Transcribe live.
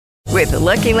With the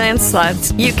Lucky Land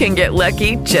Slots, you can get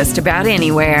lucky just about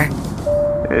anywhere.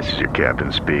 This is your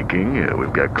captain speaking.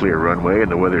 We've got clear runway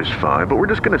and the weather's fine, but we're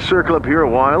just going to circle up here a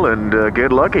while and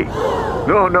get lucky.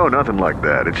 No, nothing like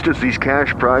that. It's just these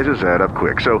cash prizes add up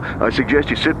quick. So I suggest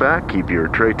you sit back, keep your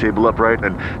tray table upright,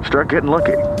 and start getting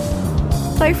lucky.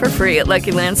 Play for free at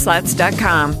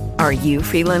LuckyLandSlots.com. Are you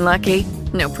feeling lucky?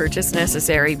 No purchase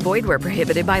necessary. Void where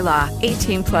prohibited by law.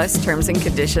 18 plus terms and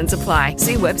conditions apply.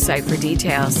 See website for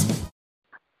details.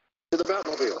 To the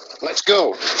Batmobile. Let's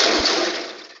go.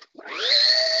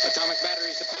 Atomic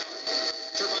batteries to power.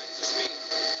 Turbines to speed.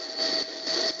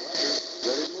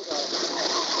 Ready to move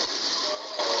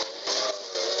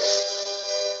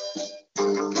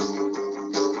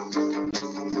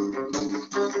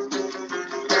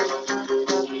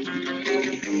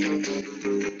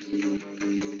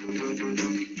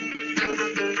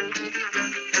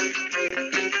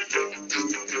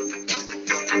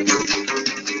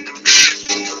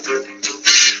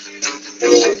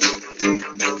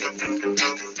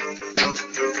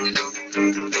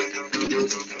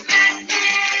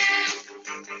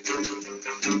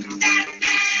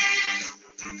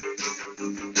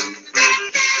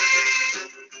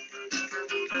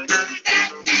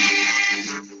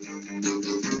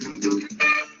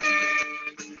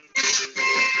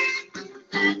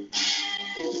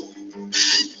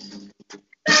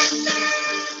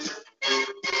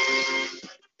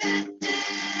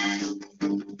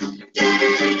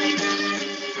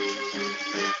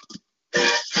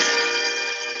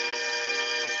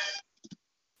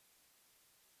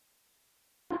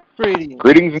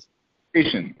Greetings and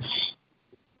salutations,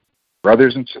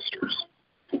 brothers and sisters.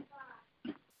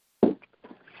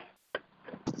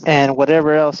 And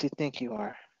whatever else you think you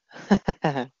are.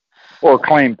 Or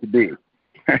claim to be.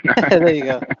 There you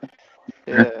go.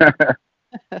 Yeah.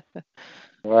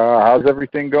 How's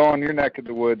everything going in your neck of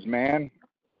the woods, man?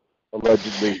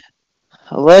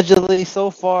 Allegedly, so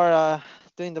far,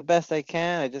 doing the best I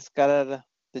can. I just got out of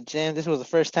the gym. This was the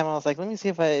first time I was like, let me see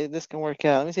if this can work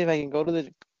out. Let me see if I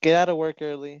can get out of work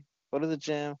early, go to the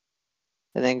gym,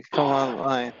 and then come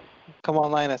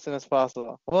online as soon as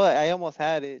possible. Well, I almost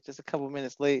had it, just a couple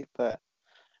minutes late, but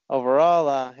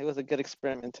overall, it was a good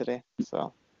experiment today.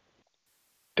 So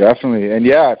definitely, and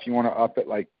yeah, if you want to up it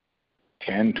like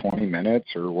 10, 20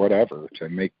 minutes or whatever to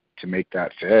make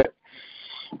that fit,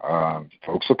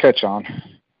 folks will catch on.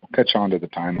 We'll catch on to the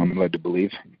time, I'm led to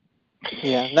believe.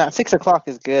 Yeah, 6 o'clock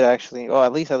is good actually. Oh,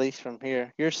 at least from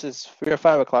here. Yours is 3 or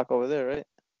 5 o'clock over there, right?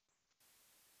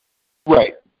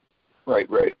 Right.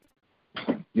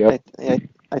 Yep.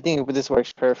 I think this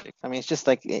works perfect. I mean, it's just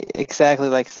like exactly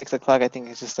like 6 o'clock. I think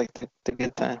it's just like the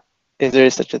good time, if there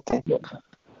is such a thing.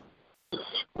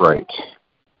 Right.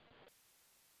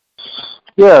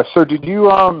 Yeah. So did you?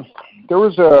 There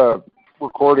was a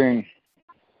recording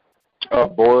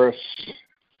of Boris.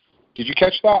 Did you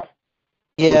catch that?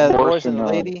 Yeah, Boris and the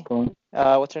lady.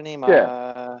 What's her name?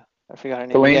 Yeah. I forgot her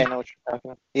name. Celine? Yeah, I know what you're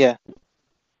talking about. Yeah.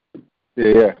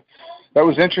 Yeah. That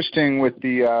was interesting with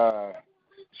the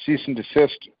cease and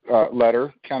desist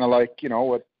letter, kind of like,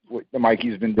 what the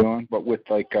Mikey's been doing, but with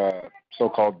like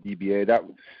so-called DBA.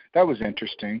 That was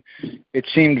interesting. It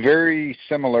seemed very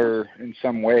similar in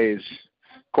some ways,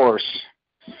 of course,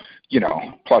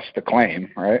 plus the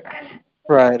claim, right?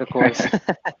 Right, of course.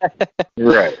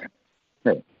 Right.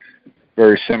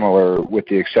 Very similar with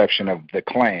the exception of the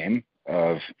claim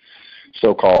of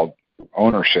so-called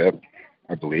ownership,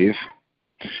 I believe.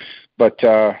 But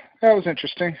that was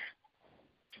interesting.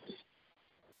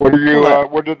 What are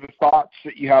the thoughts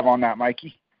that you have on that,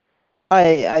 Mikey?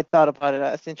 I thought about it.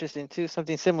 That's interesting too.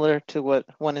 Something similar to what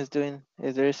one is doing.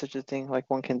 If there is such a thing, like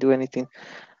one can do anything,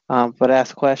 but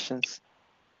ask questions.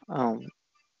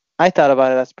 I thought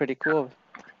about it. That's pretty cool.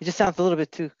 It just sounds a little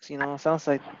bit too, it sounds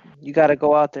like you got to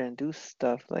go out there and do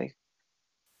stuff. Like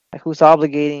who's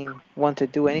obligating one to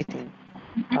do anything?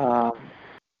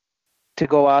 To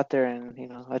go out there and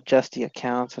adjust the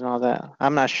accounts and all that.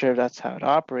 I'm not sure if that's how it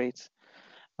operates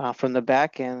from the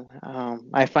back end.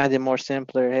 I find it more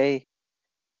simpler. Hey,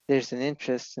 there's an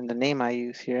interest in the name I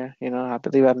use here. I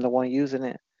believe I'm the one using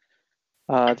it.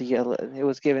 It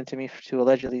was given to me to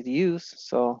allegedly use.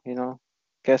 So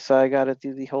guess I got to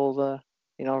do the whole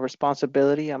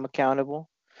responsibility. I'm accountable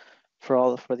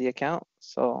for the account.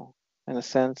 So in a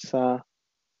sense,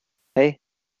 hey,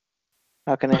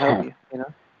 how can I help you?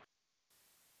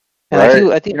 And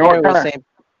right. I think Mary was saying.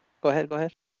 Go ahead.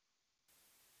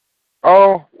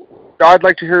 Oh, I'd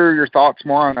like to hear your thoughts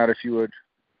more on that, if you would.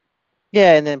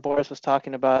 Yeah, and then Boris was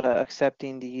talking about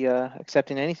accepting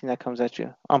anything that comes at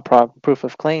you on proof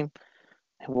of claim,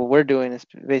 what we're doing is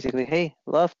basically, hey,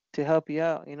 love to help you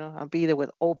out. I'll be there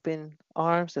with open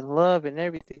arms and love and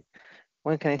everything.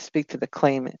 When can I speak to the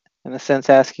claimant? In a sense,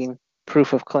 asking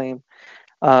proof of claim,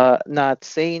 not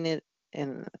saying it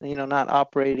and not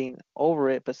operating over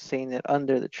it, but saying it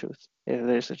under the truth, if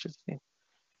there's such a thing.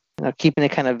 Keeping it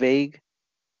kind of vague,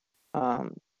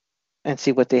 and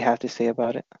see what they have to say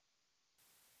about it.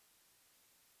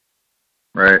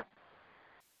 Right.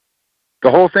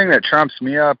 The whole thing that trumps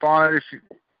me up on it,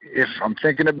 if I'm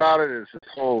thinking about it, is this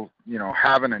whole,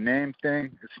 having a name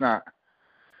thing.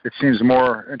 It seems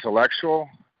more intellectual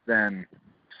than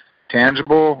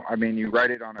tangible. I mean, you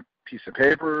write it on a piece of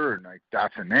paper and like,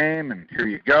 that's a name and here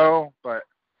you go. But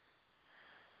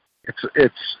it's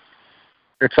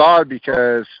odd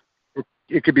because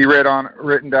it could be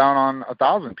written down on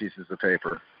 1,000 pieces of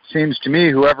paper. Seems to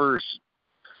me whoever's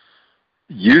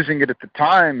using it at the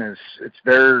time it's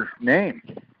their name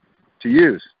to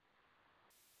use,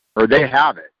 or they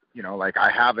have it. Like I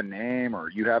have a name, or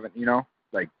you haven't.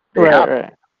 Like they have it.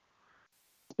 Right.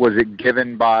 Was it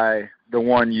given by the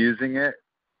one using it,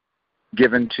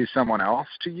 given to someone else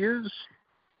to use?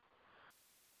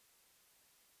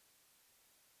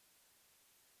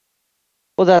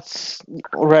 Well, that's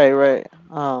right.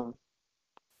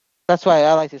 That's why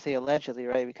I like to say allegedly,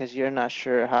 right? Because you're not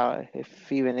sure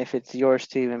even if it's yours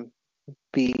to even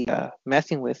be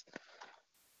messing with.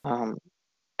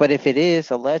 But if it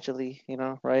is allegedly,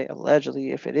 right?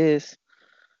 Allegedly, if it is,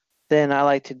 then I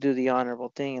like to do the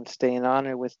honorable thing and stay in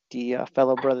honor with the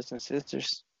fellow brothers and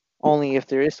sisters, only if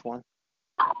there is one.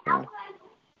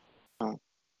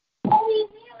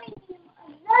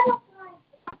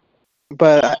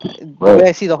 But the way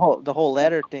I see the whole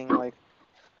letter thing, like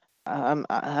I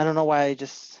don't know why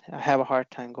I have a hard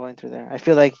time going through there. I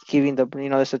feel like giving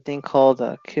there's a thing called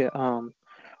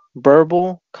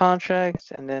verbal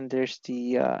contracts, and then there's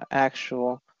the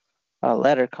actual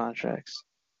letter contracts.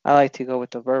 I like to go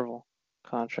with the verbal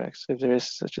contracts if there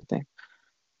is such a thing.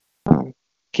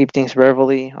 Keep things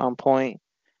verbally on point.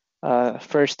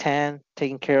 First hand,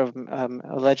 taking care of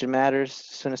alleged matters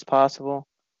as soon as possible.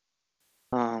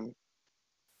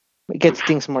 It gets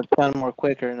things done more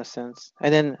quicker in a sense.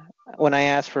 And then when I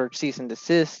ask for cease and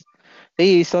desist,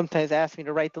 they sometimes ask me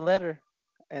to write the letter.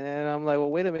 And then I'm like, well,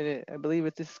 wait a minute. I believe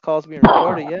if this call's being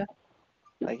recorded, yeah?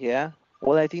 Like, yeah.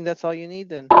 Well, I think that's all you need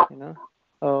then,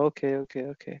 Oh, okay. All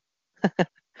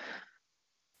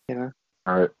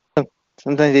right.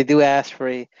 Sometimes they do ask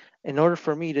in order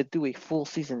for me to do a full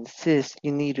cease and desist,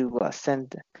 you need to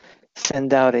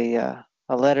send out a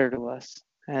letter to us.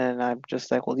 And I'm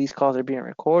just like, well, these calls are being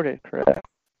recorded, correct?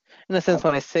 In a sense,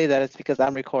 when I say that, it's because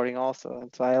I'm recording also.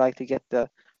 And so I like to get the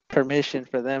permission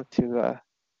for them to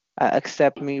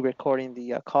accept me recording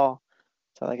the call.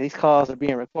 So like, these calls are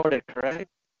being recorded, correct?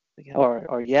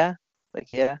 Or yeah? Like,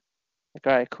 yeah. Like,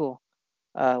 all right, cool.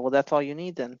 Well, that's all you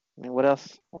need then. I mean, what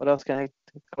else can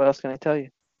I tell you?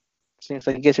 Seems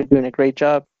like you guys are doing a great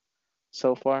job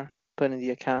so far, putting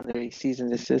the account there, cease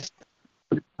and desist.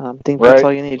 I think that's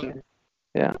all you need.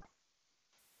 Yeah.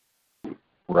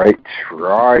 Right.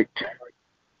 And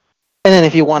then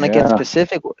if you want to get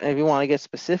specific,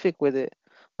 with it,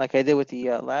 like I did with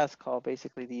the last call,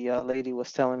 basically the lady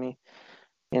was telling me,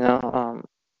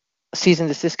 cease and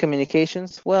desist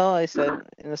communications. Well, I said,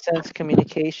 in a sense,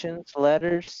 communications,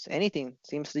 letters, anything.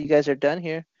 Seems that you guys are done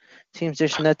here. Seems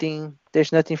there's nothing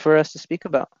for us to speak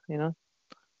about,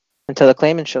 until the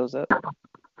claimant shows up.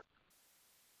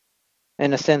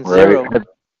 In a sense,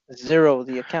 zero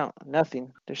the account.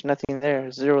 Nothing. There's nothing there.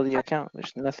 Zero the account.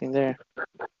 There's nothing there.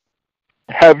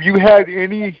 Have you had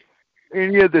any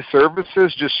of the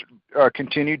services just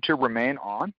continue to remain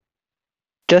on?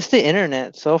 Just the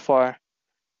internet so far.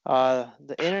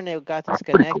 The internet got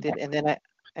disconnected,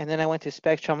 and then I went to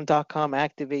spectrum.com,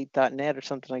 activate.net or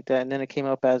something like that, and then it came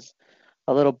up as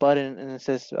a little button, and it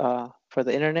says for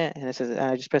the internet, and it says,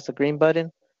 I just pressed the green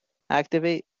button,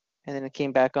 activate, and then it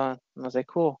came back on, and I was like,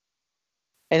 cool.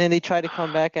 And then they tried to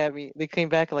come back at me. They came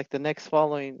back like the next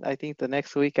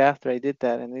week after I did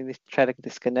that, and then they tried to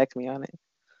disconnect me on it.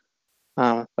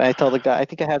 But I told the guy, I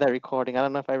think I have that recording. I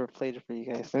don't know if I ever played it for you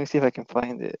guys. Let me see if I can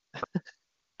find it.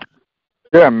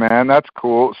 Yeah, man, that's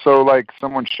cool. So, like,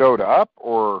 someone showed up,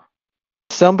 or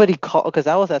somebody called, because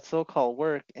I was at so-called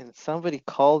work, and somebody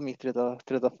called me through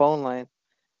the phone line.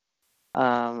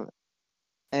 And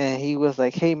he was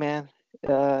like, "Hey, man,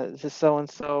 this is so and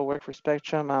so, work for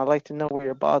Spectrum. I'd like to know where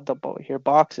your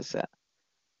box is at."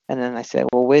 And then I said,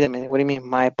 "Well, wait a minute. What do you mean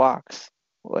my box?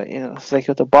 Well, it's like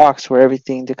the box where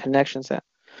the connection's at."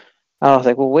 I was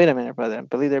like, "Well, wait a minute, brother. I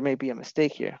believe there may be a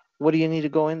mistake here. What do you need to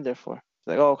go in there for?" It's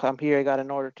like, oh, I'm here. I got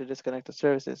an order to disconnect the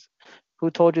services.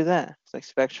 Who told you that? It's like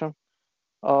Spectrum.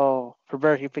 Oh, for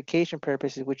verification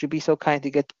purposes, would you be so kind to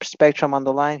get Spectrum on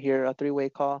the line here, a three-way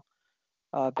call,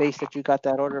 base that you got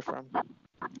that order from?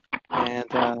 And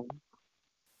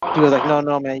he was like,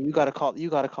 no, man, you gotta call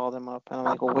them up. And I'm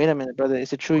like, well, wait a minute, brother.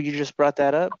 Is it true you just brought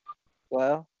that up?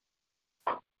 Well,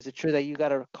 is it true that you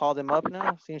gotta call them up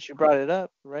now since you brought it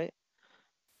up, right?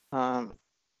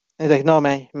 He's like, no,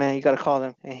 man, you gotta call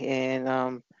them.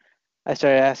 And I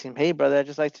started asking him, hey, brother, I'd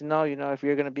just like to know, if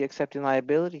you're gonna be accepting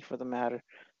liability for the matter.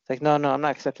 It's like, no, I'm not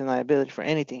accepting liability for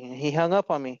anything. And he hung up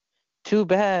on me. Too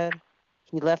bad.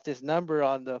 He left his number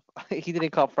on the. He didn't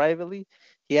call privately.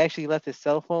 He actually left his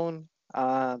cell phone,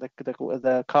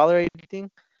 the caller ID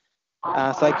thing. So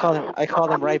I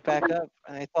called him right back up,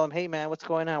 and I told him, hey, man, what's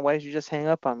going on? Why did you just hang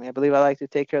up on me? I believe I like to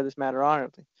take care of this matter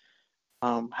honorably.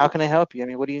 How can I help you? I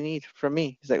mean, what do you need from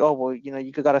me? He's like, oh, well,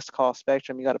 you got us to call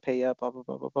Spectrum. You got to pay up, blah, blah,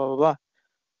 blah, blah, blah, blah, blah.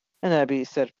 And I'd be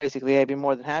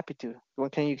more than happy to. When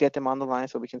can you get them on the line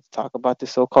so we can talk about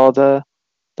this so-called the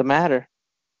matter?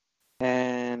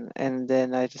 And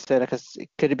then I just said,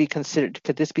 could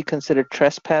this be considered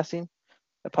trespassing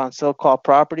upon so-called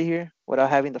property here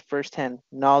without having first-hand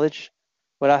knowledge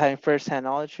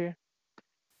here?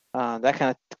 That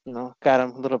kind of, got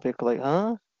him a little bit like,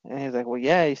 huh? And he's like, well,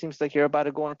 yeah, it seems like you're about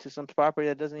to go into some property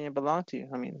that doesn't even belong to you.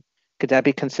 I mean, could that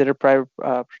be considered private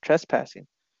trespassing?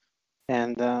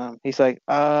 And he's like,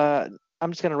 I'm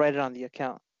just gonna write it on the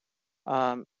account.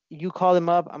 You call him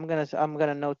up. I'm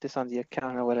gonna note this on the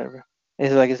account or whatever. And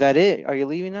he's like, is that it? Are you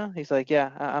leaving now? He's like, yeah,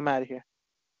 I'm out of here.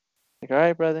 Like, all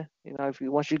right, brother.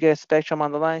 Once you get Spectrum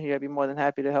on the line here, I'd be more than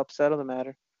happy to help settle the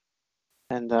matter.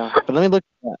 And but let me look.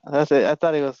 That's it.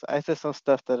 I said some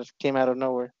stuff that came out of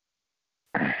nowhere.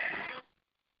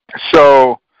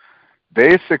 So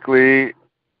basically,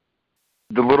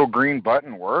 the little green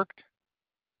button worked.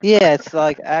 Yeah, it's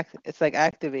like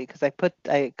activate because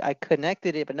I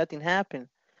connected it, but nothing happened.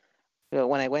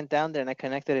 When I went down there and I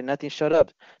connected it, nothing showed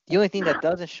up. The only thing that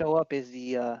doesn't show up is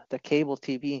the cable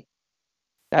TV.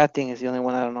 That thing is the only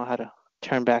one I don't know how to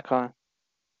turn back on.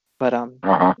 But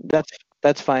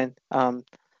that's fine.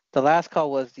 The last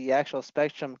call was the actual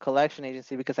Spectrum collection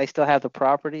agency because I still have the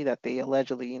property that they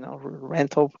allegedly,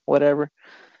 rental, whatever.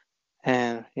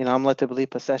 And, I'm led to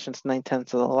believe possession's 9/10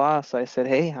 of the law. So I said,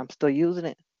 hey, I'm still using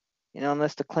it.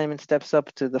 Unless the claimant steps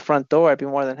up to the front door, I'd be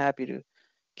more than happy to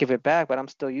give it back, but I'm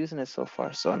still using it so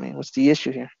far. So, I mean, what's the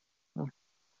issue here?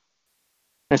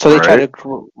 And so they try to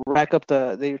rack up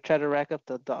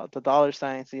the dollar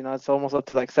signs. It's almost up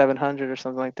to like 700 or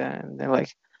something like that. And they're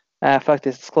like, fuck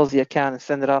this, let's close the account and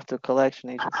send it off to a collection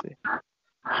agency.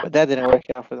 But that didn't work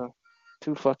out for them.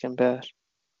 Too fucking bad.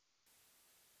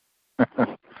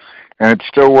 And it's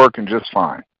still working just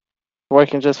fine.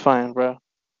 Working just fine, bro.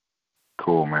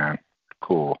 Cool, man.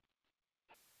 Cool.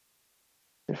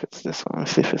 If it's this one,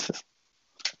 let's see if it's this.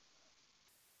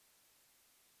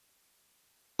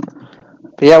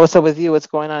 But yeah, what's up with you? What's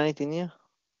going on? Anything new?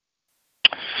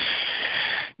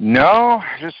 No,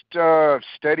 just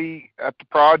steady at the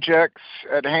projects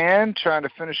at hand, trying to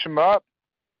finish them up,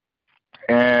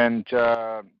 and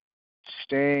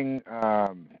staying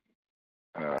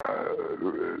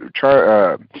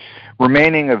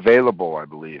remaining available, I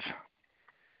believe.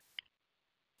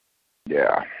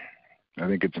 Yeah, I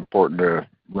think it's important to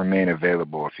remain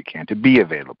available if you can, to be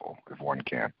available if one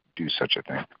can do such a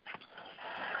thing.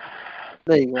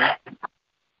 There you go.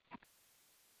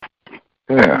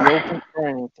 Yeah. Be open for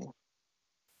anything.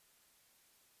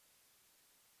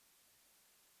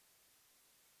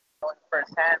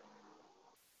 Firsthand.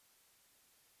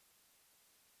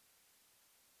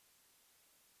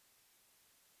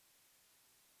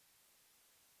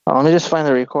 Oh, let me just find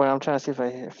the recording. I'm trying to see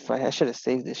if I should have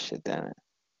saved this shit. Damn it.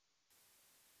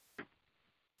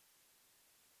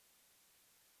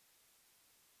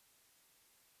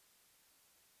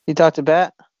 You talked to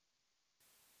Bat?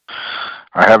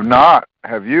 I have not.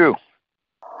 Have you?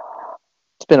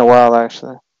 It's been a while,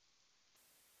 actually.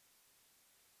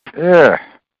 Yeah.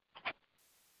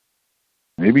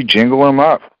 Maybe jingle him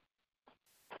up.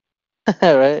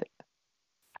 Right?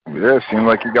 Yeah, seemed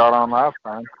like you got on last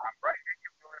time.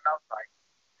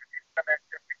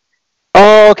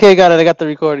 Oh, okay, got it. I got the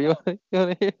recording. You want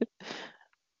to hear it?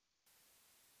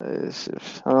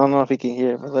 I don't know if he can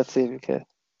hear, but let's see if he can.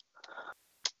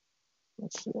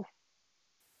 Let's see.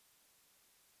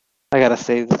 I gotta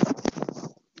save this.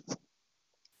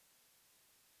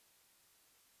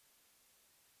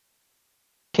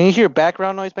 Can you hear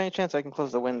background noise by any chance? I can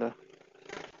close the window.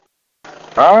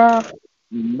 Not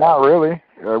really.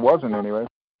 It wasn't anyway.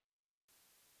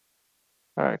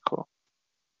 All right, cool.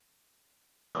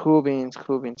 Cool beans.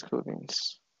 All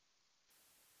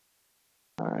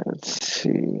right, let's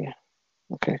see.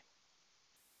 Okay.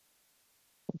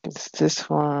 It's this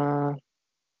one.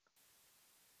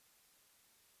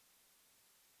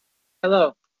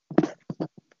 Hello.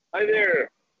 Hi there.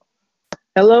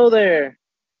 Hello there.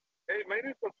 Hey, my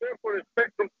name is Jose for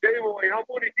Spectrum Cable. How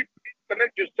about you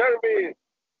connect your service?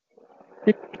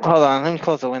 Hold on, let me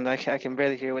close the window. I can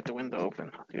barely hear with the window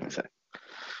open. Give me a sec.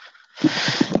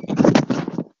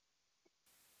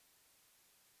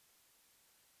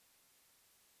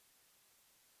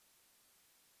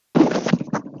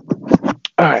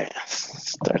 All right,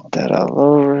 start that all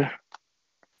over.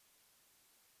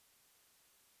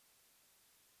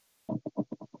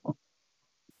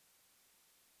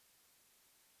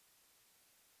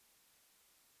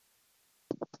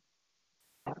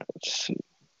 Let's see.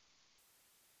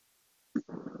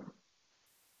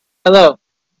 Hello.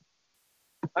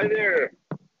 Hi there.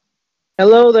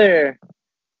 Hello there.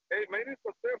 Hey, my name is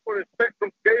Jose for Spectrum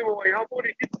Cable. How about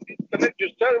you connect your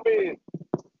service?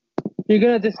 You're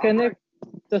gonna disconnect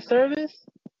the service?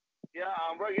 Yeah,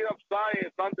 I'm right here outside.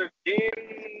 It's under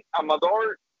Jean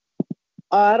Amador.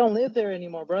 I don't live there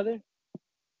anymore, brother.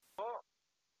 Oh, I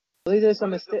believe there's a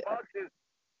what is the mistake. boxes?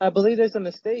 I believe there's a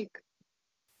mistake.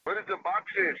 What is the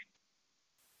boxes?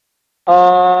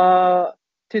 To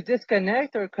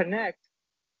disconnect or connect?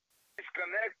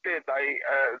 Disconnected.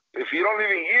 If you don't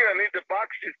live in here, I need the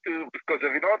boxes to, because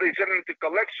if you know, they send them to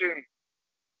collection.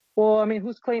 Well, I mean,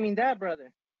 who's claiming that,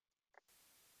 brother?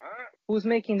 Huh? Who's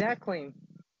making that claim?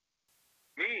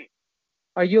 Me?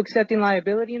 Are you accepting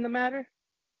liability in the matter?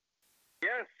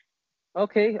 Yes.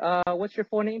 Okay, what's your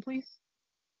full name, please?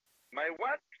 My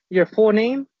what? Your full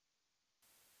name?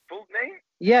 Full name?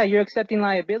 Yeah, you're accepting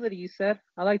liability, you said.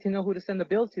 I'd like to know who to send the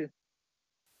bill to.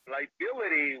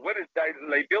 Liability? What is that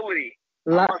liability?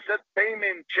 Li- I'm gonna set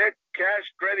payment, check,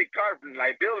 cash, credit card.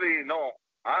 Liability? No.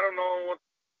 I don't know what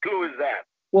clue is that.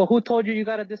 Well, who told you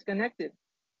got to disconnect it?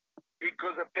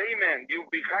 Because of payment. You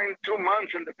behind 2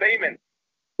 months in the payment.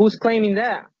 Who's claiming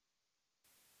that?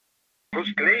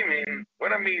 Who's claiming?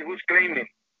 What I mean, who's claiming?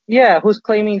 Yeah, who's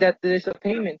claiming that there's a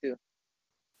payment due?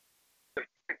 The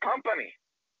company.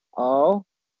 Oh,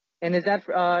 and is that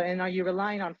and are you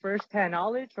relying on first-hand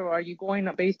knowledge or are you going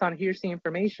based on hearsay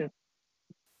information?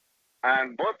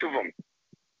 And both of them.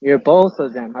 You're both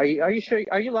of them. Are you sure?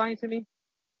 Are you lying to me?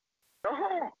 No,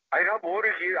 I have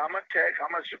order here. I'm a tech.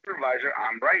 I'm a supervisor.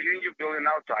 I'm right here in your building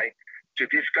outside to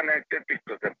disconnect it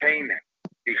because the payment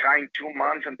behind 2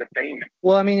 months in the payment.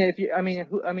 Well, I mean, if you, I mean,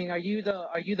 are you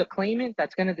the claimant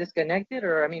that's going to disconnect it,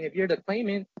 or I mean, if you're the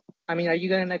claimant, I mean, are you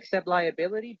going to accept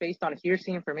liability based on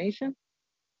hearsay information?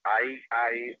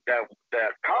 The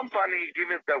company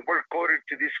give it the work order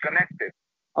to disconnect it.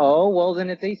 Oh, well, then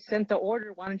if they sent the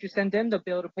order, why don't you send them the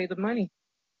bill to pay the money?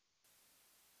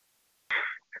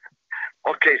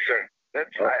 Okay, sir.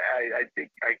 I think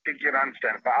you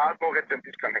understand. But I'll go get them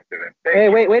disconnected. Hey,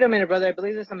 wait a minute, brother. I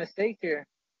believe there's a mistake here.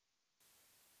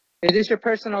 Is this your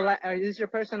personal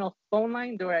phone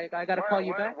line? Do I gotta call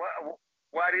you back?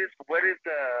 What is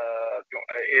the?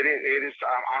 It is.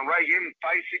 I'm right here in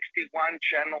 561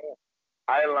 Channel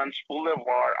Islands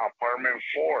Boulevard, apartment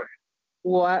 4.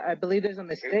 Well, I believe there's a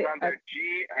mistake. It's under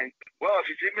G. And well,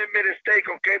 if you made a mistake,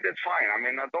 okay, that's fine. I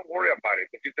mean, don't worry about it.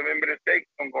 If you made a mistake,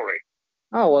 don't worry.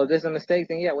 Oh, well, there's a mistake,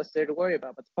 then yeah, what's there to worry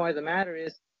about? But the point of the matter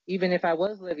is, even if I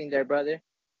was living there, brother,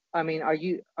 I mean, are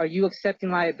you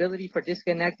accepting liability for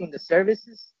disconnecting the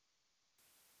services?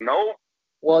 No.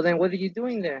 Well, then what are you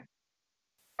doing there?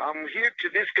 I'm here to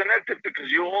disconnect it because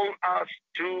you owe us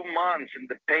 2 months in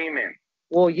the payment.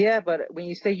 Well, yeah, but when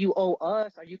you say you owe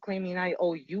us, are you claiming I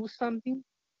owe you something?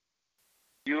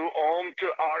 You owe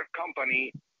to our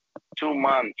company 2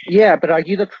 months. Yeah, but are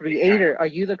you the creator? Are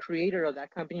you the creator of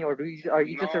that company, or are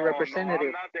you just a representative? No,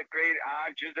 I'm not the creator.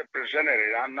 I'm just a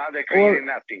representative. I'm not the creator.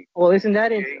 Nothing. Well, isn't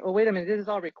that oh, wait a minute. This is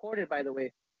all recorded, by the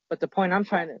way. But the point I'm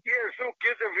trying to. Yes, who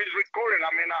cares if it's recording?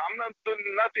 I mean, I'm not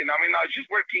doing nothing. I mean, I'm just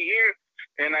working here,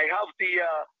 and I have the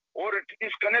order to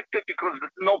disconnect it because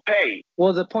there's no pay.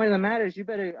 Well, the point of the matter is, you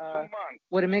better.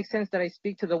 Would it make sense that I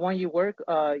speak to the one you work,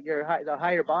 the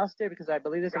higher boss there, because I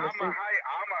believe there's a mistake. I'm a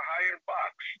higher boss.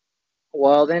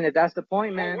 Well, then, if that's the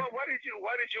point, man. Well, what did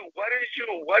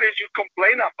you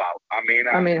complain about? I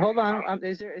mean, hold on.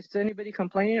 Is there anybody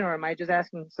complaining, or am I just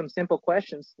asking some simple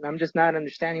questions? And I'm just not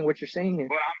understanding what you're saying here.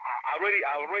 Well,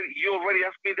 you already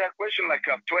asked me that question like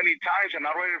 20 times, and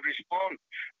I already respond.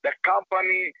 The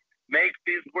company make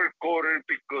this work order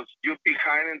because you're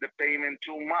behind in the payment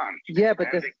 2 months. Yeah,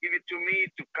 but and they give it to me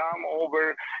to come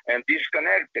over and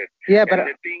disconnect it. Yeah, but and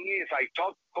the thing is,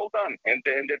 hold on. And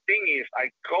the thing is, I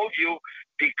called you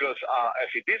because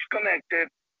if it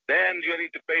disconnected, then you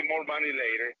need to pay more money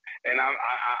later. And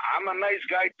I'm a nice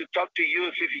guy to talk to you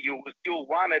if you still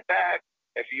want it back,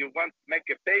 if you want to make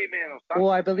a payment or something.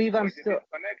 Well, I believe I'm still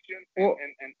connection well,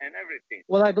 and everything.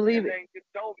 Well, I believe. And then you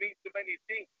told me too many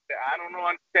things. I don't know.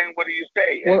 Understand what you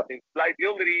say. Well, and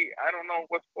liability. I don't know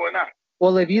what's going on.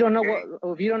 Well, if you don't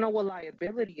know what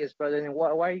liability is, brother, then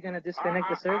why are you gonna disconnect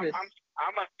the service?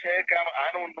 I'm a tech.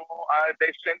 I don't know.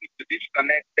 They sent me to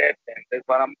disconnect that, and that's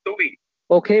what I'm doing.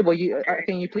 Okay, well,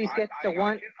 can you please get the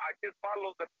one? I just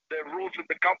follow the rules of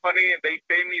the company, and they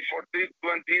pay me for this,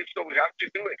 doing this, so we have to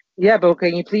do it. Yeah, but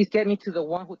can you please get me to the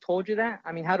one who told you that?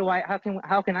 I mean, how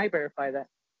can I verify that?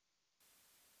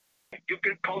 You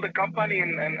can call the company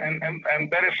and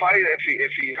verify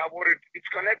if you have ordered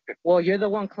disconnected. Well, you're the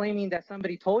one claiming that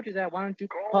somebody told you that. Why don't you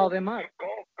call them up?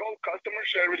 Call customer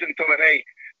service and tell them, hey,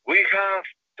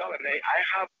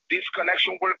 I have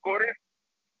disconnection work order.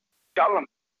 Tell them.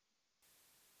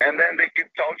 And then they can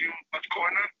tell you what's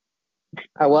going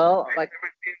on. Well, like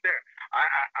everything there.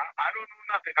 I don't know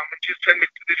nothing. I'm just send me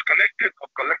to disconnected or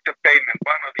collect a payment,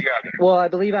 one or the other. Well, I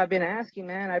believe I've been asking,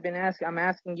 man. I'm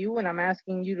asking you, and I'm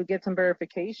asking you to get some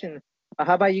verification.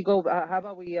 How about you go? How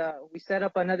about we set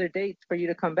up another date for you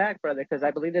to come back, brother? Because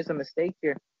I believe there's a mistake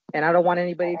here, and I don't want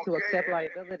anybody to accept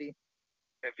liability.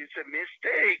 If it's a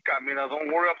mistake, I mean, I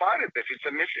don't worry about it. If it's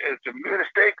a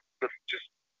mistake, just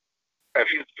if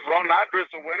you wrong address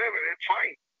or whatever, it's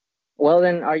fine. Well,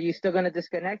 then, are you still going to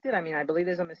disconnect it? I mean, I believe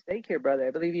there's a mistake here, brother.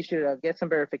 I believe you should get some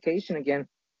verification again,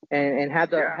 and have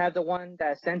the one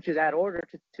that sent you that order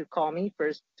to call me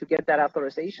first to get that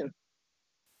authorization.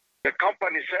 The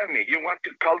company sent me. You want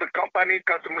to call the company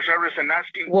customer service and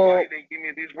asking why they give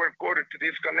me this work order to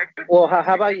disconnect it? Well,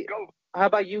 how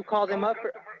about you call them up?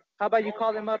 How about you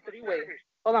call them up 3-way?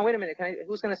 Hold on, wait a minute.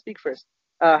 Who's going to speak first?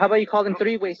 How about you call them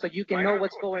 3-way so you can know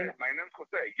what's going on? My name's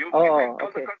Jose. You can call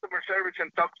the customer service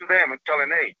and talk to them and tell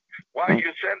them, hey, why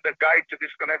you send the guy to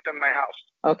disconnect in my house?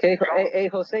 Okay, hey,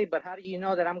 Jose, but how do you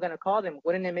know that I'm going to call them?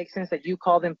 Wouldn't it make sense that you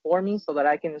call them for me so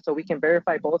we can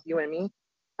verify both you and me?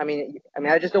 I mean,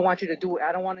 I just don't want you to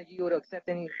I don't want you to accept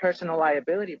any personal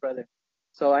liability, brother.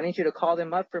 So I need you to call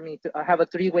them up for me to have a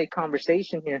 3-way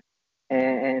conversation here.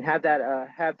 And have that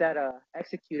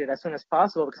executed as soon as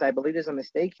possible, because I believe there's a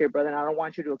mistake here, brother, and I don't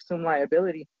want you to assume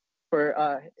liability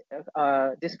for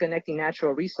disconnecting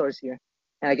natural resource here.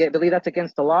 And I believe that's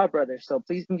against the law, brother. So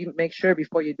please make sure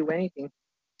before you do anything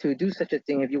to do such a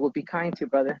thing, if you will be kind to,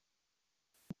 brother.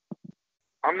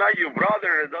 I'm not your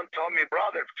brother. Don't tell me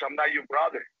brother, because I'm not your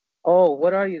brother. Oh,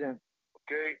 what are you then?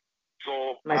 Okay,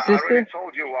 so my sister? I already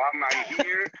told you I'm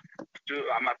here.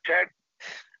 I'm a tech.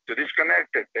 To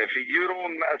disconnect it. If you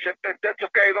don't accept it, that's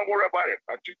okay. Don't worry about it.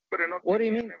 I just put it on. What do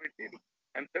you mean?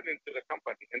 And send it to the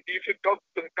company. And you should talk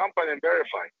to the company and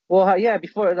verify. Well, yeah,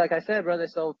 before, like I said, brother,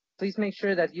 so please make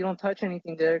sure that you don't touch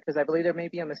anything there, because I believe there may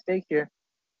be a mistake here.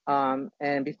 And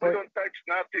before. We don't touch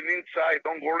nothing inside.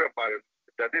 Don't worry about it.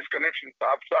 The disconnection is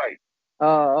outside.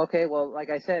 Oh, okay. Well, like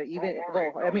I said,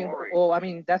 I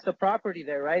mean, that's the property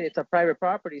there, right? It's a private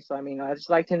property. So, I mean, I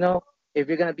just like to know if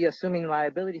you're going to be assuming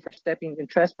liability for stepping and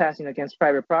trespassing against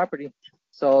private property.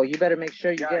 So you better make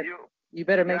sure you can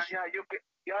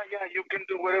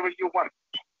do whatever you want.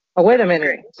 Oh, wait a minute.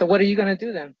 Okay. So what are you going to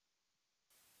do then?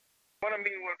 What I mean,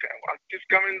 I'm just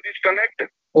coming disconnected.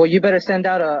 Well, you better send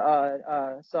out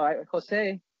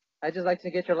Jose, I just like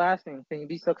to get your last name. Can you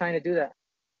be so kind to do that?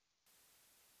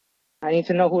 I need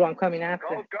to know who I'm coming after.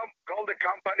 Call the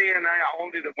company, and I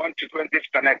only the one to go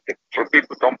disconnected for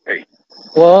people don't pay.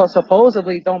 Well,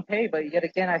 supposedly don't pay, but yet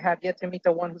again, I have yet to meet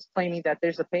the one who's claiming that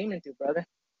there's a payment due, brother.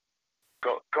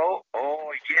 Go.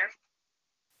 Oh, again?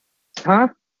 Huh?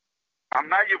 I'm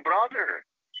not your brother.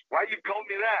 Why you call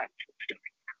me that?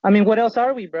 I mean, what else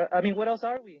are we, bro? I mean, what else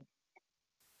are we?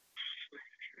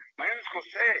 My name is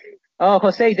Jose. Oh,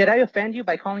 Jose, did I offend you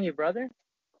by calling you brother?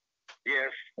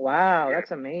 Yes. Wow, yes.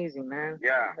 That's amazing, man.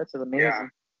 Yeah. That's amazing. Yeah.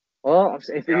 Well,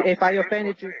 if I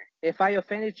offended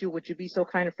you, would you be so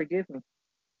kind to forgive me?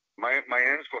 My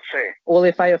name is Jose. Well,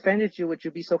 if I offended you, would you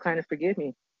be so kind to forgive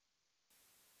me?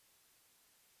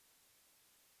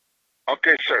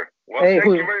 Okay, sir. Well, thank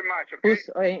you very much.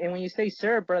 Okay? And when you say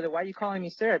sir, brother, why are you calling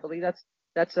me sir? I believe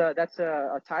that's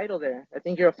a title there. I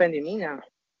think you're offending me now.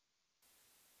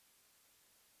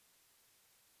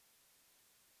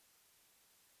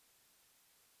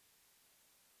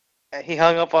 He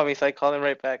hung up on me, so I called him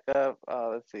right back up.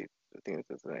 Let's see. I think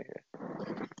this is right here.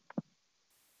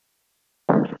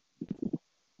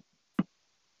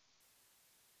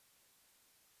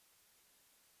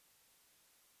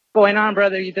 going on,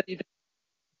 brother?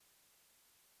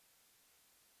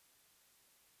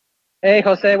 Hey,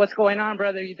 Jose, what's going on,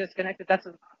 brother? You disconnected.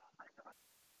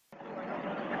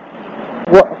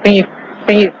 What, can you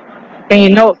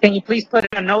please put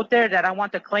a note there that I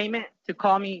want the claimant to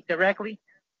call me directly?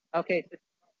 Okay.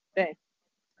 Thanks.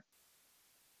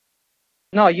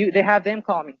 No, they have them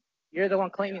call me. You're the one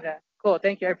claiming that. Cool.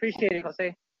 Thank you. I appreciate it,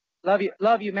 Jose. Love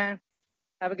you, man.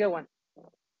 Have a good one.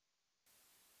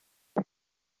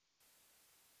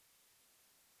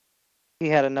 He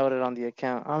had to note it on the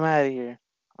account. I'm out of here.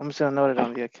 I'm just gonna note it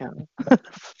on the account.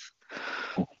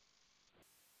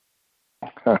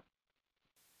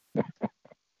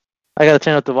 I gotta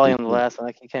turn up the volume on the last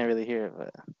one. You can't really hear it,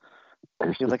 but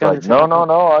he's like,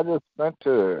 no. I just meant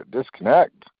to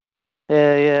disconnect.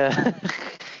 Yeah.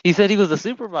 He said he was a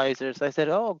supervisor, so I said,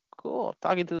 "Oh, cool.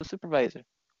 Talking to the supervisor.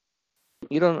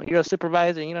 You're a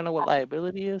supervisor and you don't know what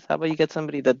liability is? How about you get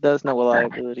somebody that does know what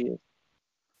liability is?"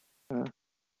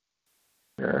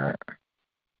 Yeah.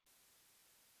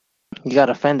 You got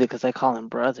offended because I call him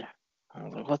brother. I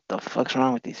was like, what the fuck's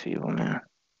wrong with these people, man?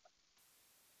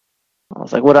 I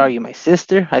was like, what are you, my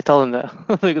sister? I told him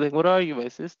that. like, what are you, my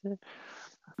sister?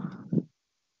 That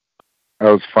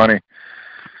was funny.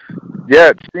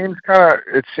 Yeah,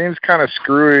 it seems kind of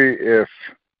screwy if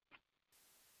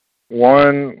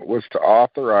one was to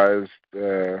authorize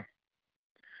the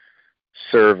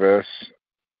service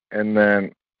and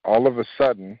then all of a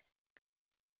sudden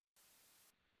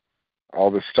all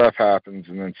this stuff happens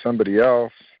and then somebody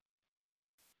else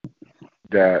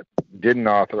that didn't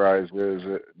authorize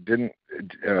it, didn't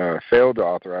fail to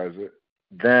authorize it,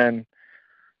 then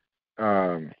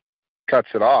cuts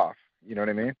it off, you know what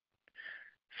I mean?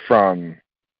 From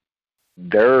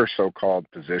their so-called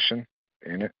position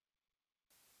in it.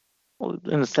 Well,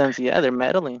 in a sense, yeah, they're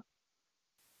meddling.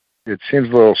 It seems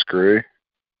a little screwy.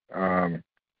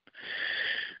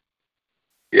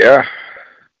 Yeah.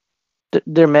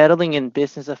 They're meddling in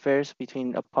business affairs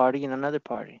between a party and another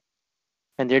party.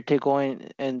 And they're doing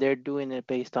it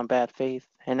based on bad faith,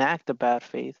 an act of bad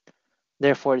faith.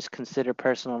 Therefore, it's considered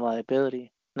personal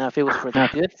liability. Now, if it was for the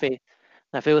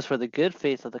good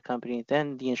faith of the company,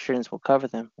 then the insurance will cover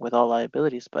them with all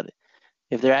liabilities. But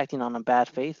if they're acting on a bad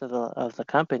faith of the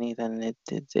company, then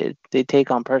they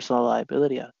take on personal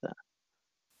liability out of that.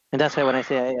 And that's why when I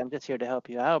say, hey, I'm just here to help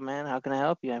you out, man, how can I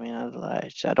help you? I mean, I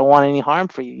don't want any harm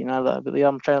for you. You know,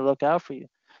 I'm trying to look out for you.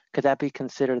 Could that be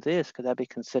considered this? Could that be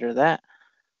considered that?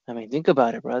 I mean, think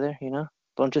about it, brother. You know,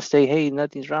 don't just say, hey,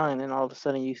 nothing's wrong, and then all of a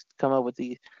sudden you come up with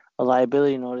a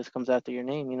liability notice comes after your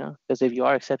name. You know, because if you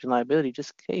are accepting liability,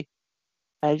 just hey,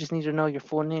 I just need to know your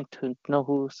full name to know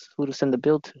who to send the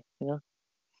bill to. You know,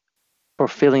 for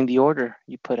filling the order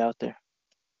you put out there.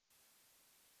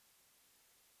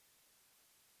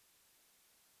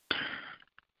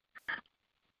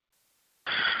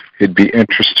 It'd be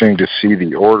interesting to see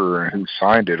the order and who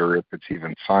signed it, or if it's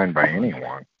even signed by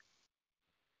anyone.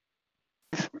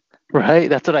 Right?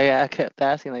 That's what I kept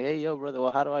asking. Like, hey, yo, brother,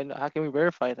 well, how do I know? How can we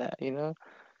verify that? You know,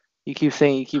 you keep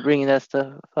bringing that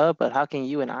stuff up, but how can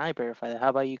you and I verify that? How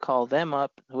about you call them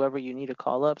up, whoever you need to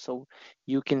call up, so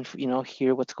you can,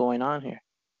 hear what's going on here.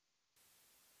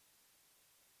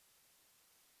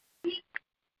 I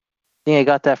think I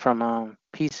got that from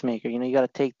Peacemaker. You know, you got to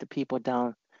take the people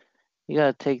down. You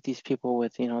got to take these people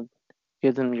with,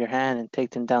 give them your hand and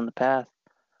take them down the path.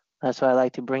 That's why I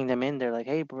like to bring them in there. Like,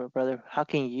 hey, brother, how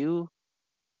can you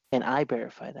and I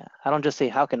verify that? I don't just say,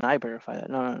 how can I verify that?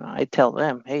 No. I tell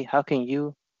them, hey, how can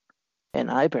you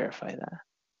and I verify that?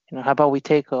 You know, how about we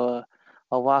take a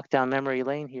walk down memory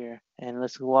lane here and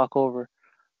let's walk over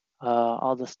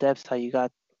all the steps how you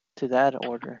got to that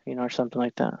order, or something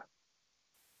like that.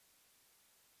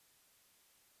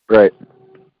 Right.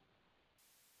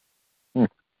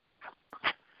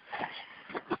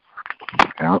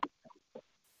 Yeah.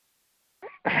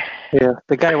 Yeah,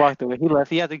 the guy walked away. He left.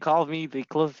 He had to call me. I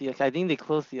think they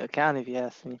closed the account, if you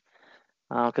ask me,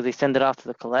 because they send it off to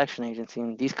the collection agency,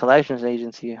 and these collections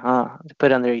agency, they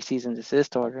put on their cease and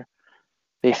desist order.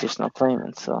 There's no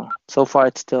claimant, so far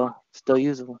it's still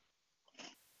usable.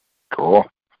 Cool.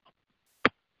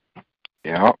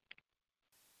 Yeah.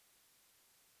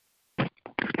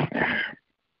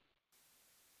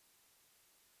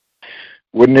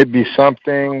 Wouldn't it be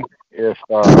something if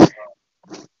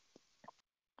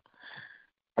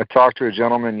I talked to a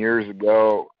gentleman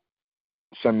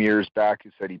some years back, who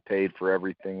said he paid for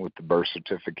everything with the birth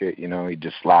certificate. He'd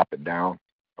just slap it down,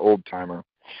 old timer.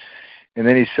 And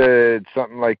then he said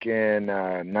something like in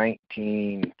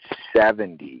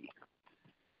 1970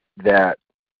 that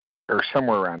or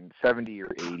somewhere around 70 or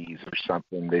 80s or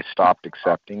something, they stopped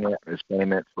accepting it as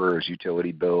payment for his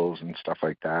utility bills and stuff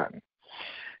like that, and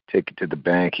take it to the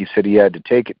bank. He said he had to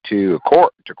take it to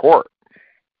court to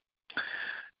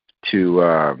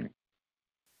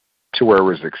where it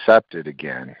was accepted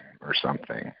again or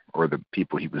something, or the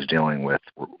people he was dealing with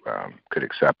could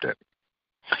accept it.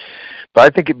 But I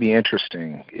think it'd be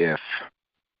interesting if,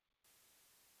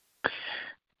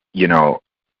 you know,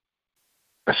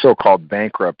 a so-called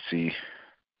bankruptcy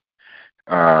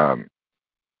in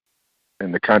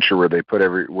the country where they put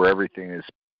where everything is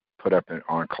put up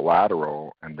on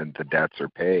collateral and then the debts are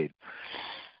paid,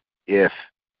 if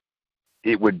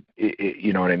it would,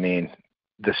 you know what I mean,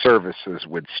 the services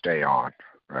would stay on,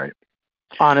 right?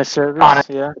 On a service,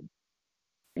 yeah.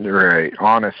 Right,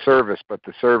 on a service, but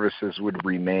the services would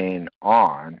remain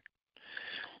on,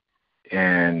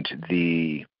 and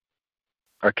the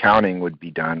accounting would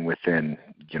be done within,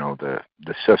 you know, the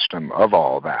system of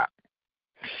all that.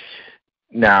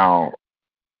 Now,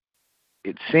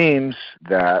 it seems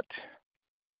that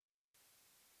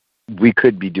we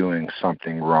could be doing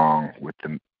something wrong with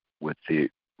the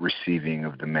receiving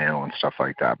of the mail and stuff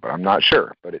like that, but I'm not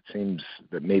sure. But it seems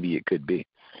that maybe it could be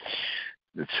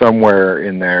that somewhere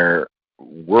in there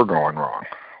we're going wrong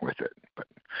with it. But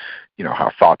you know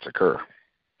how thoughts occur.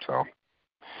 So,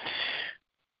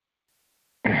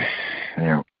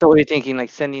 yeah. So what are you thinking,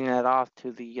 like sending that off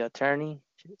to the attorney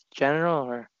general,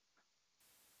 or?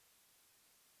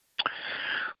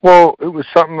 Well, it was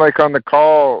something like on the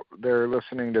call, they're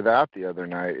listening to that the other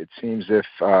night. It seems if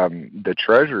the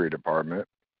Treasury Department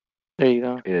There you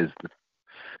go. is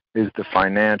the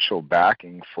financial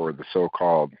backing for the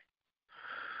so-called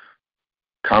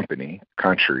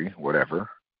country, whatever,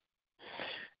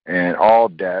 and all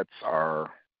debts are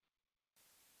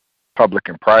public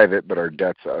and private, but are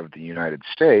debts of the United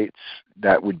States,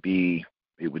 that would be,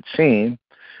 it would seem,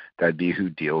 that'd be who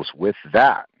deals with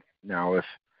that. Now, if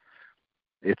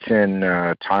it's in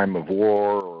time of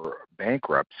war or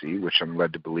bankruptcy, which I'm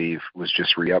led to believe was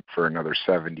just re-up for another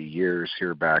 70 years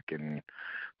here back in,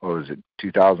 what was it,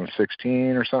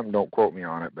 2016 or something? Don't quote me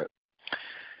on it, but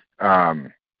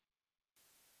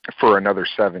for another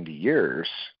 70 years,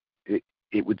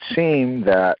 it would seem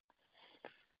that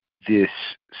this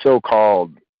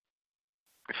so-called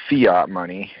fiat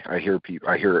money, I hear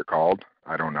it called,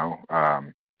 I don't know,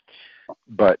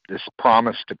 but this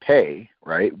promise to pay,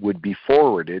 right, would be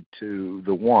forwarded to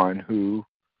the one who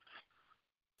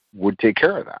would take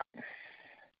care of that.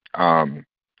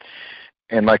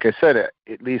 And like I said,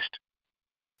 at least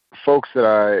folks that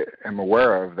I am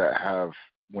aware of that have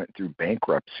went through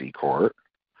bankruptcy court,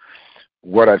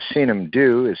 what I've seen them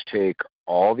do is take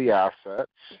all the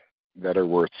assets that are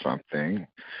worth something,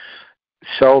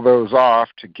 sell those off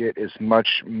to get as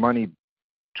much money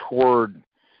toward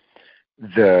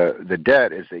the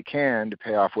debt as they can to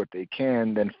pay off what they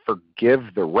can, then forgive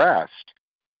the rest,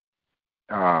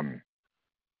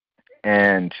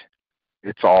 and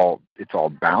it's all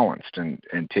balanced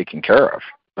and taken care of.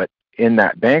 But in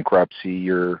that bankruptcy,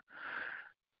 the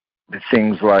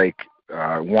things like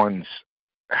one's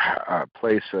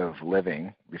place of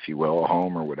living, if you will, a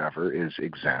home or whatever, is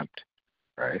exempt,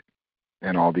 right?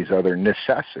 And all these other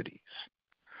necessities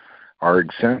are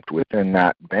exempt within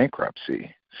that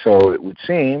bankruptcy. So it would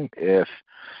seem if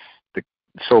the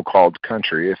so-called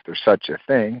country, if there's such a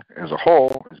thing as a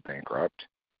whole, is bankrupt,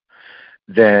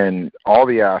 then all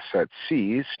the assets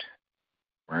seized,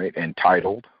 right, and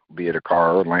titled, be it a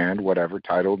car or land, whatever,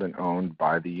 titled and owned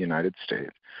by the United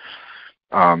States,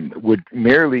 would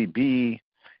merely be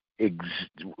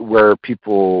where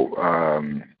people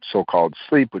so-called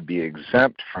sleep would be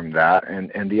exempt from that,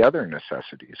 and the other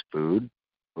necessities, food.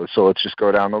 So let's just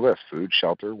go down the list: food,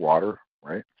 shelter, water,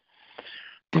 right?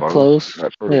 Clothes.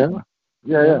 That sort of thing.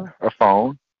 Yeah. A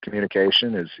phone,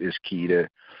 communication is key to.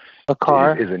 A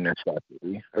car is a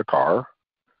necessity. A car,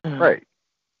 right,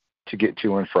 to get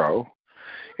to and fro.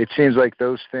 It seems like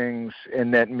those things,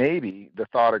 and that maybe the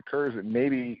thought occurs that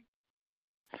maybe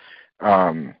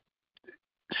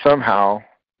somehow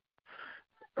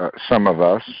some of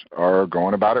us are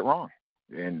going about it wrong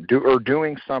and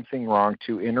doing something wrong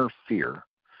to interfere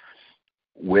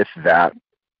with that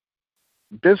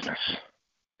business,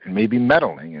 and maybe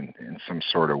meddling in some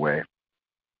sort of way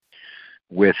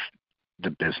with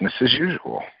the business as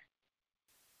usual.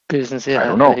 Business, yeah. I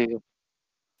don't know.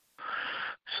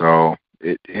 So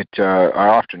I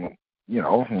often,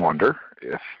 wonder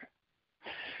if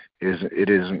it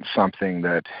isn't something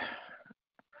that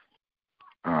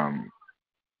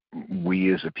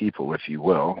we as a people, if you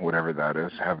will, whatever that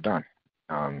is, have done.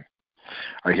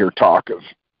 I hear talk of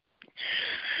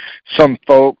some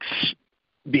folks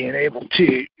being able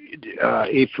to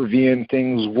A4V and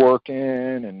things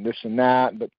working and this and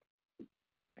that, but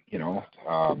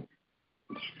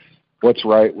what's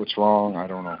right, what's wrong, I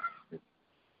don't know.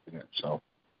 So,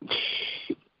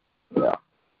 yeah,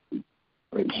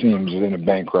 it seems in a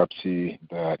bankruptcy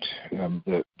that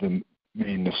the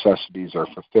main necessities are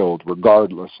fulfilled,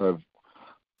 regardless of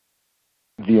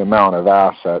the amount of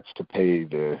assets to pay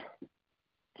the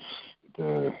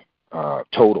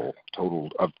total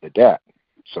of the debt.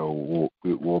 So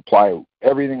we'll apply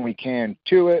everything we can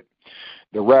to it.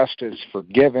 The rest is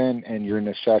forgiven, and your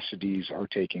necessities are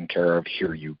taken care of.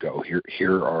 Here you go.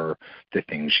 Here are the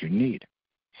things you need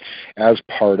as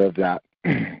part of that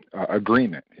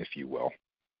agreement, if you will.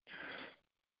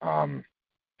 And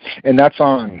that's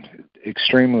on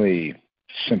extremely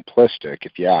simplistic,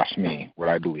 if you ask me, what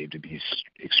I believe to be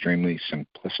extremely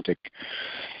simplistic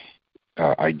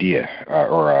idea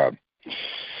or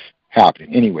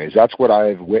happening. Anyways, that's what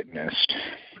I've witnessed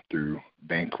through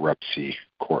bankruptcy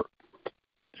court.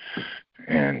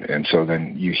 And so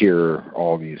then you hear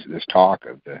all this talk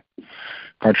of the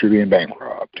country being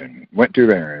bankrupt and went through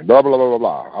there and blah blah blah blah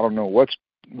blah. I don't know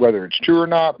whether it's true or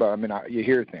not, but I mean you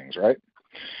hear things, right?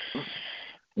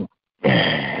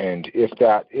 And if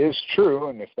that is true,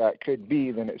 and if that could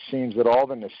be, then it seems that all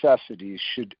the necessities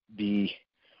should be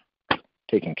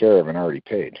taken care of and already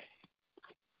paid.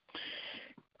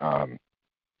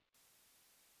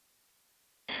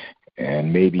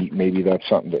 And maybe that's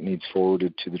something that needs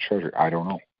forwarded to the Treasury. I don't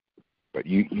know. But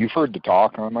you've heard the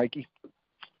talk, huh, Mikey?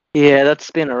 Yeah, that's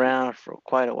been around for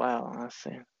quite a while,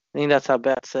 honestly. I think that's how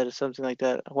Bat said it, something like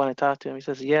that. When I talked to him, he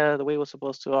says, yeah, the way it was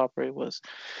supposed to operate was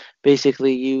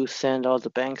basically you send all the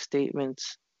bank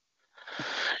statements,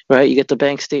 right? You get the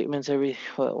bank statements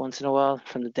once in a while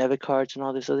from the debit cards and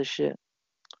all this other shit.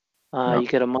 You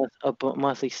get a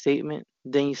monthly statement,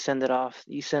 then you send it off.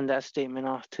 You send that statement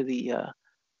off to the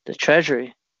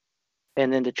Treasury,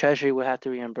 and then the Treasury will have to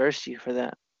reimburse you for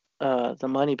that, the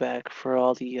money back for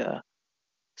all the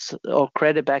or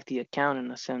credit back the account in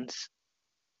a sense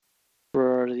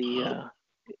for the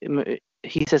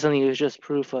he said something. It was just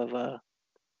proof of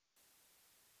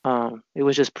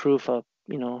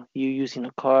you using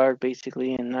a card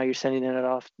basically, and now you're sending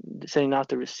off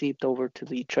the receipt over to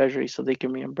the Treasury so they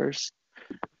can reimburse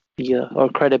the or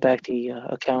credit back the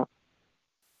account.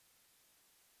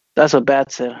 That's what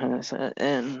Bat said,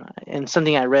 and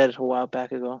something I read a while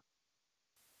back ago.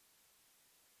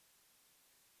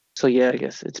 So yeah, I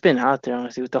guess it's been out there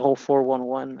honestly with the whole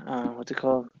 411, what's it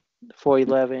called,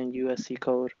 411 USC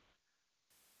code,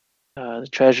 the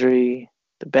Treasury,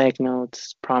 the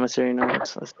banknotes, promissory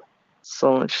notes.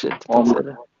 So much shit to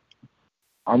consider.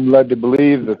 I'm led to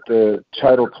believe that the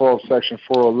Title 12, Section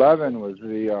 411 was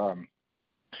the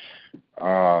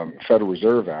Federal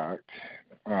Reserve Act.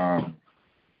 And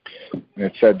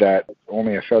it said that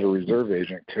only a Federal Reserve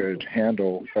agent could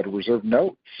handle Federal Reserve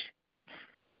notes.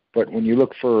 But when you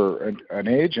look for an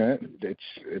agent, it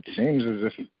seems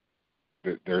as if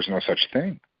there's no such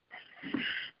thing.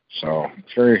 So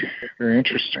it's very, very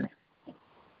interesting.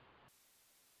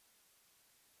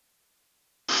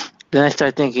 Then I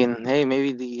start thinking, hey,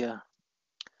 maybe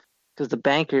because the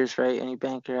bankers, right? Any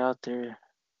banker out there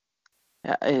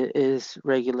is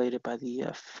regulated by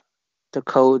the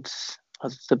codes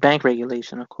of the bank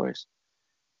regulation, of course.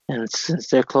 And since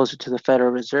they're closer to the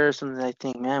Federal Reserve, sometimes I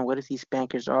think, man, what if these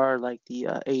bankers are like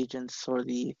the agents or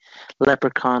the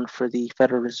leprechaun for the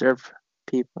Federal Reserve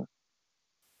people,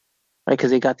 right?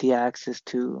 Because they got the access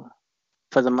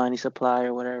for the money supply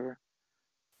or whatever.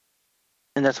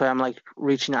 And that's why I'm like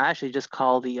reaching out. I actually just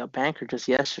called the banker just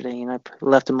yesterday, and I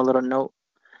left him a little note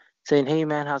saying, hey,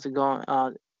 man, how's it going?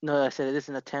 No, I said it is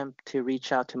an attempt to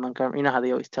reach out to Montgomery. You know how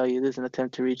they always tell you this is an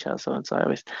attempt to reach out so-and-so.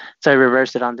 I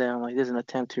reversed it on them. I'm like, this is an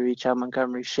attempt to reach out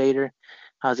Montgomery Shader.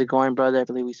 How's it going, brother? I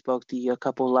believe we spoke a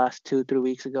couple last 2-3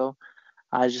 weeks ago.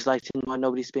 I just like to know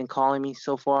nobody's been calling me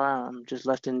so far. I'm just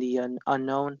left in the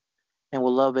unknown, and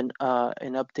will love an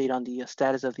update on the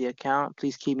status of the account.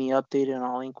 Please keep me updated on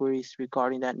all inquiries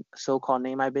regarding that so-called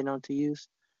name I've been known to use.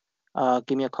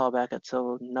 Give me a call back at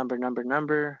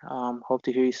number. Hope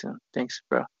to hear you soon. Thanks,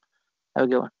 bro. Have a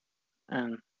good one.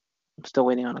 And I'm still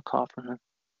waiting on a call from him.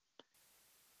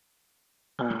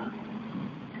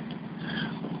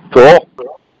 Cool.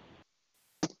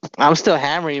 I'm still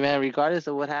hammering, man, regardless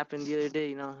of what happened the other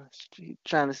day.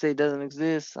 Trying to say it doesn't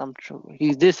exist.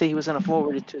 He did say he was going to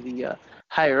forward it to the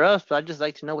higher ups, but I'd just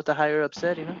like to know what the higher up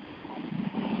said, All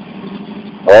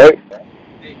right.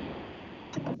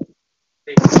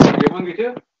 Hey, you hungry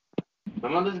too? My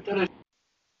mom doesn't tell her.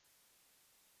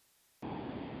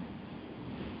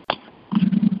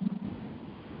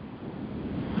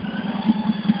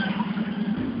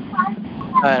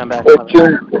 All right, I'm back.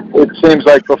 It seems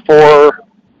like before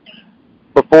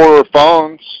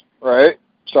phones, right?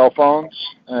 Cell phones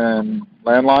and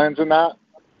landlines and that.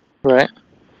 Right.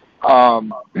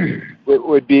 It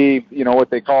would be, what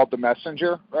they called the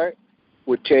messenger, right?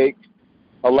 Would take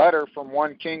a letter from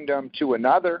one kingdom to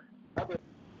another,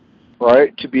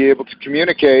 right, to be able to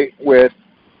communicate with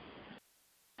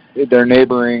their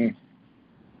neighboring,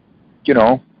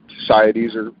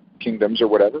 societies or kingdoms or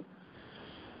whatever.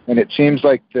 And it seems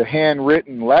like the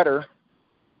handwritten letter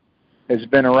has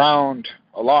been around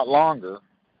a lot longer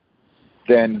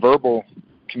than verbal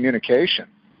communication,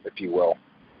 if you will.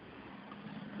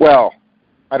 Well,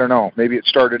 I don't know. Maybe it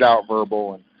started out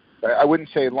verbal, and I wouldn't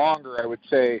say longer. I would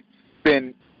say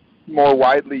been more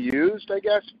widely used, I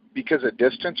guess, because of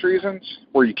distance reasons,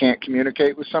 where you can't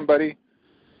communicate with somebody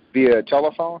via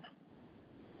telephone.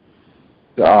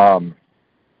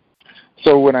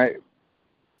 So when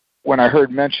I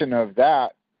heard mention of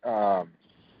that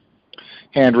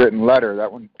handwritten letter,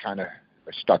 that one kind of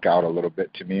stuck out a little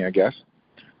bit to me, I guess.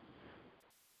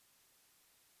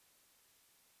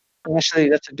 Actually,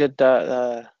 that's a good,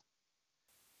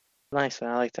 nice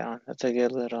one. I like that one. That's a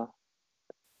good little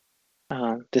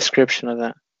description of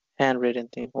that handwritten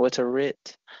thing. What's a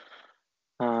writ?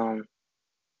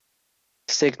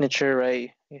 Signature,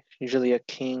 right? Usually a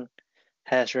king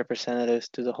has representatives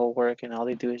do the whole work, and all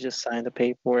they do is just sign the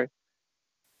paperwork.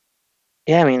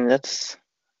 Yeah, I mean, that's.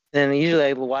 Then usually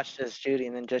I will watch Judge Judy,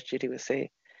 and then Judge Judy would say,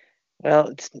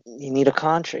 "Well, you need a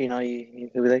contract. You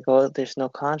be like, oh, there's no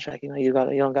contract. You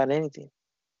don't got anything."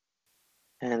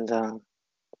 And I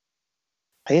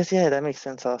guess that makes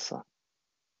sense also.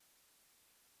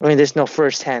 I mean, there's no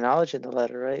first-hand knowledge in the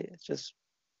letter, right? It's just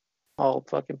all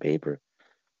fucking paper.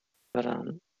 But I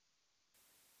don't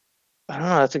know.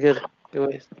 That's a good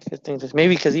way, good thing.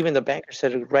 Maybe because even the banker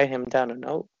said to write him down a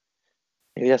note.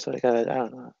 Maybe that's what I got. I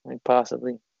don't know.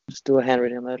 Possibly just do a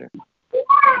handwritten letter.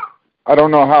 I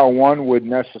don't know how one would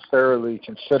necessarily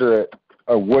consider it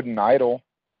a wooden idol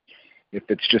if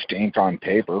it's just ink on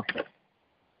paper. I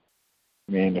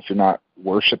mean, if you're not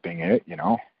worshiping it,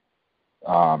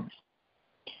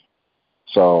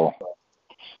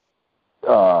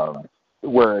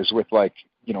 whereas with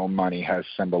money has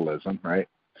symbolism, right?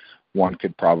 One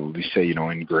could probably say,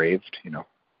 engraved,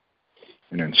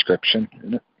 an inscription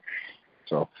in it.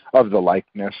 So of the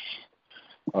likeness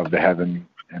of the heaven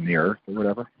and the earth or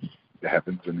whatever, the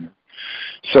heavens and the earth.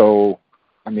 So,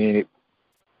 I mean,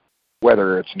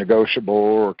 whether it's negotiable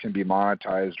or can be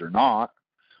monetized or not,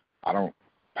 I don't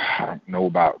know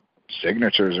about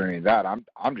signatures or any of that.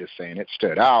 I'm just saying it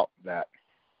stood out that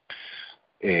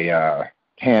a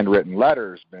handwritten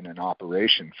letter has been in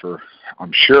operation for,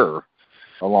 I'm sure,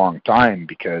 a long time,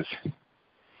 because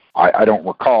I don't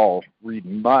recall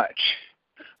reading much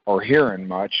or hearing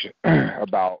much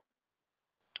about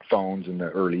phones in the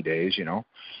early days,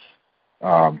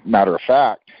 Matter of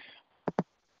fact,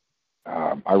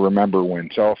 I remember when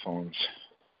cell phones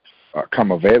come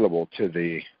available to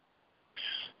the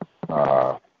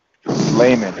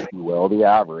layman, if you will, the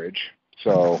average.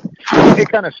 So it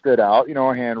kind of stood out,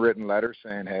 a handwritten letter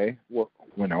saying, hey,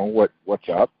 what's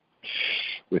up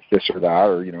with this or that,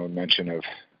 or, mention of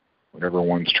whatever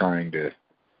one's trying to,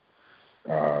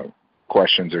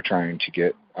 questions they're trying to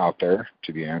get out there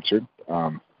to be answered.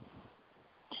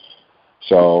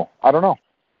 So I don't know.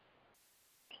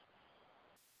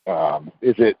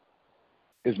 Is it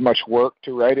as much work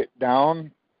to write it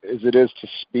down as it is to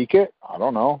speak it? I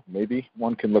don't know. Maybe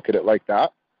one can look at it like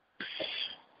that.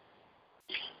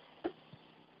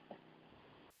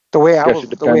 It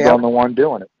depends on the one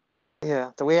doing it.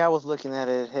 Yeah, the way I was looking at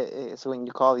it is when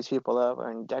you call these people up or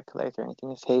in debt collector or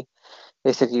anything, is hey,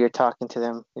 basically you're talking to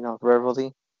them,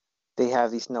 verbally. They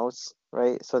have these notes,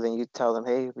 right? So then you tell them,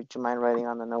 hey, would you mind writing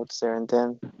on the notes there? And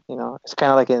then, it's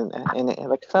kind of like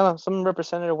like some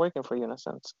representative working for you in a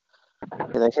sense.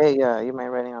 You're like, hey, yeah, you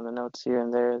mind writing on the notes here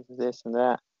and there, this and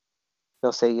that?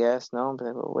 They'll say yes, no, but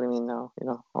like, what do you mean no?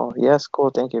 Oh yes,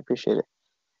 cool, thank you, appreciate it.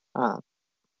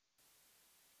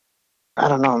 I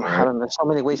don't know. There's so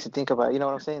many ways to think about it. You know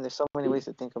what I'm saying? There's so many ways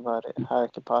to think about it, how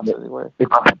it could possibly work.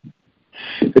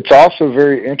 It's also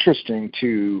very interesting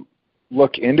to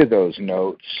look into those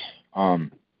notes,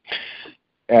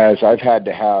 as I've had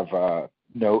to have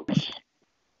notes.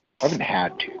 I haven't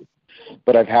had to,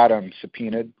 but I've had them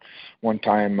subpoenaed. One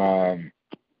time I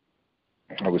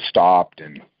was stopped,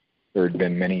 and there had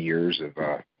been many years of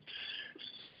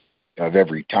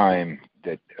every time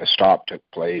that a stop took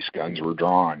place, guns were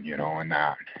drawn,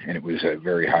 and it was a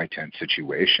very high tense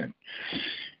situation.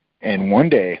 And one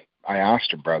day I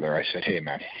asked a brother, I said, hey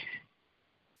man,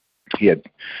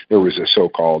 there was a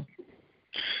so-called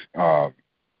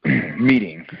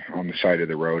meeting on the side of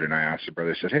the road, and I asked the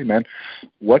brother, I said, hey, man,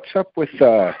 what's up with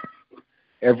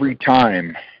every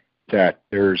time that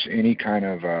there's any kind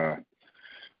of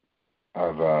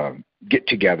get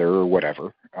together or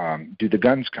whatever, do the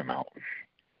guns come out?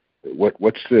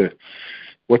 What's the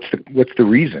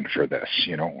reason for this,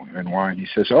 and why? And he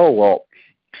says, oh, well,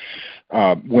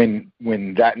 when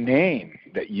that name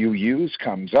that you use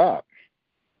comes up,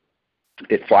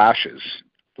 it flashes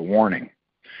the warning,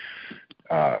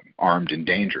 armed and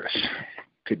dangerous,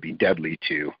 could be deadly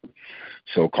to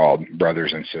so-called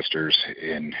brothers and sisters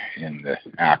in the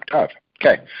act of.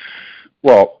 Okay,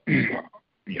 well,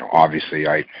 obviously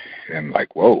I am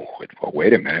like, whoa,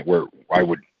 wait a minute,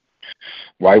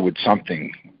 why would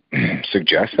something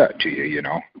suggest that to you,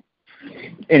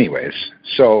 Anyways,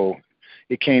 so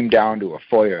it came down to a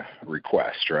FOIA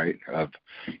request, right, of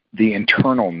the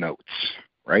internal notes,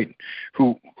 right?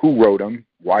 Who wrote them,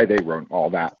 why they wrote all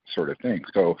that sort of thing.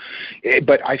 So,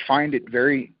 but I find it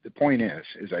the point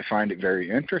is I find it very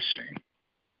interesting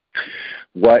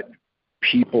what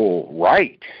people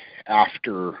write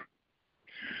after,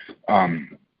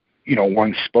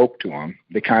 one spoke to them.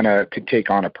 They kind of could take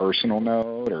on a personal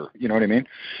note, or, you know what I mean?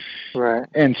 Right.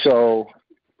 And so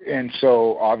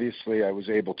obviously I was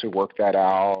able to work that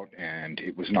out, and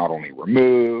it was not only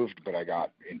removed, but I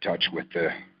got in touch with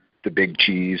the big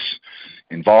cheese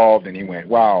involved, and he went,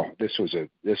 wow, this was a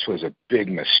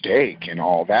big mistake and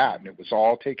all that, and it was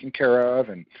all taken care of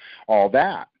and all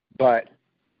that. But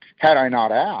had I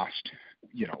not asked,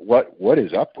 what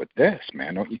is up with this,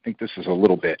 man? Don't you think this is a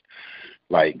little bit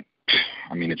like,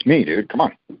 it's me, dude, come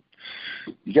on,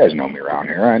 you guys know me around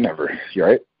here, you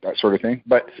right, that sort of thing.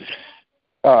 But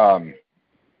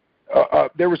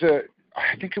there was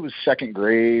I think it was second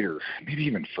grade or maybe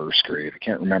even first grade, I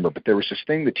can't remember, but there was this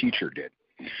thing the teacher did.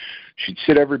 She'd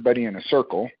sit everybody in a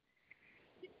circle,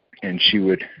 and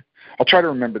I'll try to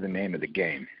remember the name of the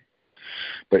game,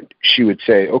 but she would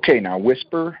say, okay, now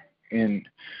whisper in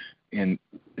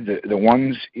the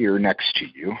one's ear next to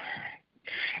you,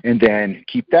 and then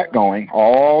keep that going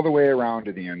all the way around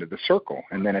to the end of the circle.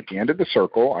 And then at the end of the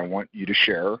circle, I want you to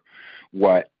share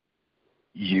what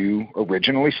you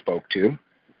originally spoke to,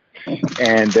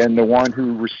 and then the one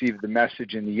who received the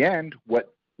message in the end,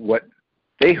 what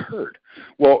they heard.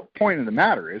 Well, point of the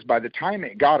matter is, by the time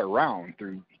it got around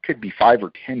through, it could be 5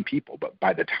 or 10 people, but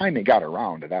by the time it got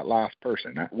around to that last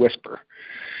person, that whisper,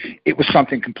 it was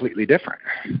something completely different.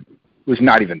 It was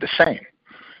not even the same.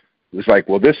 It was like,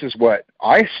 well, this is what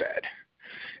I said,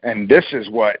 and this is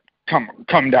what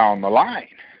come down the line.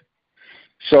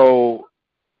 So,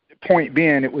 point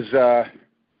being, it was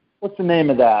what's the name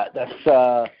of that? That's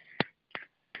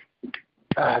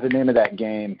the name of that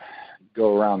game.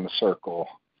 Go around the circle.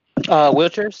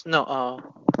 Wheelchairs? No.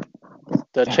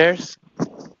 The chairs.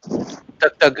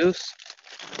 Duck Goose.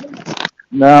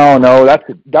 No. That's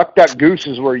Duck Goose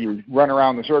is where you run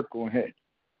around the circle and hit.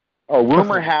 Oh,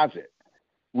 Rumor Has It.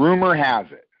 Rumor Has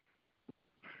It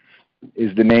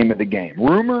is the name of the game.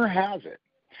 Rumor Has It.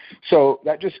 So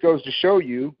that just goes to show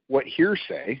you what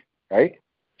hearsay, right?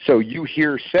 So you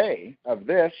hearsay of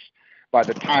this, by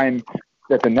the time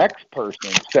that the next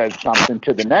person says something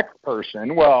to the next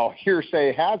person, well,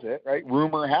 hearsay has it, right?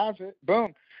 Rumor has it.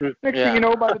 Boom. Next thing you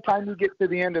know, by the time you get to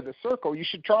the end of the circle, you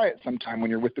should try it sometime when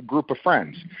you're with a group of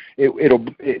friends.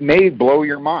 It may blow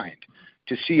your mind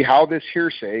to see how this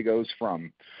hearsay goes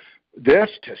from this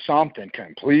to something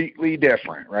completely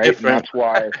different, right? And that's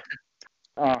why,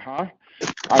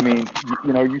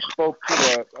 you spoke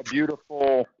to a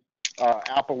beautiful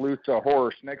Appaloosa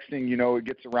horse. Next thing you know, it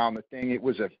gets around the thing. It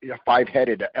was a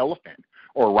 5-headed elephant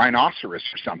or a rhinoceros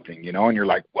or something, and you're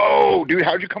like, whoa, dude,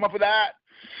 how'd you come up with that?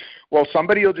 Well,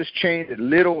 somebody will just change a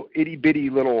little itty-bitty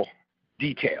little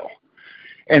detail,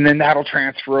 and then that'll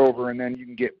transfer over, and then you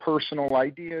can get personal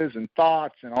ideas and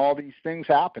thoughts and all these things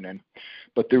happening.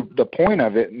 But the point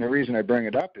of it, and the reason I bring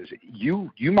it up, is you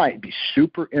might be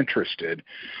super interested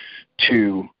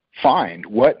to find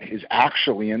what is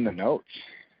actually in the notes.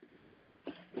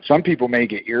 Some people may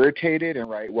get irritated and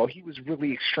write, well, he was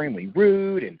really extremely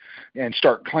rude, and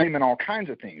start claiming all kinds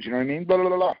of things. You know what I mean? Blah, blah,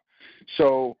 blah, blah.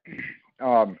 So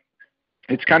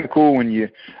it's kind of cool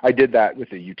I did that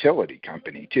with a utility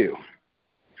company too.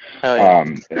 Oh,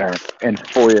 yeah. And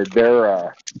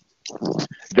FOIA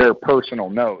their personal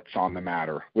notes on the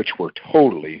matter, which were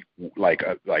totally like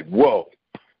whoa,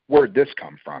 where'd this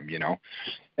come from,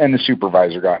 And the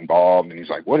supervisor got involved, and he's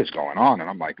like, what is going on? And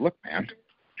I'm like, look, man,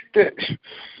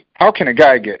 how can a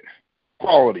guy get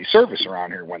quality service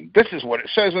around here when this is what it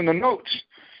says in the notes?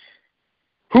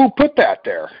 Who put that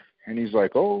there? And he's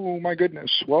like, oh, my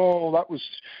goodness. Well, that was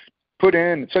put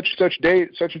in such and such date,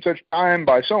 such and such time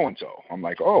by so-and-so. I'm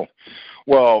like, oh,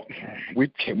 well,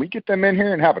 can we get them in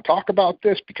here and have a talk about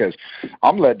this? Because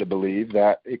I'm led to believe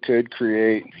that it could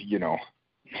create,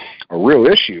 a real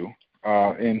issue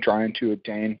in trying to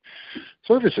obtain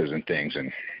services and things.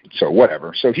 And so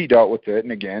whatever. So he dealt with it.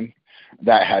 And again,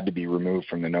 that had to be removed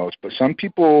from the notes. But some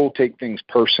people take things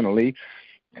personally,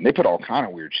 and they put all kind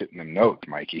of weird shit in them notes,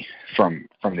 Mikey, from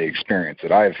the experience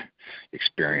that I've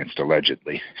experienced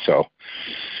allegedly. So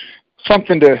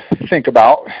something to think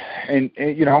about. And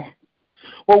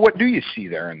well, what do you see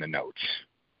there in the notes?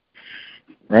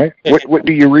 Right? What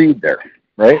do you read there?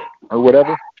 Right? Or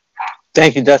whatever?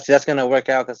 Thank you, Dusty. That's going to work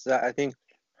out because I think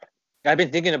I've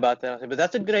been thinking about that. But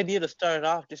that's a good idea to start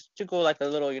off, just to go like a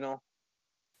little,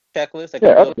 checklist. Like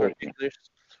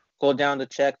go down the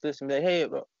checklist and be like, hey,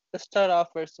 bro, let's start off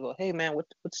first of all. Hey, man,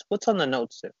 what's on the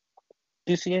notes there?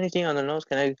 Do you see anything on the notes?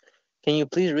 Can you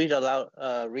please read aloud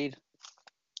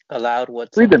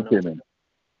what's read on them the to notes? me.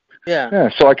 Yeah,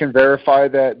 so I can verify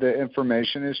that the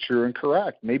information is true and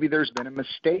correct. Maybe there's been a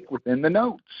mistake within the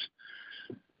notes.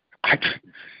 And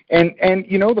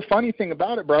the funny thing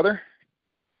about it, brother,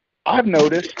 I've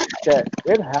noticed that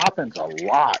it happens a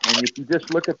lot. And if you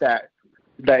just look at that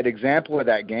example of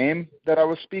that game that I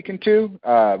was speaking to,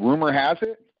 rumor has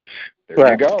it,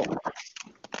 there you go.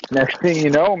 Next thing you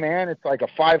know, man, it's like a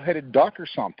 5-headed duck or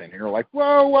something. And you're like,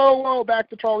 whoa, back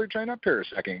the trolley train up here a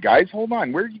second. Guys, hold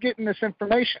on. Where are you getting this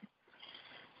information?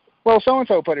 Well,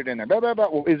 so-and-so put it in there. Blah, blah, blah.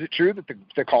 Well, is it true that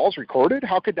the call's recorded?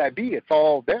 How could that be? It's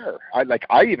all there.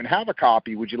 I even have a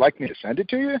copy. Would you like me to send it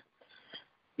to you?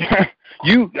 Right.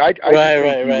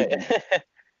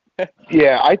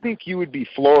 Yeah, I think you would be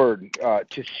floored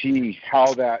to see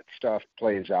how that stuff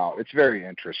plays out. It's very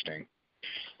interesting.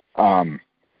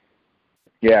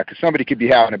 Yeah, because somebody could be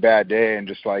having a bad day and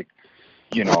just like,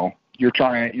 you're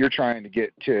trying to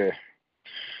get to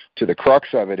the crux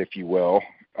of it, if you will,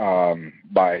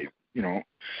 by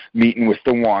meeting with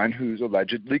the one who's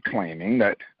allegedly claiming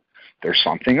that there's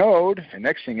something owed, and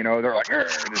next thing you know, they're like,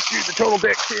 this dude's a total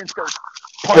dick, and starts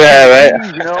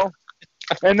punching things,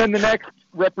 and then the next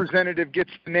representative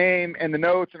gets the name and the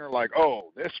notes, and they're like,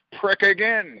 oh, this prick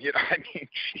again. Geez.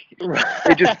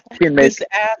 It just can make this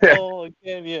asshole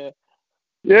again, yeah.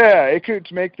 Yeah, it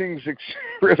could make things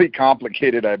really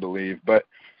complicated, I believe. But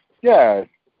yeah,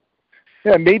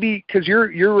 maybe because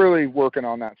you're really working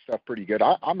on that stuff pretty good.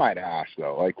 I might ask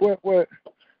though, like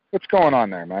what's going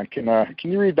on there, man? Can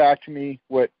you read back to me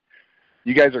what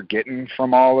you guys are getting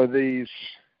from all of these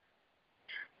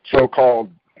so-called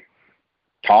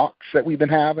talks that we've been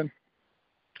having?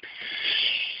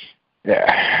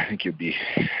 Yeah, I think you'll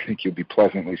be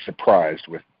pleasantly surprised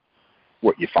with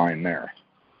what you find there.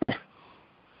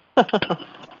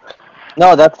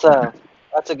 No, that's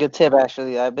a good tip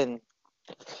actually. I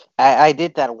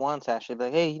did that once actually.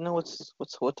 Like, hey,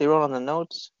 what they wrote on the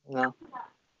notes?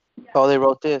 Oh, they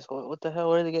wrote this. What the hell?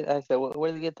 Where did they get? I said,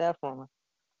 where did they get that from?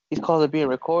 These calls are being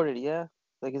recorded. Yeah.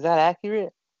 Like, is that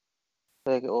accurate?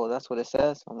 Like, oh, that's what it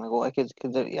says. I'm like, well, I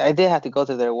did have to go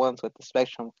to there once with the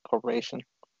Spectrum Corporation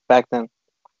back then.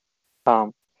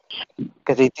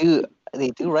 Because they do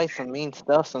write some mean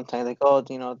stuff sometimes. Like, oh,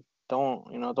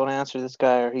 don't answer this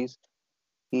guy, or he's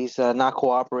not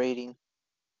cooperating.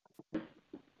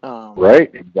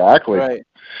 Right, exactly. Right.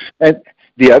 And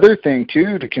the other thing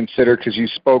too to consider, because you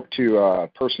spoke to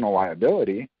personal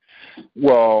liability.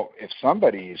 Well, if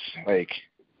somebody's like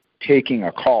taking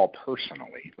a call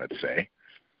personally, let's say,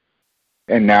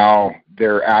 and now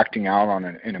they're acting out on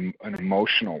an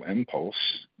emotional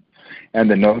impulse,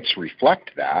 and the notes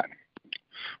reflect that,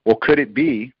 well, could it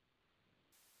be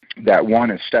that one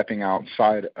is stepping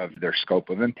outside of their scope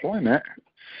of employment,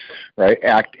 right?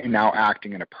 Now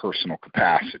acting in a personal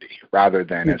capacity rather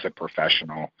than as a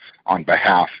professional on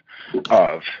behalf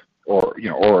of, or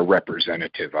a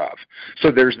representative of.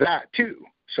 So there's that too.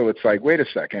 So it's like, wait a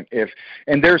second,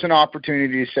 and there's an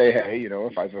opportunity to say, hey,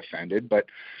 if I've offended, but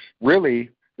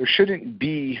really there shouldn't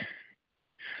be.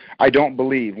 I don't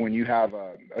believe when you have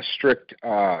a strict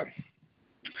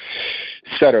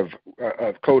set of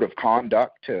code of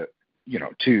conduct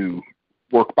to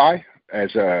work by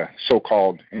as a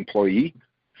so-called employee,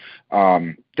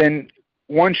 then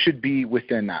one should be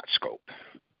within that scope.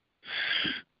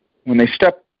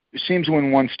 It seems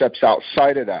when one steps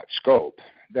outside of that scope,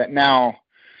 that now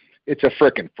it's a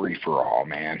frickin' free-for-all,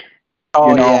 man.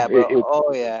 Oh, yeah,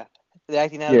 bro. Yeah. They're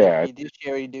acting out of their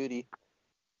fiduciary duty.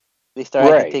 They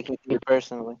start taking things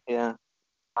personally, yeah.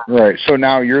 Right. So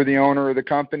now you're the owner of the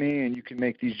company, and you can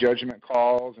make these judgment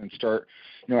calls and start,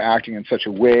 acting in such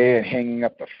a way and hanging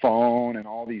up the phone and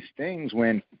all these things.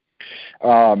 When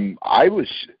I was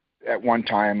at one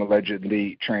time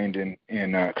allegedly trained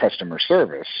in customer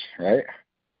service, right?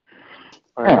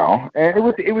 You know, and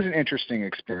it was an interesting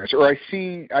experience. Or I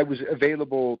was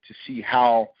available to see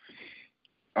how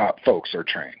folks are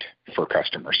trained for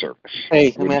customer service.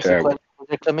 Hey, let me ask you a question. Was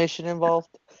there commission involved?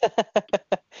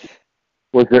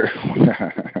 Was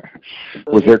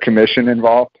there commission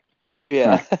involved?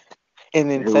 Yeah,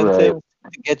 an incentive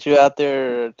to get you out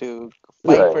there to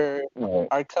fight for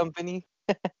our company.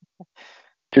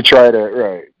 to try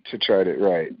to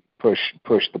push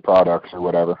the products or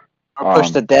whatever. Or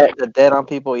push the debt on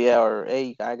people, or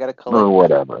hey, I gotta collect or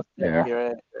whatever. Yeah.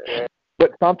 Right.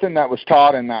 But something that was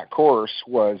taught in that course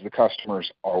was the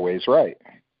customer's always right.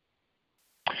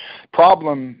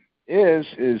 Problem is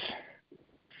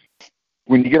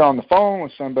when you get on the phone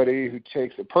with somebody who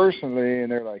takes it personally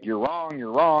and they're like, you're wrong,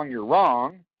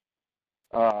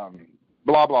 blah,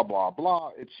 blah, blah,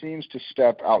 blah, it seems to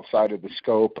step outside of the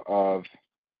scope of,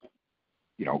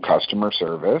 customer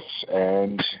service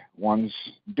and one's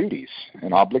duties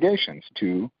and obligations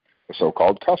to the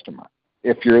so-called customer,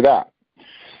 if you're that.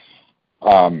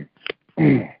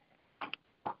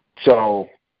 So,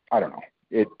 I don't know.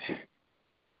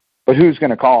 But who's going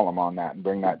to call them on that and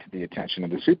bring that to the attention of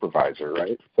the supervisor,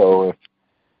 right? So if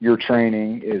your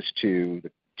training is to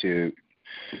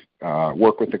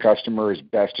work with the customer as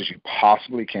best as you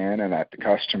possibly can and that the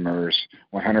customer's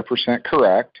 100%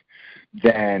 correct,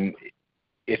 then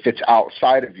if it's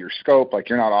outside of your scope, like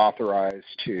you're not authorized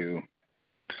to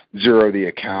zero the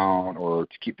account or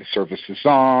to keep the services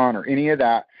on or any of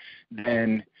that,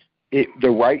 then the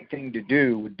right thing to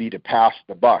do would be to pass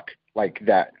the buck, like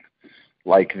that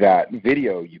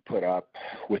video you put up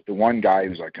with the one guy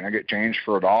who's like, can I get change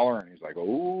for $1? And he's like,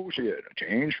 oh shit,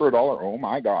 change for $1? Oh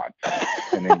my God.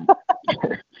 And then,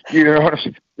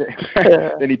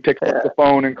 then he picks up the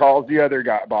phone and calls the other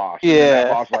guy, boss. Yeah. And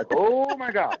that boss is like, oh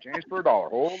my God, change for $1.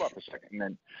 Hold up a second. And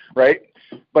then, right?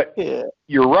 But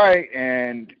you're right.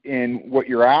 And in what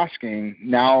you're asking,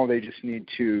 now they just need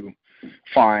to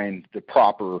find the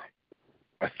proper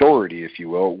authority, if you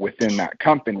will, within that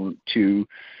company to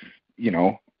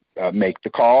make the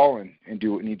call and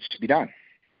do what needs to be done.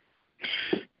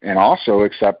 And also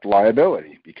accept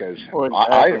liability, because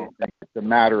I don't think it's a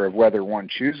matter of whether one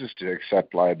chooses to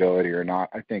accept liability or not.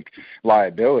 I think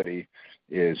liability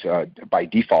is by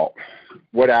default.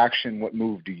 What action, what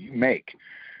move do you make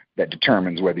that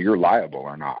determines whether you're liable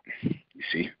or not? You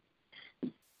see?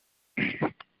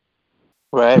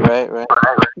 Right.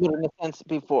 In a sense,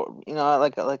 before,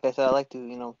 like I said, I like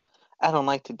to, I don't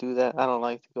like to do that. I don't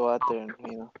like to go out there and,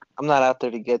 I'm not out there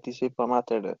to get these people. I'm out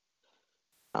there to,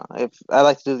 if I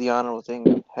like to do the honorable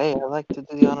thing. Hey, I like to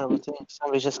do the honorable thing. If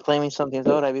somebody's just claiming something's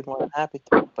owed, I'd be more than happy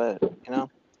to. But,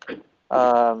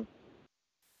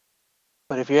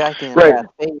 but if you're acting in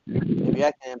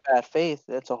bad faith,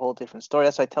 that's a whole different story.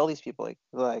 That's why I tell these people,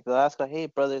 like they'll ask, hey,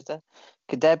 brother,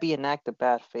 could that be an act of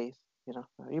bad faith? Are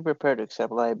you prepared to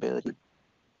accept liability?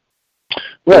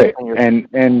 Right,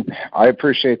 and I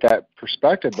appreciate that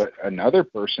perspective, but another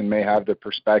person may have the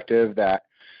perspective that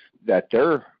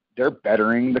they're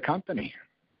bettering the company.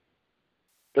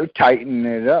 They're tightening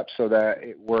it up so that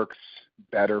it works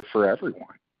better for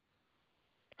everyone.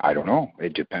 I don't know.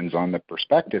 It depends on the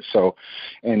perspective. So,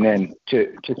 and then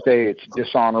to say it's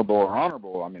dishonorable or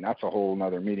honorable, I mean, that's a whole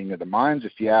nother meeting of the minds,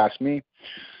 if you ask me.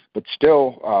 But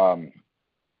still,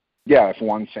 if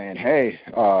one's saying, hey,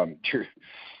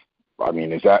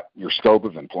 is that your scope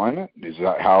of employment? Is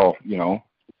that how,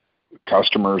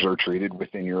 customers are treated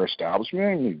within your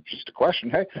establishment? Just a question.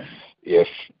 Hey, if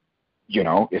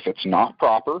it's not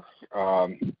proper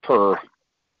per,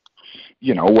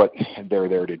 what they're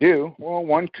there to do, well,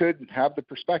 one could have the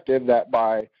perspective that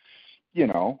by,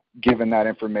 giving that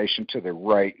information to the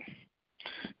right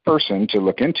person to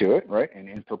look into it, right? And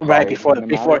in right before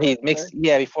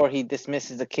he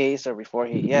dismisses the case or before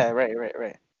he,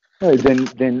 right.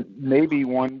 Then maybe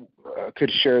one could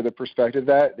share the perspective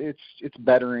that it's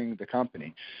bettering the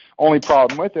company. Only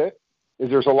problem with it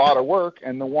is there's a lot of work,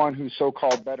 and the one who's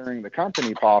so-called bettering the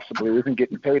company possibly isn't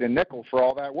getting paid a nickel for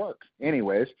all that work.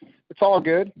 Anyways, it's all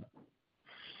good.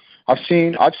 I've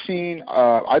seen,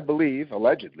 I believe,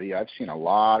 allegedly, I've seen a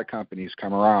lot of companies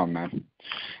come around, man,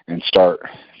 and start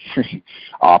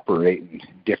operating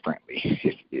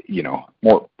differently,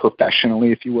 more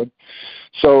professionally, if you would.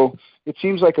 So it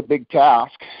seems like a big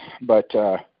task, but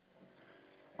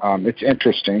it's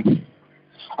interesting.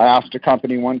 I asked a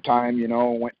company one time,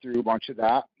 went through a bunch of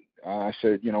that. I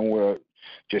said,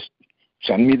 just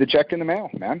send me the check in the mail,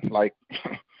 man. Like,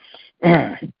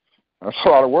 That's a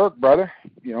lot of work, brother.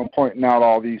 You know, pointing out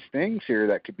all these things here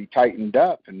that could be tightened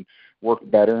up and work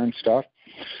better and stuff.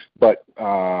 But,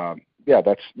 yeah,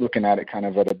 that's looking at it kind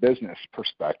of at a business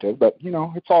perspective. But, you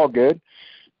know, it's all good.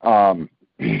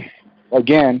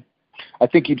 Again, I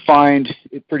think you'd find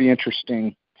it pretty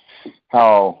interesting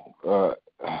how a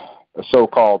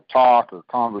so-called talk or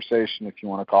conversation, if you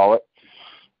want to call it,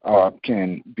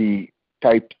 can be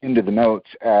typed into the notes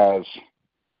as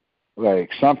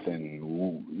like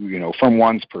something, you know, from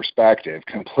one's perspective,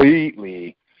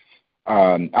 completely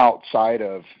outside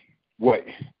of what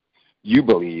you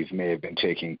believe may have been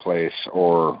taking place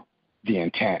or the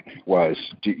intent was.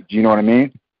 Do you know what I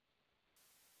mean?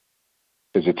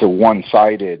 Because it's a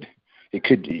one-sided, it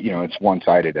could, you know, it's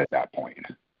one-sided at that point.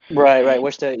 Right.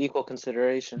 What's the equal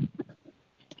consideration?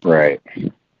 Right.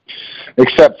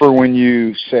 Except for when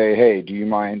you say, hey, do you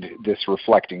mind this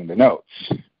reflecting the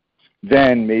notes?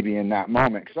 Then maybe in that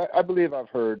moment, because I believe I've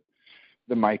heard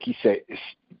the Mikey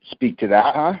speak to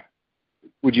that, huh?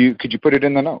 Could you put it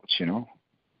in the notes, you know,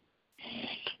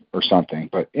 or something?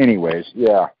 But anyways,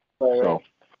 yeah. Right. So,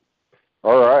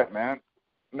 all right, man.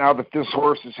 Now that this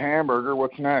horse is hamburger,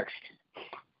 what's next?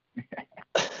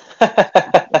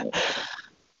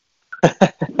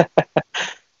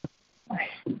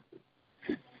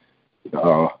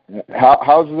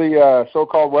 How's the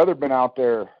so-called weather been out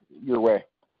there your way?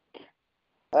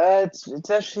 It's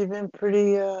actually been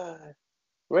pretty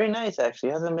very nice.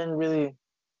 Actually, hasn't been really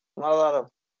not a lot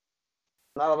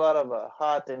of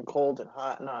hot and cold and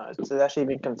hot. No, it's actually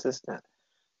been consistent.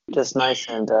 Just nice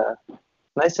and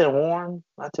warm.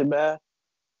 Not too bad.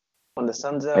 When the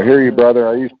sun's out. I hear you, brother.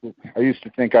 I used to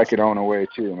think I could own a way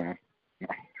too, man.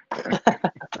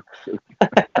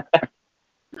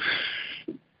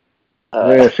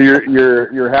 Yeah, so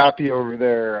you're happy over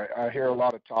there. I hear a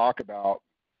lot of talk about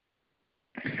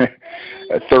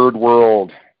a third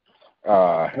world,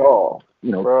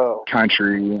 you know, bro.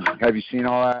 country. Have you seen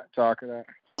all that talk of that?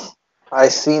 I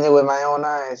seen it with my own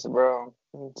eyes, bro.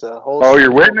 It's a whole. Oh,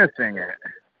 you're witnessing it.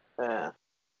 Yeah.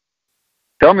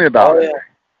 Tell me about it.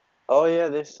 Oh yeah,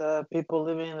 there's people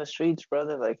living in the streets,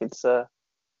 brother. Like it's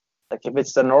like if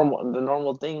it's the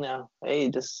normal thing now. Hey,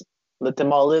 just let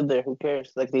them all live there. Who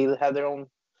cares? Like they have their own.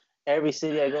 Every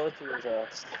city I go to,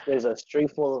 there's a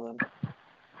street full of them,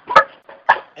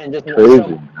 and just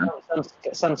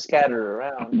some scattered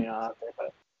around, you know, out there.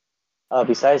 But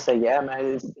besides that, yeah,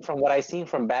 man. From what I seen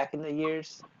from back in the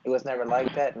years, it was never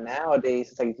like that. Nowadays,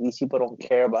 it's like these people don't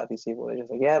care about these people. They're just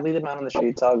like, yeah, leave them out on the street.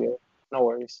 It's all good. No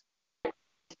worries.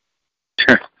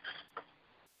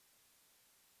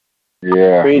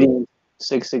 Yeah. Greetings,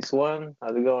 661.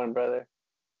 How's it going, brother,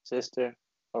 sister,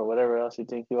 or whatever else you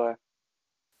think you are?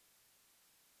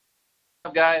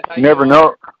 What's up, guys? You never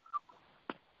know.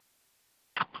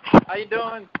 How you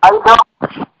doing?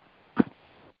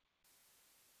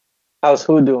 How's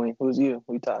who doing? Who's you?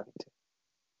 Who you talking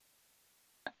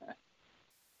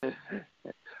to?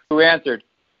 Who answered?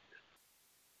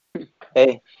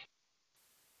 Hey,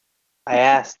 I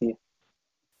asked you.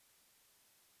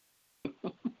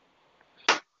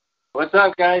 What's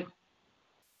up, guys?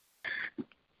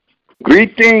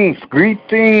 Greetings.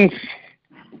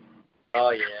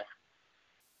 Oh, yeah.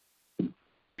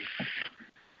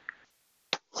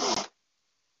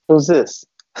 Who's this?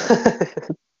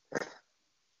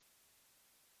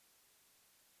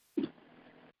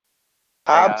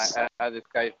 Hobbs? I had this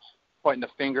guy pointing a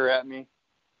finger at me.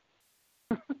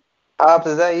 Hobbs,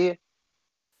 is that you?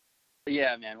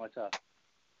 Yeah, man. What's up?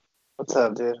 What's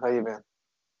up, dude? How you been?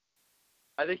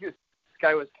 I think this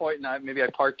guy was pointing at. Maybe I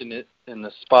parked in the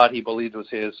spot he believed was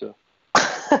his. So.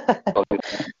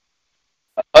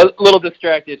 A little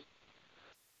distracted.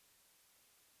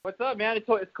 What's up, man? It's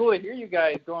cool to hear you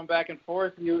guys going back and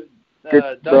forth. You,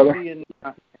 Dusty and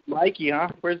Mikey, huh?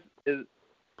 Is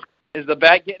the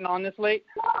bat getting on this late?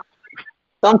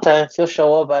 Sometimes he'll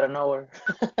show up out of nowhere.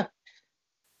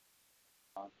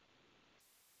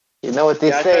 You know what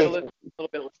they say. I tried to listen a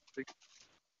little bit.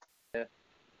 Yeah.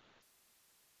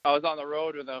 I was on the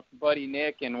road with a buddy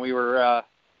Nick, and we were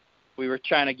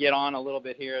trying to get on a little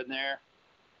bit here and there,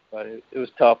 but it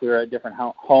was tough. We were at different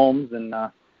homes, and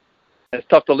it's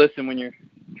tough to listen when you're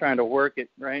trying to work it,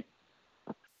 right?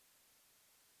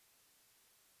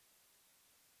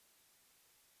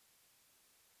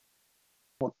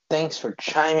 Well, thanks for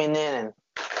chiming in and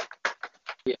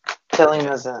telling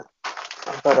us that.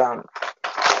 But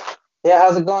yeah,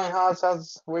 how's it going?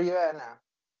 Where you at now?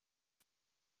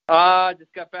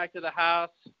 Just got back to the house,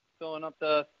 filling up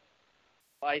the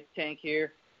ice tank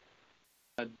here.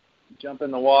 Jump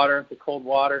in the water, the cold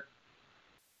water.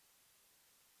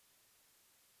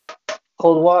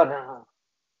 Cold water, huh?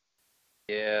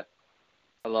 Yeah.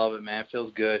 I love it, man. It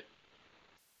feels good.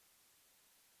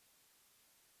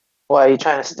 Well, are you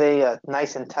trying to stay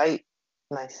nice and tight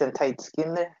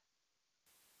skin there?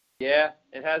 Yeah,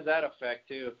 it has that effect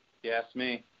too, if you ask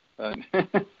me. But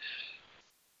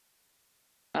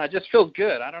it just feels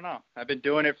good. I don't know. I've been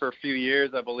doing it for a few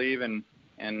years, I believe, and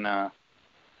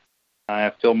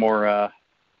I feel more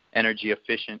energy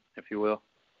efficient, if you will.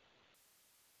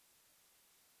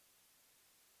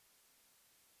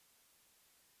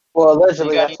 Well,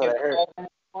 allegedly, that's what I heard.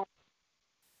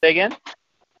 Say again?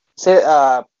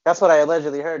 That's what I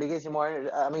allegedly heard. It gives you more energy.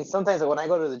 I mean, sometimes when I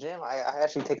go to the gym, I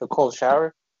actually take a cold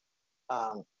shower.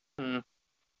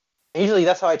 Usually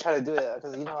that's how I try to do it,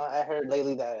 because I heard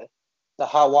lately that the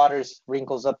hot waters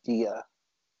wrinkles up the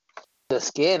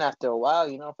skin after a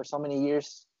while. For so many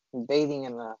years bathing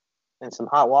in some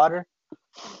hot water,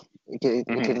 it can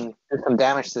do some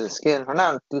damage to the skin, or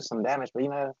not do some damage, but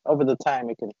over the time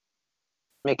it can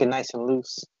make it nice and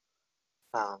loose.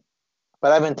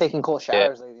 But I've been taking cold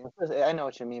showers lately. I know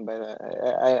what you mean by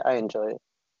that. I enjoy it.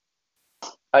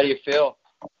 How do you feel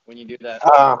when you do that?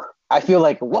 I feel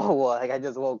like, whoa, like I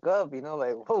just woke up, like,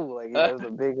 whoa, like, it was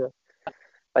a big,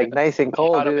 like, nice and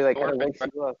cold, dude, like, kind of wakes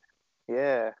you up.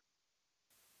 Yeah.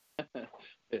 Yeah,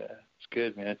 it's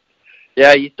good, man.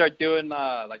 Yeah, you start doing,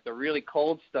 like, the really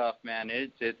cold stuff, man,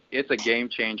 it's a game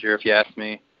changer, if you ask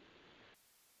me.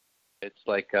 It's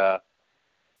like,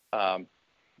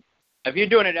 if you're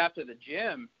doing it after the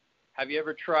gym, have you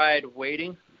ever tried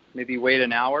waiting? Maybe wait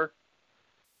an hour,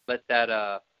 let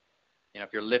that, if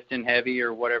you're lifting heavy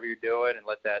or whatever you're doing, and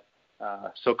let that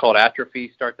so-called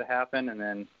atrophy start to happen,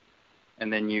 and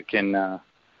then you can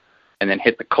and then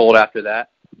hit the cold after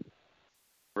that,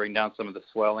 bring down some of the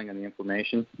swelling and the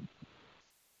inflammation.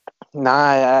 Nah,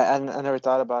 I never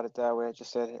thought about it that way. I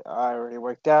just said I already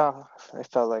worked out. I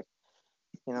felt like,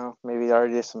 maybe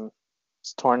already there's some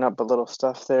torn up a little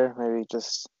stuff there. Maybe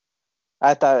just,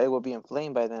 I thought it would be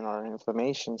inflamed by then, or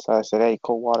inflammation. So I said, hey,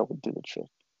 cold water would do the trick.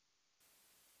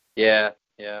 Yeah.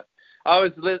 I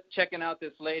was checking out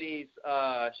this lady's.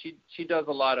 She does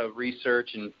a lot of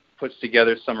research and puts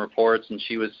together some reports, and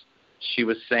she was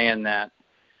saying that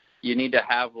you need to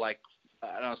have, like,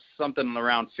 I don't know, something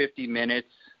around 50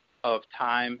 minutes of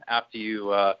time after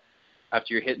you're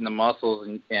hitting the muscles,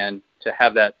 and to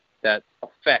have that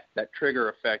effect, that trigger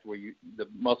effect, where the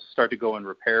muscles start to go in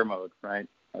repair mode, right?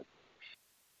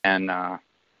 And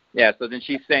so then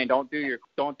she's saying don't do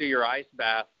your ice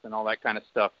baths and all that kind of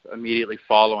stuff immediately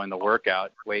following the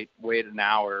workout. Wait an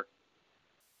hour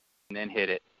and then hit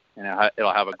it, and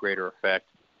it'll have a greater effect.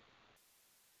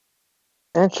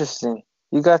 Interesting.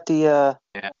 You got the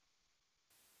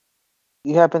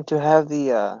you happen to have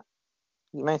the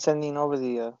you mind sending over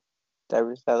the that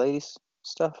lady's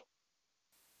stuff?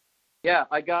 Yeah,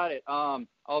 I got it. I'll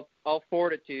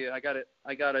forward it to you. I got it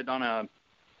on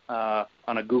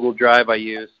a Google Drive I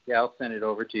use. Yeah, I'll send it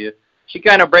over to you. She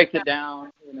kind of breaks it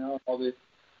down, all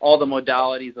the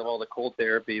modalities of all the cold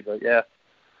therapy. But yeah,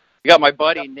 you got my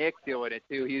buddy Nick doing it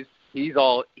too. He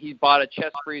bought a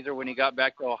chest freezer when he got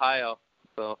back to Ohio,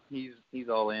 so he's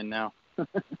all in now.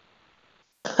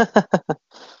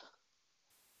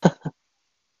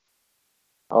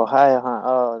 Ohio, huh?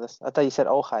 Oh, I thought you said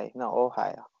Ohio. No,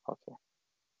 Ohio. Okay.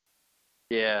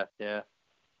 Yeah.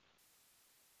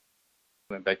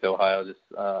 Went back to Ohio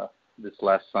this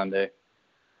last Sunday.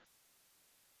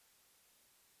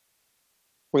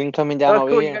 When you coming down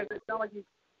over cool. here? It sounds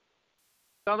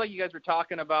like you guys were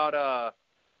talking about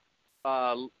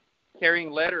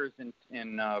carrying letters and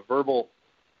verbal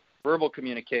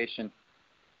communication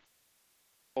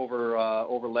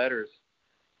over letters.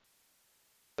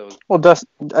 Well,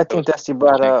 I think Dusty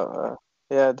brought out.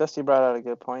 Dusty brought out a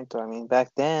good point, though. I mean,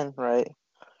 back then, right?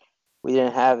 We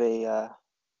didn't have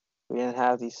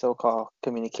these so-called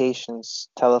communications,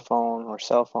 telephone or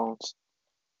cell phones.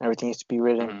 Everything used to be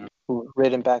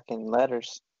written back in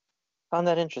letters. Found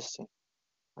that interesting.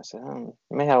 I said, you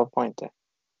may have a point there.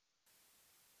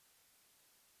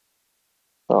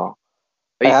 So,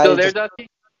 are you still there, Dusty?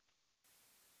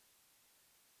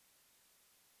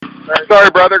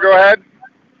 Sorry, brother. Go ahead.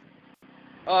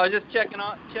 Just checking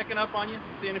up on you,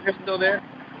 seeing if you're still there.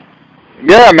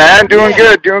 Yeah, man, doing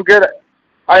good.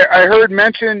 I heard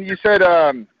mention, you said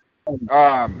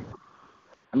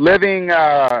living,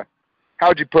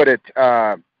 how'd you put it,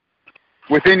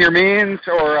 within your means,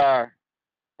 or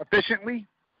efficiently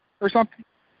or something?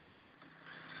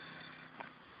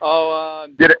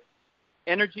 Did it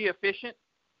energy efficient?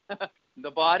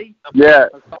 The body? Yeah.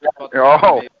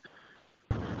 Oh.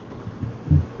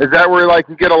 Is that where, like,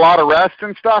 you get a lot of rest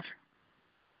and stuff?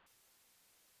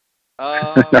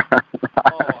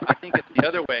 I think it's the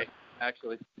other way.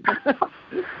 actually.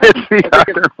 It's the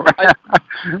other way.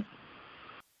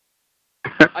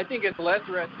 I think it's less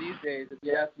rest these days, if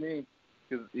you ask me.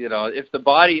 Because, if the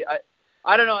body,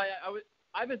 I don't know,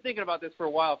 I've been thinking about this for a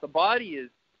while. If the body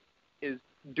is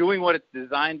doing what it's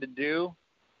designed to do,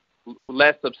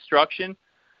 less obstruction,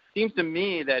 seems to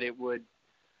me that it would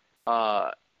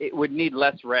need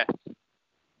less rest.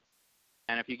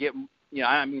 And if you get,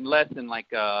 less than like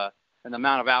an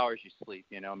amount of hours you sleep,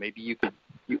 maybe you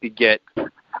could get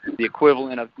the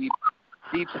equivalent of deep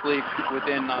sleep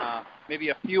within maybe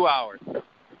a few hours.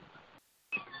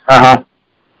 Uh-huh.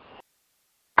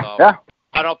 So, yeah.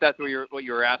 I don't know if that's what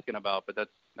you were asking about, but that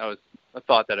was a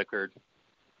thought that occurred.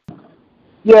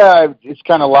 Yeah, it's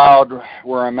kind of loud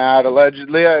where I'm at,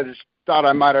 allegedly. I just thought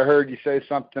I might have heard you say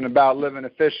something about living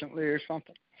efficiently or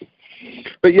something.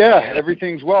 But yeah,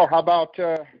 everything's well. How about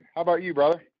you,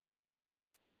 brother?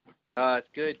 It's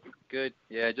good.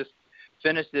 Yeah, just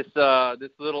finished this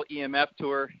little EMF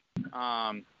tour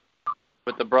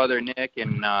with the brother Nick,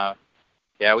 and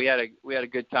we had a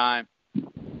good time.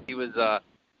 He was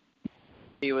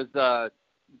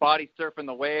body surfing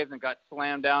the waves and got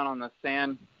slammed down on the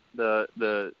sand,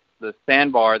 the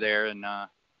sandbar there,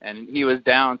 and he was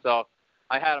down. So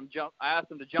I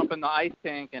asked him to jump in the ice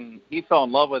tank, and he fell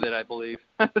in love with it, I believe.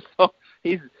 So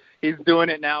he's doing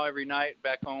it now every night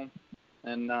back home,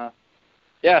 and to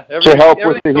help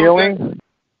with the healing. Good.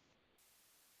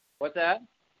 What's that?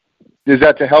 Is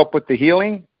that to help with the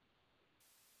healing?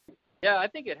 Yeah, I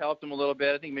think it helped him a little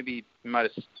bit. I think maybe he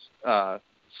might have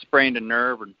sprained a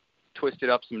nerve or twisted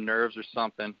up some nerves or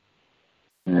something.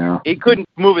 Yeah. He couldn't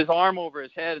move his arm over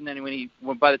his head, and then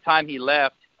by the time he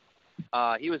left,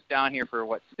 he was down here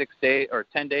for 6 days or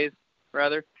 10 days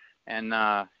rather, and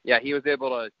he was able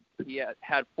to. He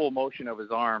had full motion of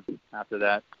his arm after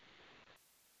that.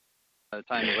 By the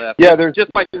time he left,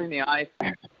 just by doing the ice,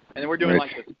 and then we're doing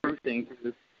like this fruit thing,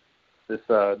 this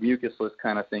mucusless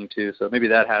kind of thing too. So maybe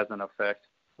that has an effect.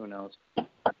 Who knows?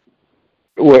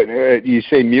 What you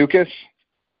say, mucus?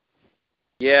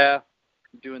 Yeah,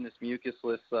 I'm doing this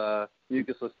mucusless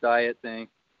diet thing.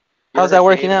 How's that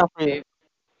working out for you?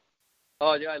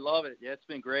 Oh yeah, I love it. Yeah, it's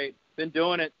been great. Been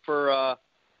doing it for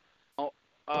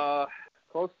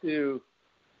close to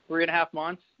 3.5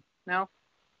 months now.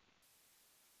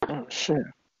 Oh,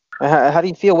 sure. How do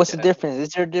you feel? What's the difference?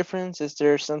 Is there a difference? Is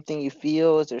there something you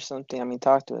feel? Is there something?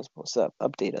 Talk to us. What's up?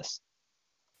 Update us.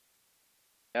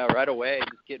 Yeah, right away.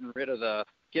 Just getting rid of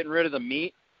the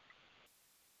meat.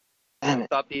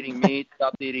 Stopped eating meat.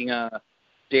 Stopped eating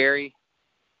dairy.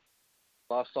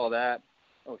 Lost all that.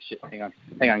 Oh shit! Hang on,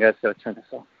 guys. Gotta turn this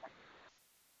off.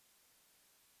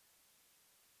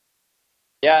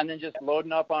 Yeah, and then just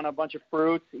loading up on a bunch of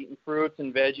fruits, eating fruits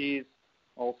and veggies,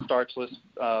 all starchless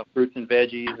fruits and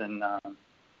veggies, and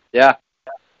yeah.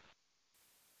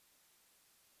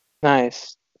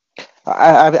 Nice.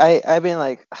 I've been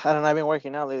I've been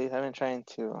working out lately. I've been trying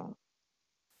to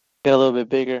get a little bit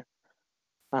bigger.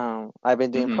 I've been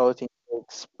doing protein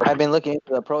shakes. I've been looking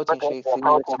into the protein shakes. There's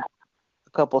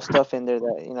a couple stuff in there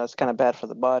that it's kind of bad for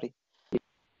the body.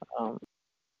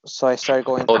 So I started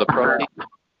going. Oh, the protein.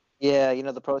 Yeah,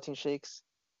 the protein shakes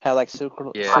have like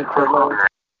sucralose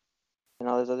and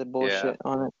all this other bullshit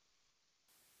on it.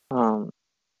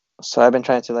 So I've been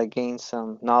trying to gain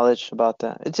some knowledge about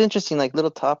that. It's interesting,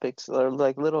 little topics or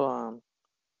little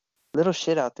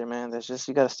shit out there, man. That's just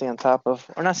you gotta stay on top of,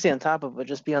 or not stay on top of, but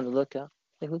just be on the lookout.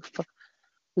 Who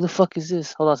the fuck is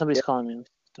this? Hold on, somebody's calling me. What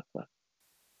the fuck?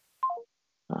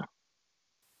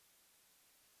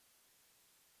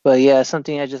 But yeah,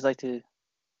 something I just like to.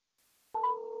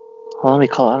 Let me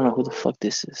call. I don't know who the fuck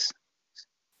this is.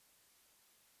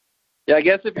 Yeah, I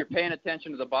guess if you're paying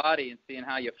attention to the body and seeing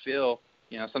how you feel,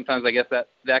 sometimes I guess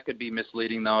that could be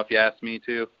misleading, though, if you ask me,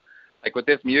 too. Like with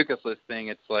this mucusless thing,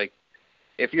 it's like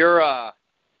if you're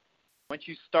once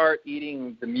you start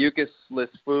eating the mucusless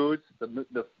foods,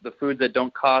 the foods that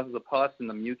don't cause the pus and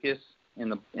the mucus in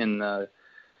the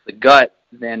gut,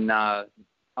 then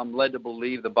I'm led to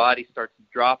believe the body starts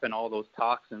dropping all those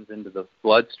toxins into the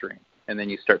bloodstream, and then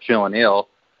you start feeling ill,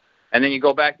 and then you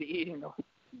go back to eating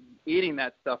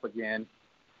that stuff again,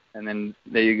 and then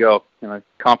there you go,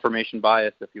 confirmation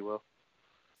bias, if you will.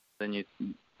 Then you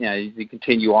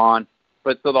continue on,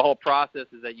 but so the whole process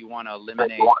is that you want to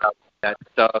eliminate that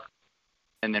stuff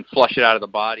and then flush it out of the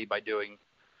body by doing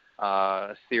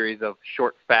a series of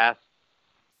short fasts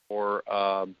or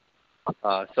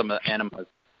some of the enemas.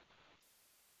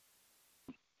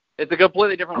 It's a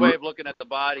completely different way of looking at the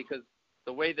body, because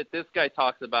the way that this guy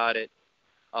talks about it,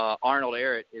 Arnold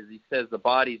Ehret, is he says the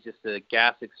body's just a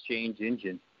gas exchange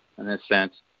engine in this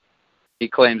sense. he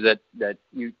claims that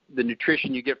the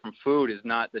nutrition you get from food is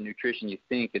not the nutrition you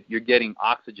think. You're getting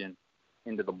oxygen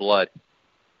into the blood.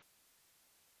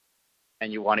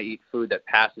 And you want to eat food that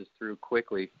passes through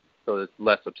quickly so there's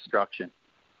less obstruction.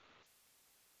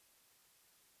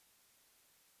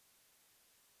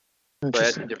 So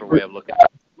that's a different way of looking at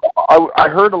it. I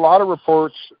heard a lot of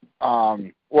reports, well,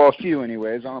 a few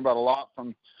anyways, I don't know about a lot,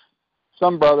 from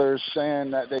some brothers saying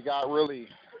that they got really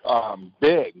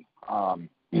big on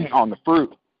the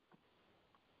fruit.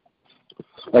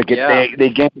 Like they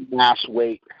gained mass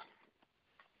weight.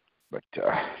 But,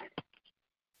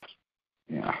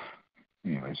 yeah.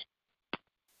 Anyways.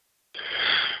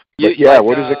 But yeah,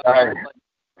 what is it?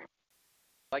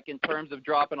 Like in terms of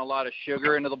dropping a lot of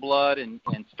sugar into the blood and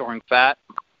storing fat?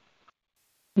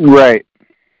 Right.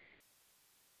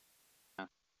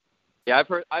 Yeah,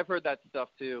 I've heard that stuff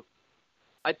too.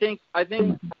 I think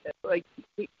like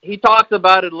he talks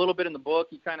about it a little bit in the book.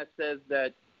 He kind of says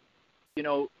that, you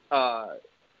know,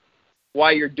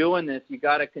 while you're doing this, you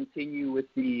got to continue with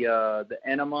the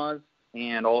enemas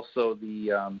and also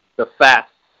the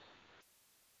fasts,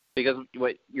 because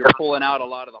you're pulling out a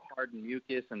lot of the hardened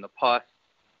mucus and the pus,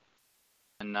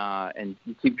 and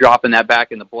you keep dropping that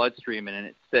back in the bloodstream,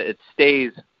 and it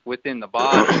stays within the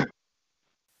body.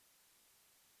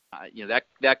 You know,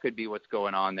 that could be what's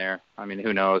going on there. I mean,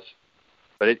 who knows?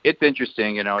 But it's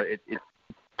interesting. You know,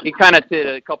 he kind of did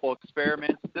a couple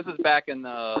experiments. This is back in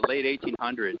the late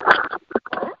 1800s.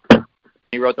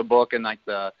 He wrote the book in like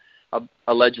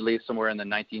allegedly somewhere in the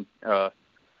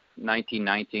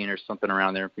 1919 or something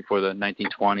around there, before the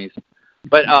 1920s.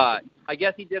 But I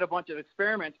guess he did a bunch of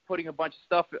experiments, putting a bunch of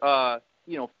stuff,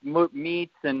 you know,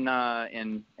 meats and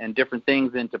different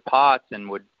things into pots, and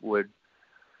would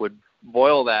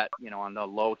boil that, you know, on the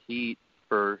low heat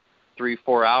for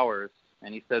 3-4 hours.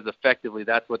 And he says effectively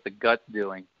that's what the gut's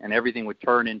doing, and everything would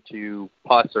turn into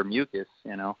pus or mucus,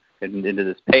 you know, into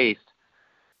this paste.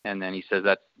 And then he says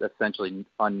that's essentially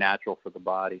unnatural for the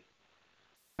body.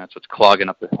 That's what's clogging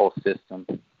up the whole system.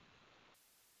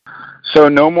 So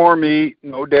no more meat,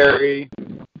 no dairy,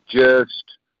 just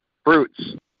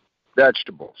fruits,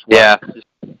 vegetables. Wow.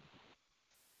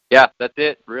 Yeah, that's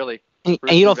it, really. And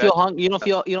you don't feel hungry. You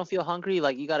don't feel hungry.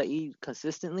 Like you gotta eat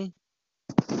consistently.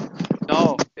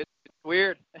 No, it's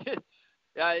weird.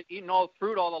 I've eaten all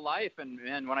fruit all the life, and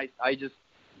when I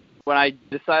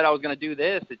decided I was gonna do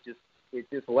this, it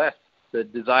just left. The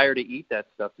desire to eat that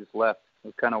stuff just left. It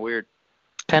was kind of weird.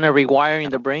 Kind of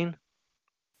rewiring the brain.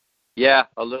 Yeah,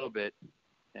 a little bit.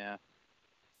 Yeah.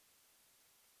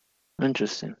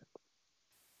 Interesting.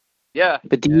 Yeah.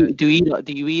 But do you eat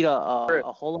a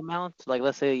whole amount? Like,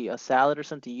 let's say a salad or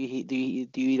something. Do you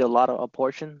eat a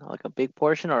portion, like a big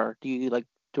portion, or do you like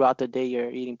throughout the day you're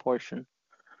eating portion?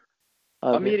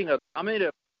 I'm eating a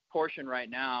portion right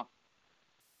now.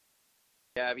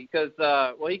 Yeah, because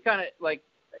he kind of, like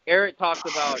Eric talks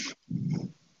about,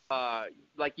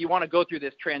 like you want to go through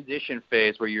this transition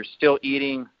phase where you're still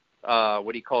eating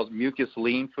what he calls mucus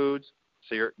lean foods.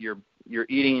 So you're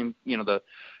eating, you know, the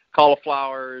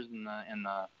cauliflowers and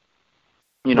the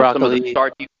you know, broccoli. some of the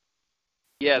starchy,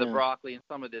 the broccoli and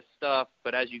some of this stuff.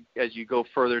 But as you go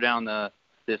further down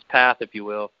this path, if you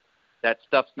will, that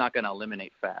stuff's not going to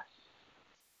eliminate fast,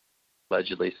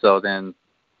 allegedly. So then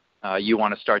you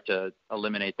want to start to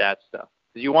eliminate that stuff,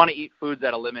 because you want to eat foods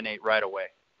that eliminate right away.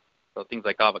 So things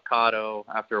like avocado,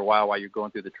 after a while you're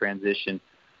going through the transition,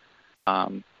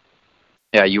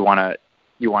 you want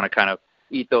to kind of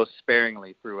eat those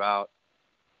sparingly throughout.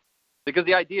 Because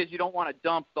the idea is you don't want to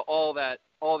dump all that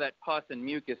pus and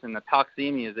mucus and the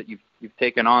toxemias that you've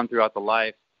taken on throughout the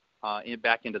life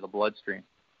back into the bloodstream.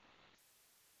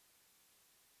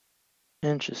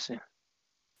 Interesting.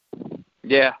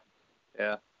 Yeah.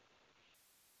 But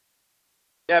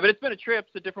it's been a trip.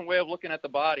 It's a different way of looking at the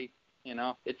body. You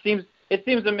know, it seems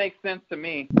to make sense to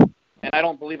me, and I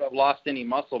don't believe I've lost any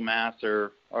muscle mass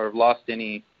or lost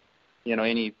any, you know,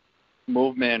 any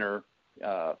movement or.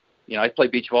 You know, I play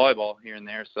beach volleyball here and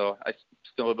there, so I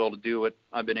still able to do what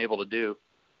I've been able to do.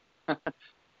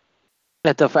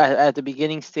 At the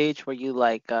beginning stage, where you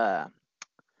like,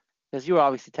 because you were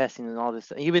obviously testing and all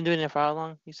this. You've been doing it for how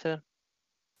long? You said.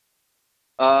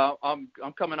 I'm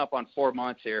coming up on 4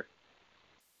 months here.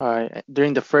 All right.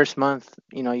 During the first month,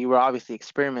 you know, you were obviously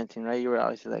experimenting, right? You were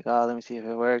obviously like, oh, let me see if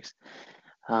it works.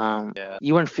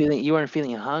 You weren't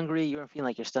feeling hungry. You weren't feeling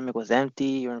like your stomach was empty.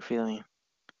 You weren't feeling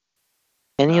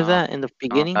any of that in the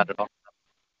beginning? No, not at all.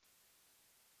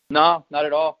 No, not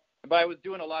at all. But I was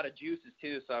doing a lot of juices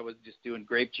too, so I was just doing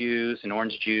grape juice and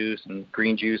orange juice and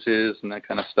green juices and that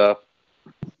kind of stuff.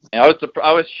 And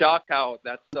I was shocked how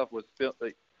that stuff was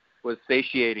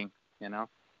satiating, you know.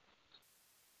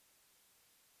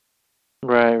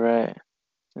 Right.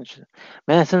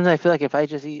 Man, sometimes I feel like if I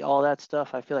just eat all that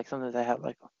stuff, I feel like sometimes I have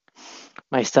like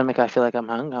my stomach. I feel like I'm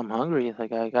hungry.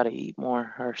 Like I gotta eat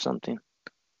more or something.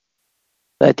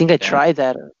 I think I tried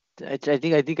that. I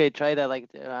think I tried that like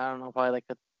I don't know, probably like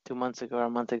 2 months ago or a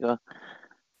month ago.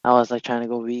 I was like trying to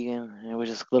go vegan, and it was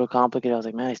just a little complicated. I was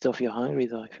like, man, I still feel hungry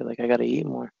though. I feel like I gotta eat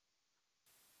more.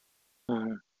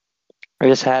 I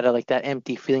just had like that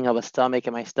empty feeling of a stomach,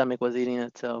 and my stomach was eating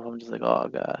itself. I'm just like, oh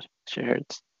god, shit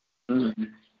hurts. Mm-hmm.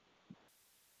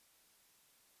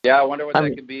 Yeah, I wonder what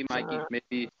that could be,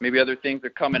 Mikey. Maybe other things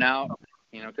are coming out.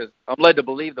 You know, because I'm led to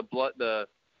believe the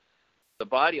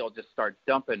body will just start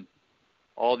dumping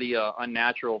all the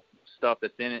unnatural stuff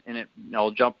that's in it, you know,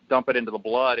 dump it into the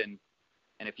blood, and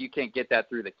if you can't get that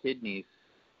through the kidneys,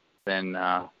 then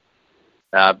I'm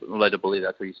led to believe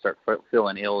that's where you start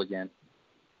feeling ill again.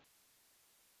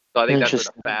 So I think that's where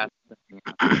the fast,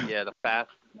 the fast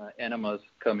enemas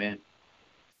come in.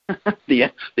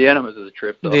 the enemas is a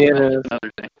trip, though. That's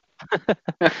another thing.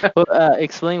 Well,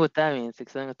 explain what that means. I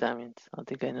don't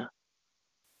think I know.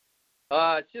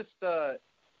 It's just as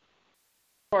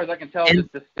far as I can tell,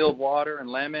 just distilled water and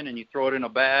lemon, and you throw it in a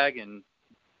bag and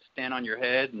stand on your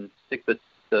head and stick the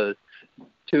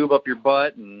tube up your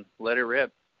butt and let it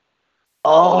rip.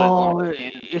 Oh,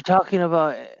 you're talking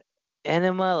about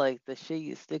enema, like the shit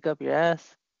you stick up your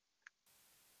ass?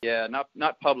 Yeah,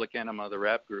 not Public Enema, the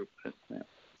rap group.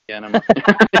 Enema.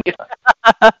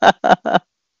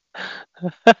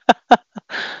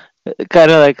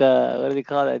 Kind of like what do they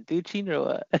call that? Douching or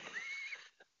what?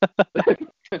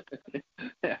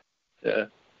 Yeah.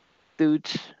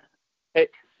 Douche. Hey,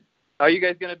 are you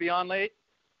guys gonna be on late?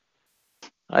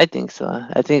 I think so.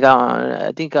 I think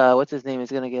what's his name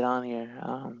is gonna get on here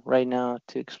right now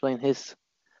to explain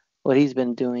what he's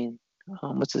been doing.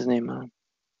 What's his name?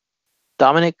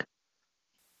 Dominic.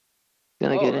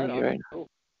 Gonna get in here right now. Cool.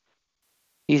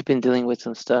 He's been dealing with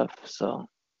some stuff, so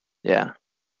yeah,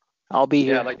 I'll be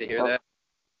here. Yeah, I'd like to hear that.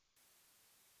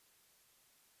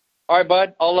 All right,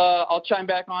 bud. I'll chime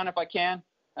back on if I can.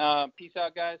 Peace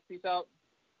out, guys. Peace out.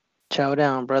 Chow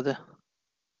down, brother.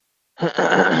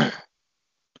 Let's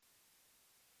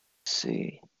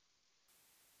see.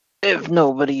 If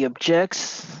nobody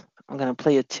objects, I'm gonna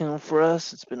play a tune for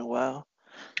us. It's been a while.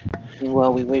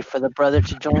 Meanwhile, we wait for the brother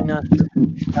to join us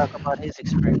to talk about his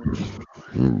experience.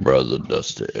 Brother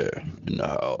Dusty in the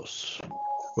house.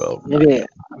 Well, maybe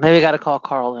I gotta call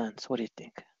Carl Lentz. What do you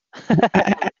think?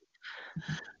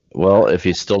 Well, if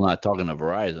he's still not talking to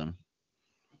Verizon.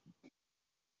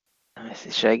 Let me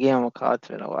see. Should I give him a call? It's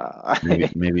been a while.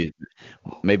 maybe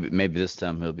this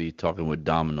time he'll be talking with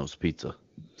Domino's Pizza.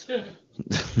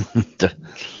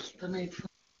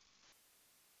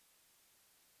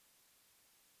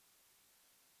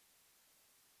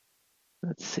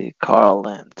 Let's see, Carl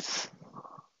Lentz.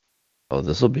 Oh,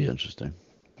 this will be interesting.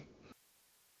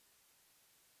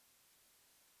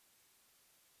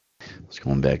 It's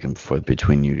going back and forth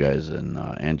between you guys and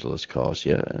Angela's calls.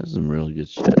 Yeah, there's some really good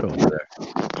shit over there.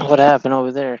 What happened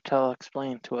over there?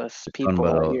 Explain to us people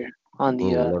out here on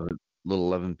the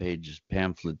little 11-page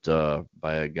pamphlet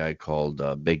by a guy called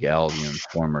Big Al, the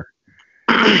Informer.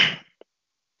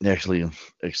 He actually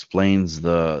explains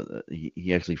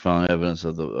he actually found evidence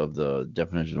of the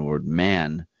definition of the word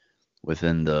man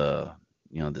within the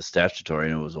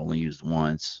statutory, and it was only used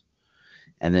once.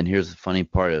 And then here's the funny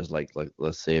part is like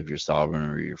let's say if you're sovereign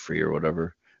or you're free or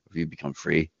whatever, if you become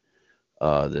free,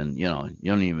 then you don't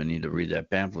even need to read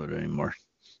that pamphlet anymore.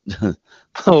 That's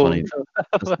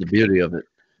the beauty of it.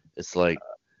 It's like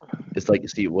you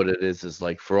see what it is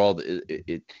like for all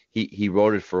he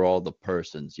wrote it for all the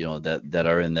persons that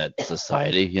are in that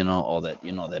society, all that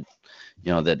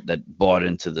that bought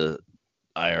into the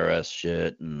IRS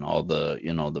shit and all the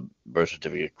the birth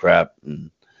certificate crap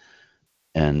and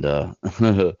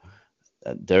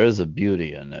there is a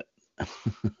beauty in it.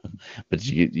 But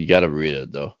you got to read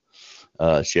it though.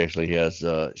 She actually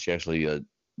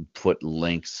put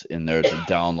links in there to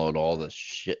download all the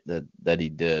shit that he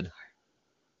did.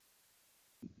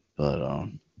 But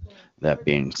that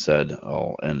being said,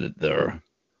 I'll end it there.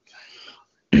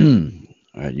 All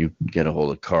right, you get a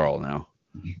hold of Carl now.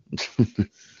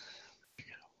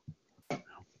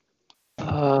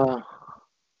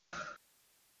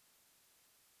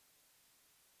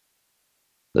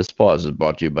 This pause is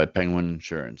brought to you by Penguin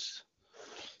Insurance.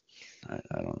 I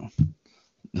don't know.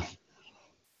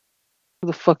 Who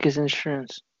the fuck is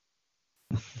insurance?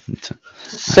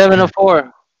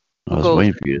 704. I was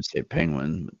waiting for you to say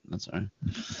Penguin, but that's all right.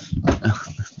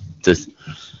 Just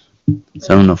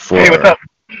 704. Hey, what's up?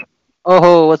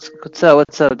 Oh, what's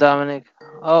up, Dominic?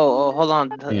 Oh, hold on.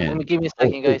 Let me give me a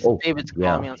second, guys. David's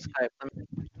calling me on Skype.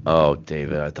 Oh,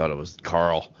 David, I thought it was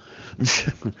Carl.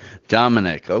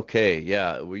 Dominic. Okay,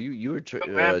 yeah. Were you were?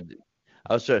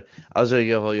 I was trying. I was trying to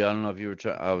get a hold of you. I don't know if you were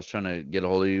trying. I was trying to get a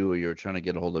hold of you, or you were trying to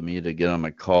get a hold of me to get on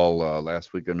my call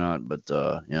last week or not. But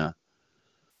yeah.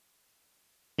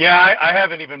 Yeah, I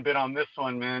haven't even been on this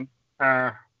one, man.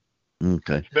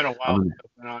 Okay. It's been a while.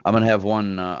 I'm gonna have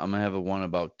one. I'm gonna have one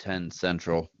about 10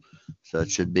 Central, so it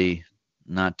should be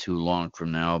not too long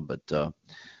from now. But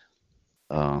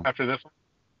after this one.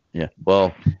 Yeah.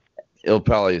 Well, it'll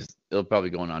probably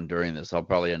going on during this. I'll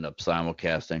probably end up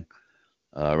simulcasting.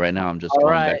 Right now, I'm just All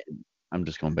going right. back. I'm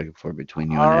just going back and forth between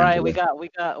you All and right,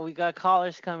 Angela. we got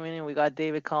callers coming in. We got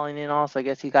David calling in also. I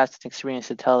guess he got some experience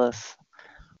to tell us.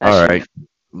 All right.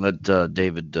 Let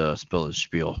David spill his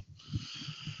spiel.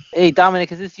 Hey,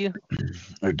 Dominic, is this you?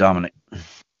 Or Dominic.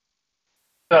 What's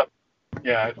up?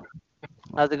 Yeah.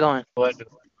 How's it going?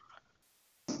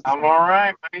 I'm all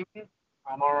right, man.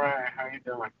 I'm all right. How you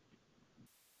doing?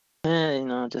 You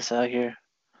know, just out here.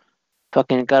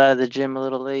 Fucking got out of the gym a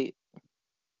little late.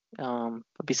 But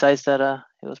besides that,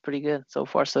 it was pretty good. So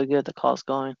far, so good. The call's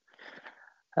going.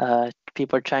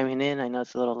 People are chiming in. I know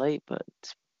it's a little late, but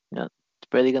it's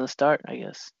barely gonna start, I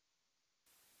guess.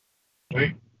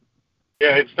 Sweet.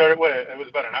 Yeah, it started. It was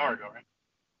about an hour ago, right?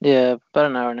 Yeah, about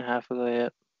an hour and a half ago. Yeah.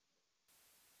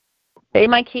 Hey,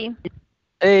 Mikey.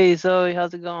 Hey, Zoe,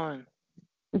 how's it going?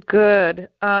 Good.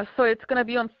 So it's gonna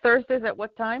be on Thursdays at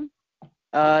what time?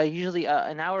 Usually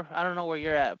an hour. I don't know where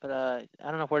you're at, but I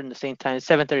don't know if we're in the same time. It's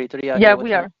 7:33. Yeah,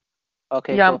 we are.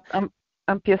 Okay. Yeah, cool.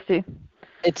 I'm PST.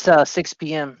 It's 6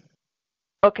 p.m.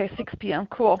 Okay, 6 p.m.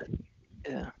 Cool.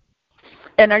 Yeah.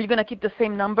 And are you gonna keep the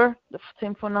same number, the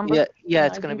same phone number? Yeah.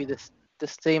 It's gonna be the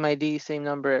same ID, same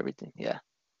number, everything. Yeah.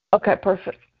 Okay,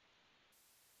 perfect.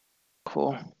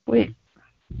 Cool. Wait.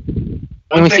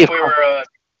 One thing we were.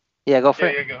 Yeah, go for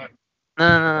it. it. Yeah, go ahead.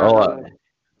 No.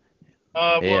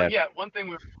 Well, yeah. One thing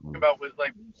we were talking about was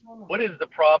like, what is the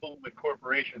problem with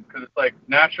corporations? Because it's like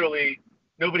naturally,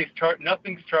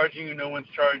 nothing's charging you, no one's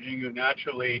charging you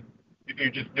naturally. If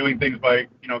you're just doing things by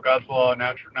God's law,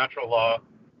 natural law,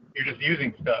 you're just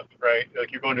using stuff, right?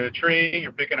 Like you're going to a tree,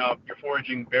 you're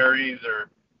foraging berries or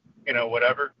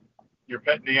whatever. You're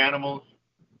petting the animals.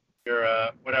 You're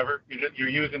whatever. You're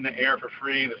using the air for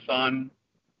free, the sun.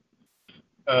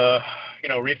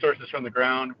 Resources from the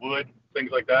ground, wood,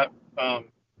 things like that.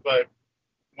 But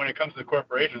when it comes to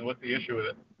corporations, what's the issue with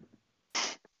it?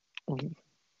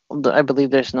 I believe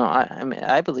there's no.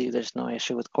 I believe there's no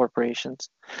issue with corporations.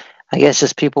 I guess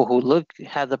just people who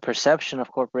have the perception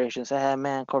of corporations. Hey,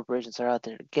 man, corporations are out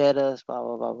there to get us. Blah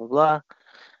blah blah blah blah.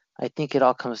 I think it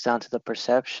all comes down to the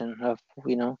perception of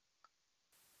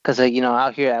because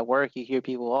out here at work you hear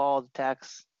people, oh, the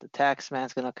tax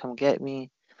man's gonna come get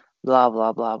me. Blah,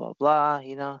 blah, blah, blah, blah,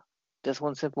 just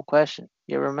one simple question.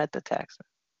 You ever met the taxman,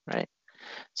 right?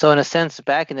 So in a sense,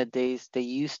 back in the days, they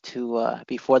used to,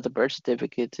 before the birth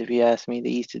certificates, if you ask me, they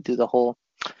used to do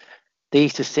they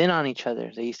used to sin on each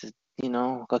other. They used to,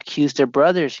 accuse their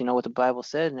brothers, what the Bible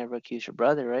said, never accuse your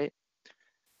brother, right?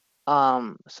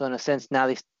 So in a sense,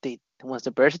 now they once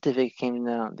the birth certificate came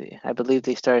down, I believe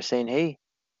they started saying, hey,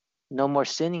 no more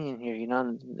sinning in here,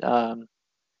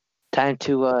 time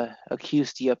to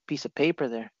accuse the piece of paper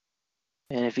there.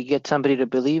 And if you get somebody to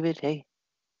believe it, hey,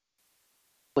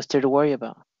 what's there to worry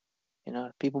about?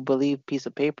 If people believe piece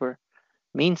of paper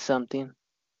means something,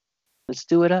 let's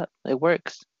do it up. It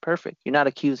works. Perfect. You're not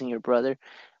accusing your brother,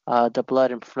 the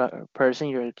blood and person.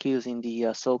 You're accusing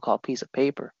the so-called piece of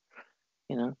paper,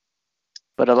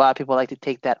 But a lot of people like to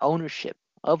take that ownership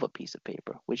of a piece of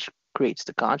paper, which creates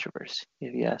the controversy,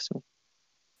 if you ask me.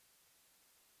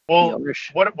 Well,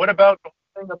 what about the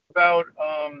thing about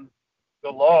the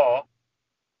law,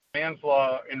 man's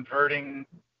law, inverting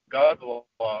God's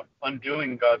law,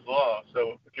 undoing God's law?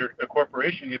 So if you're a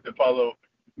corporation, you have to follow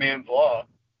man's law.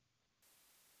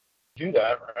 Do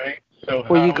that, right? So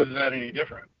how is that any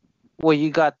different? Well, you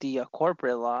got the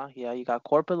corporate law. Yeah, you got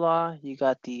corporate law. You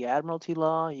got the admiralty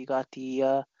law. You got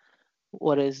the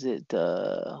what is it?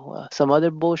 Some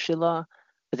other bullshit law.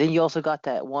 But then you also got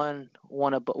that one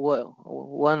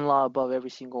law above every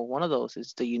single one of those.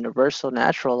 It's the universal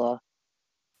natural law.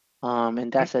 And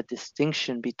that's a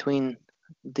distinction between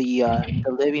the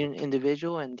living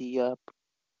individual and the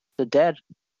dead.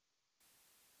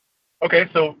 Okay,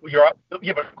 so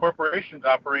but corporations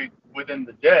operate within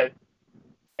the dead,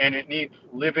 and it needs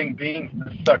living beings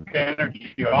to suck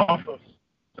energy off of.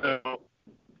 So,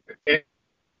 is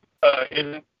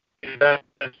that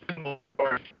a symbol,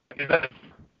 or is that a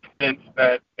sense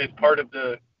that is part of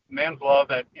the man's law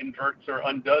that inverts or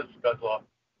undoes God's law?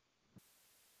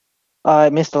 I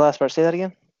missed the last part. Say that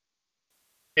again.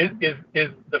 is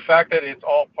the fact that it's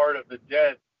all part of the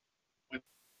debt with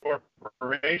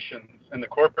corporations and the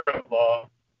corporate law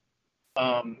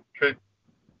could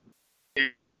the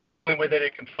only way that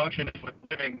it can function is with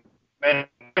living men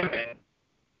and women.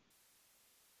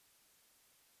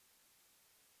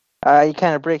 You're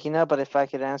kind of breaking up, but if I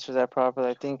could answer that properly,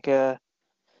 I think,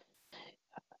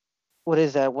 what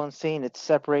is that one saying? It's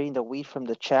separating the wheat from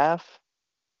the chaff,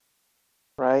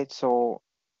 right? So,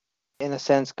 in a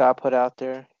sense, God put out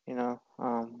there,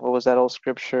 what was that old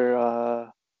scripture?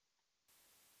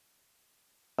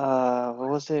 What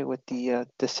was it with the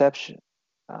deception?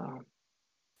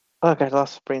 Oh, I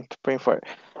lost brain for it.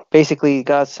 Basically,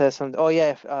 God says something. Oh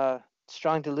yeah,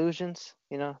 strong delusions.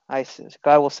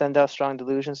 God will send out strong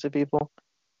delusions to people,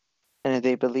 and if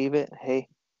they believe it, hey,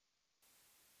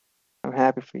 I'm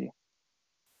happy for you.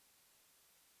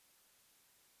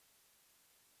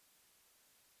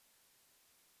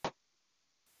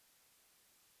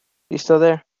 You still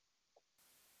there?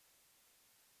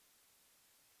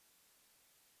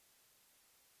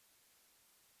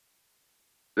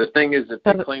 The thing is, if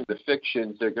they claim the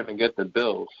fictions, they're going to get the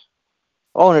bills.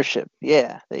 Ownership.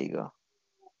 Yeah, there you go.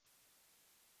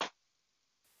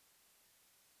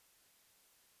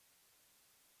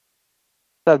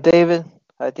 What's up, David?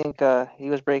 I think he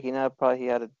was breaking up. Probably he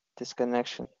had a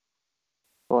disconnection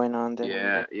going on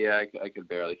there. Yeah, I could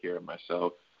barely hear it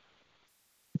myself.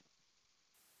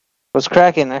 What's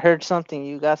cracking? I heard something.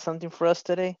 You got something for us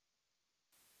today?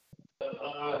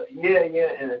 Yeah,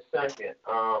 in a second.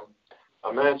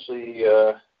 I'm actually,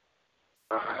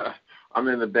 I'm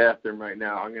in the bathroom right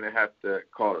now. I'm going to have to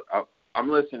call it. I'm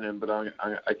listening, but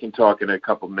I can talk in a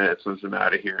couple minutes once I'm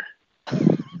out of here.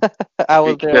 I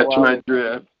was there a while my ago.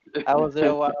 Drift. I was there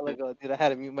a while ago, dude. I had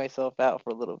to mute myself out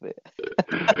for a little bit.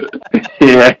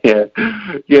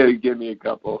 Yeah, give me a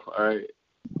couple, all right,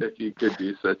 if you could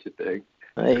do such a thing.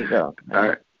 There you go. All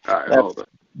right, hold on.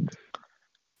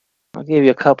 I'll give you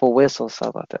a couple whistles. How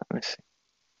about that? Let me see.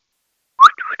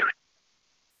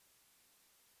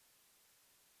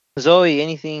 Zoe,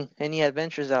 any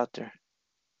adventures out there?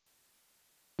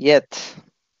 Yet.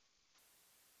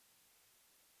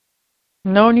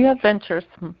 No new adventures,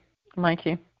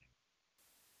 Mikey.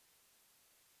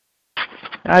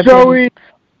 I've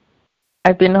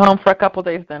been home for a couple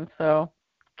days then, so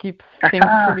keep things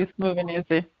pretty smooth and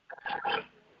easy.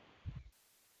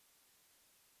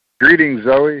 Greetings,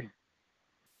 Zoe.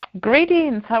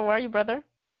 Greetings. How are you, brother?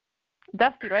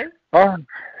 Dusty, right?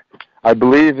 I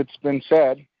believe it's been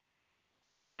said.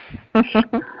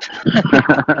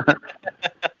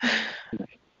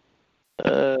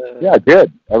 Yeah,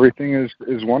 good. Everything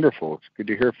is wonderful. It's good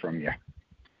to hear from you.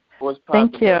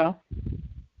 Thank you.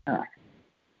 Yeah.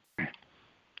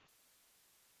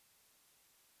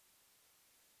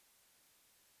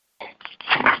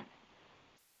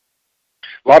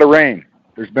 A lot of rain.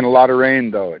 There's been a lot of rain,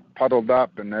 though. It puddled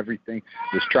up and everything.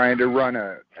 Was trying to run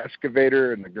a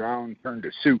excavator and the ground turned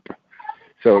to soup.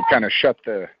 So it kind of shut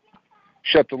the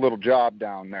little job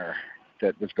down there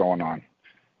that was going on.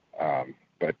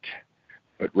 But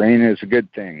rain is a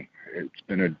good thing. It's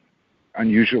been an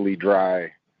unusually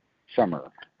dry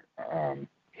summer,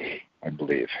 I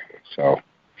believe. So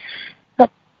a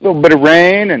little bit of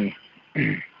rain and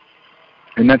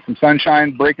then some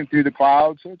sunshine breaking through the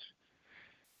clouds. So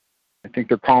I think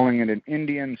they're calling it an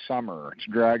Indian summer. It's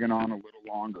dragging on a little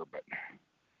longer, but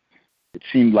it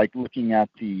seemed like looking at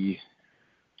the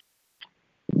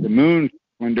moon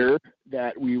calendar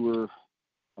that we were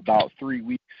about 3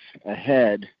 weeks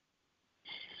ahead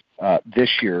this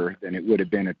year than it would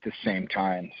have been at the same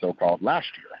time, so-called last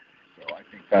year. So I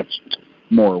think that's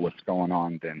more what's going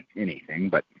on than anything.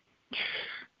 But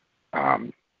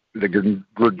the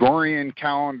Gregorian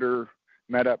calendar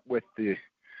met up with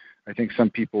I think some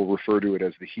people refer to it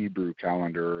as the Hebrew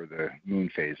calendar or the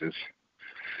moon phases.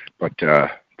 But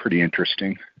pretty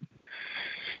interesting,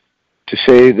 to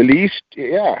say the least.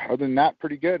 Yeah, other than that,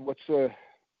 pretty good. What's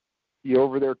you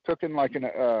over there cooking like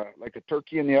a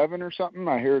turkey in the oven or something?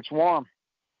 I hear it's warm.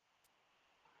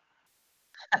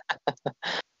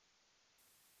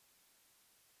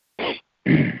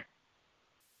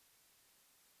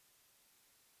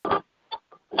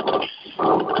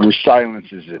 Your silence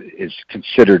is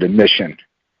considered an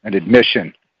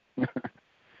admission.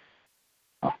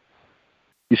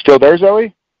 You still there,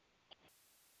 Zoe?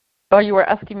 Oh, you were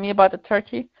asking me about the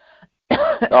turkey?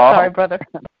 Sorry, brother.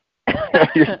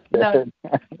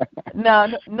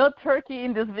 No turkey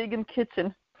in this vegan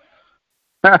kitchen.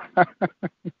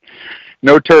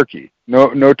 No turkey.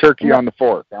 No turkey on the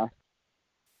fork, huh?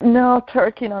 No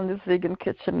turkey on this vegan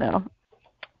kitchen now.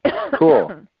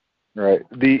 Cool. Right.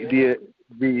 The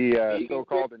The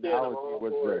so-called analogy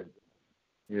was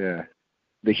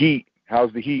the heat.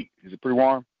 How's the heat? Is it pretty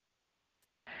warm?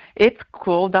 It's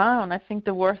cooled down. I think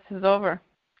the worst is over.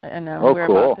 And we're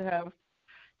cool. about to have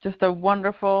just a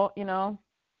wonderful,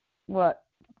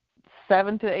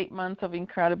 7 to 8 months of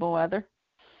incredible weather.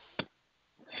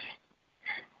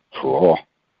 Cool.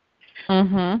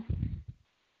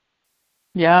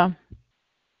 Yeah.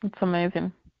 It's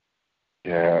amazing.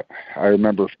 Yeah, I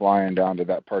remember flying down to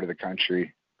that part of the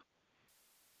country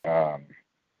a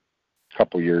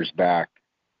couple years back,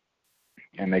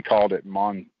 and they called it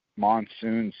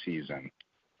monsoon season.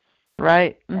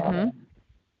 Right.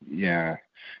 Yeah,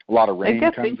 a lot of rain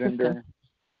comes in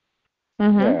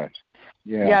there.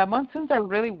 Yeah, monsoons are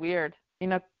really weird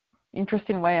in an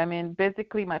interesting way. I mean,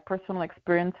 basically, my personal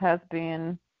experience has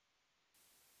been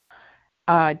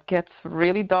it gets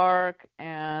really dark,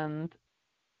 and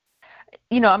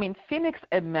Phoenix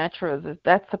and Metros,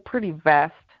 that's a pretty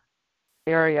vast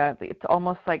area. It's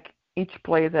almost like each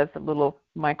place has a little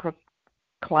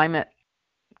microclimate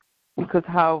because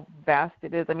how vast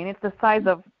it is. I mean, it's the size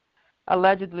of,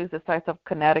 allegedly, it's the size of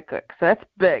Connecticut, so that's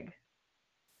big.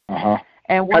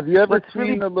 And have you ever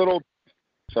seen a little?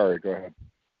 Sorry, go ahead.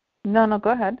 No,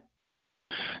 go ahead.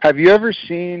 Have you ever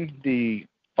seen the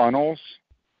funnels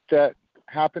that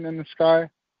happen in the sky?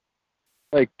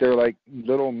 Like they're like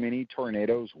little mini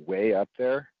tornadoes way up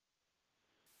there.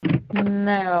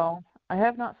 No, I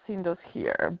have not seen those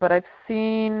here, but I've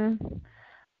seen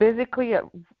basically.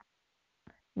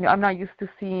 I'm not used to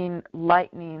seeing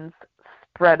lightnings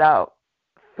spread out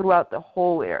throughout the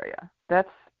whole area. That's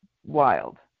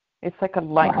wild. It's like a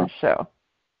lightning show.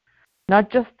 Not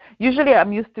just usually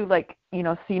I'm used to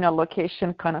seeing a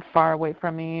location kind of far away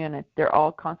from me, and they're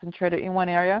all concentrated in one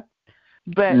area.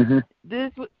 But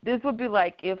this would be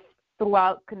like if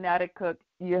throughout Connecticut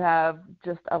you have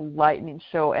just a lightning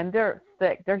show, and they're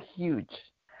thick, they're huge,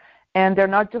 and they're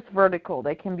not just vertical.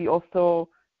 They can be also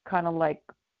kind of like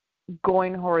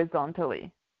going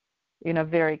horizontally in a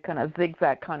very kind of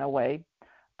zigzag kind of way.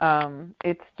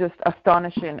 It's just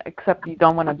astonishing, except you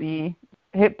don't want to be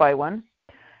hit by one.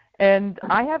 And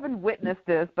I haven't witnessed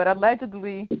this, but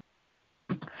allegedly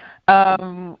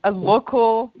a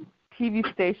local TV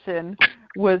station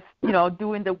was,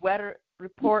 doing the weather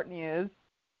report news,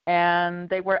 and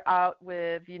they were out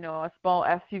with, a small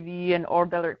SUV and all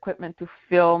their equipment to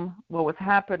film what was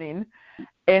happening.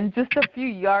 And just a few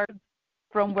yards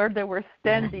from where they were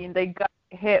standing, they got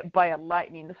hit by a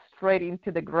lightning straight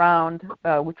into the ground,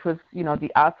 which was,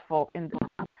 the asphalt,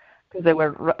 because they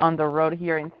were on the road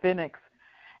here in Phoenix,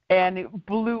 and it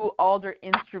blew all their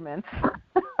instruments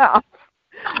off.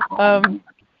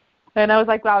 And I was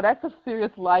like, wow, that's a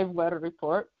serious live weather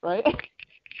report, right?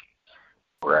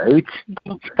 Right.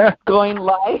 Going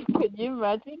live, can you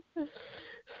imagine?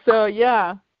 So,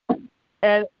 yeah.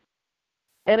 And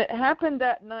it happened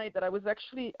that night that I was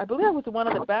actually, I believe I was one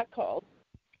of the back calls.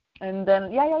 And then,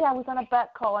 I was on a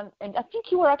back call, and I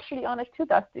think you were actually on it too,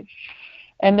 Dusty.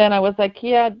 And then I was like,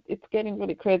 it's getting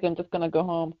really crazy. I'm just going to go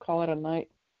home, call it a night,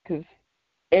 because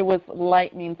it was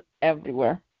lightnings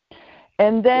everywhere.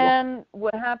 And then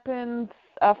what happens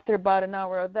after about an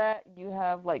hour of that, you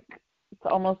have it's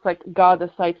almost like God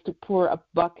decides to pour a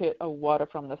bucket of water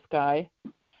from the sky.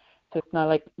 So it's not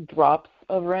like drops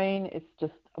of rain, it's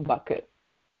just a bucket,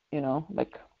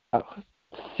 like a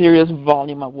serious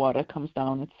volume of water comes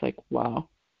down. It's like, wow.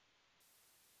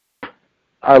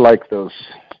 I like those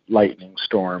lightning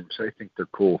storms. I think they're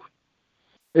cool.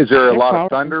 Is there a lot of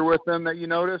thunder with them that you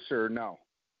notice, or no?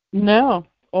 No,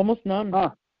 almost none.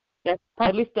 Yeah,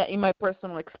 at least in my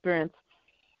personal experience.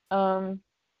 The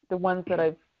ones that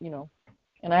I've,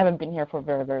 and I haven't been here for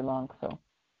very, very long, so.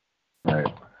 Right.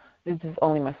 This is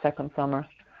only my second summer.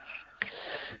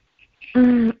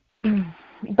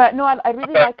 But no, I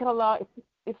really like it a lot.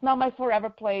 It's not my forever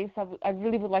place. I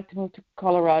really would like to move to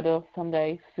Colorado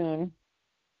someday soon,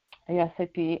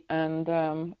 ASAP. And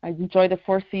I enjoy the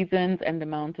Four Seasons and the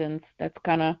mountains. That's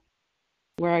kind of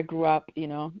where I grew up.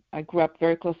 I grew up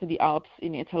very close to the Alps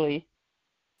in Italy,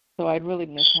 so I really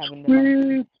miss having the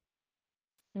mountains.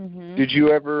 Did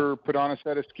you ever put on a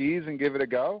set of skis and give it a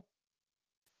go?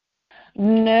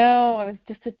 No, I was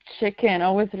just a chicken.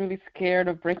 Always really scared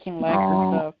of breaking legs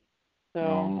and stuff.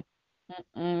 So,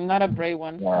 not a brave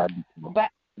one. But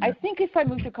I think if I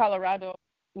move to Colorado,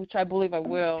 which I believe I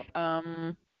will,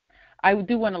 I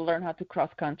do want to learn how to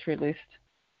cross country at least.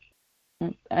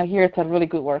 I hear it's a really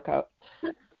good workout.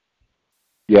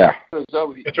 Yeah. So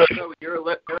Zoe,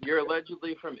 you're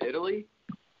allegedly from Italy?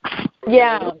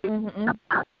 Yeah.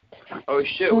 Oh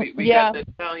shit, we got the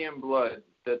Italian blood.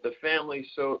 That the family's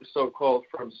so-called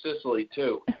from Sicily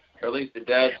too. or at least the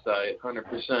dad's side,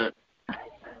 100%.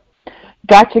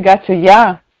 Gotcha.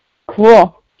 Yeah,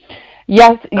 cool.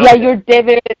 Yes, Okay. yeah, you're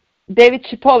David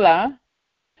Chipola.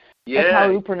 Yeah, That's how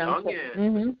you pronounce onion. it.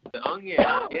 Mm-hmm. The onion.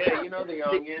 Yeah, you know the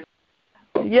onion.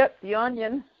 Yep, the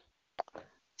onion.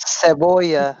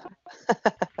 Cebolla.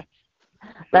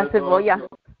 That's cebolla.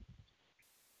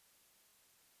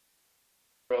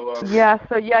 Yeah,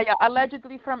 so yeah,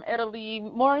 allegedly from Italy,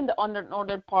 more in the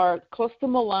northern part, close to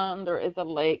Milan, there is a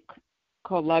lake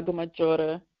called Lago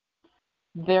Maggiore.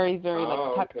 Very, very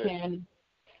tucked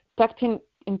in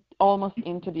almost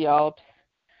into the Alps.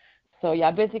 So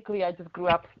yeah, basically I just grew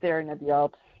up staring at the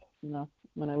Alps,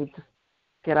 when I would just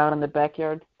get out in the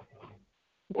backyard.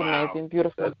 It's amazing,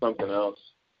 beautiful. That's something else.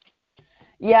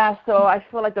 Yeah, so I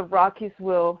feel like the Rockies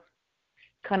will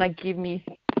kind of give me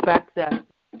back that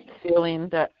feeling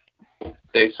that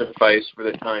they suffice for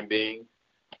the time being.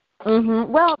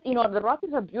 Mm-hmm. Well, the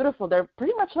Rockies are beautiful. They're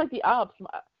pretty much like the Alps.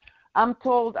 I'm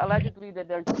told allegedly that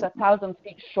they're just 1,000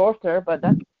 feet shorter, but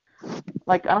that's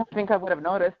I don't think I would have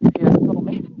noticed if you had told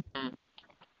me.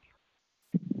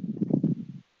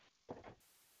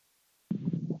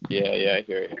 Yeah, I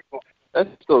hear you. That's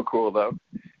still cool though.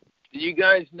 Do you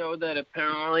guys know that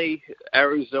apparently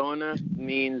Arizona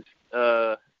means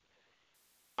Ari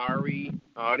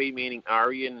meaning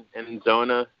Aryan, and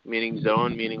Zona meaning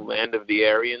zone, meaning land of the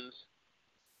Aryans?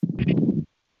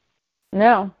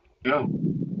 No.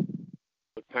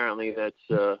 Apparently that's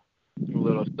a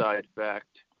little side fact.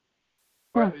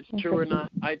 Whether it's true or not,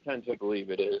 I tend to believe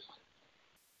it is.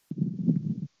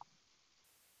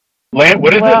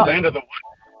 What is it? Land of the what?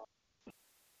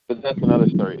 But that's another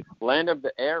story. Land of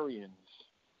the Aryans.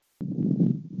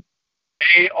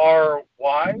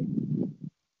 ARY?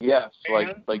 Yes,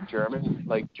 like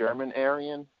German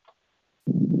Aryan.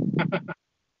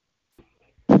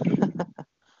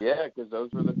 Yeah, because those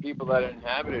were the people that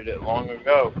inhabited it long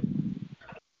ago.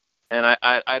 And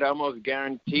I'd almost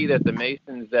guarantee that the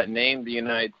Masons that named the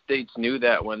United States knew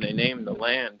that when they named the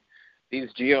land.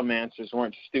 These geomancers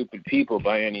weren't stupid people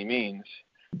by any means.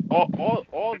 All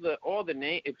the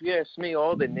name, if you ask me,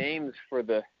 all the names for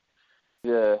the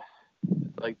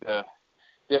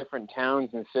different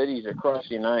towns and cities across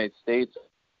the United States,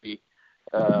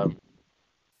 they're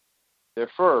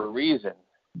for a reason.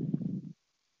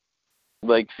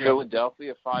 Like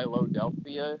Philadelphia,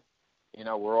 Philadelphia,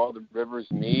 where all the rivers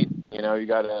meet. You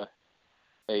got a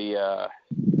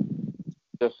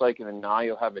just like in the Nile,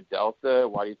 you'll have a delta.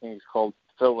 Why do you think it's called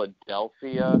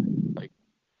Philadelphia?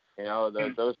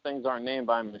 Those things aren't named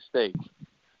by mistake.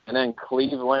 And then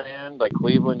Cleveland, like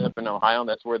Cleveland up in Ohio,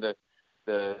 that's where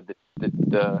the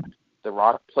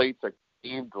rock plates are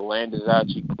cleaved. The land is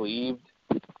actually cleaved.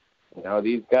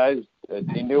 These guys,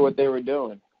 they knew what they were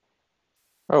doing.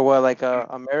 Or what, like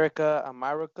America,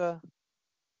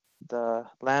 the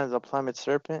land of the plummet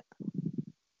serpent?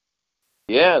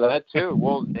 Yeah, that too.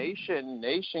 Well,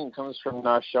 nation comes from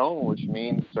Nashon, which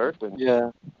means serpent.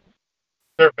 Yeah.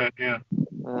 Serpent, yeah.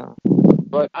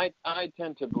 But I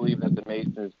tend to believe that the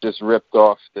Masons just ripped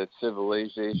off the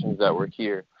civilizations that were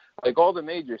here. Like all the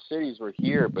major cities were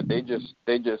here, but they just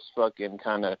fucking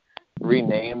kind of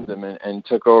renamed them and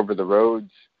took over the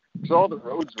roads. Because all the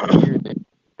roads were here.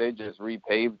 They just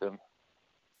repaved them.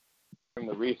 From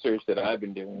the research that I've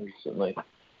been doing recently.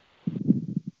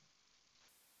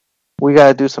 We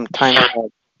gotta do some time travel.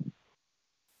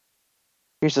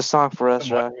 Here's a song for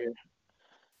us right here.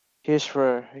 Here's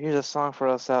a song for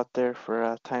us out there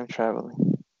for time traveling.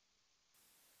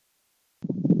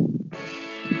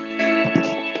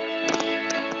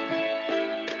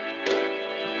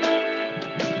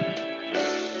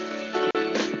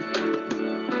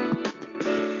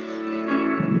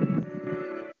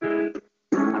 I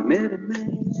met a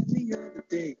man the other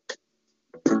day.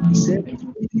 He said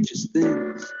strangest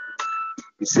things.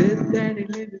 He said that he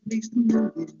lived at least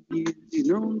 1,000,000 years. He's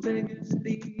known beggars,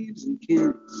 thieves, and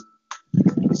kings.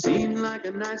 He seemed like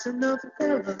a nice enough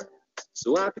fella,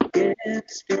 so I began to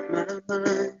speak my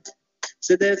mind.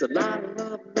 Said there's a lot of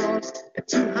love lost at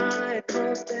too high a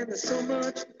cost, and there's so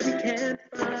much we can't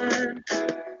find.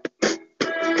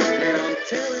 And I'm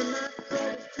telling my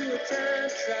troubles to a time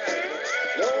traveler.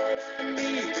 Lord, I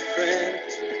need a friend.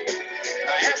 I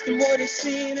asked him what he's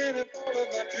seen, and if all of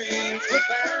my dreams were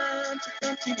bound to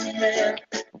come to an end.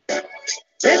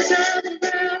 10 times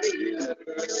around the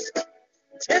universe,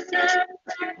 10 times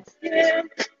around again.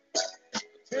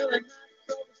 Telling my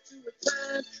troubles to a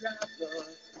time traveler.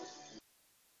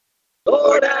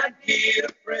 Lord, I need a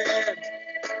friend.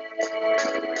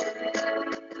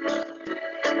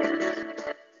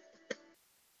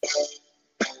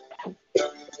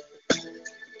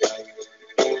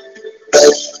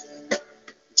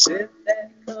 Said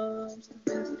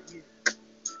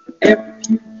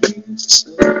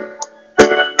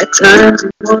Sometimes he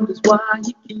wonders why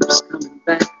he keeps coming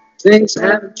back. Things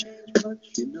haven't changed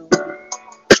much, you know.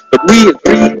 But we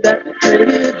agreed that the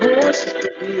traded horses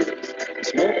could be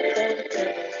there's more for the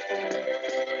tables for.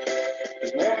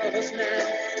 There's more of us now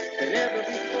than ever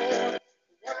before.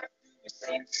 Why do we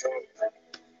seem so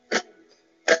bad?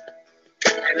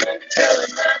 And I'm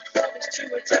telling my brothers to a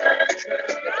time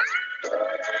traveler,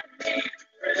 Lord, I need a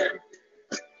friend.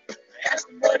 I asked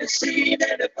them what is seen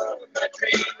and if all of my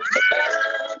dreams are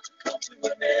bound to come to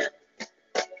an end.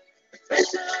 10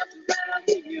 times around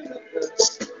the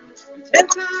universe, 10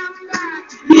 times back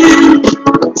to you.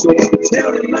 So I'm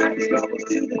telling my troubles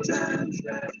to the time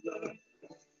traveler,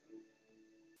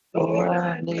 Lord,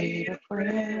 I need a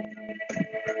friend.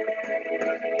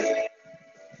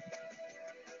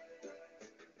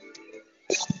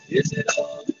 Is it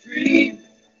all a dream?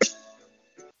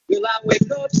 Will I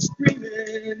wake up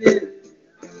screaming?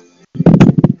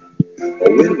 Or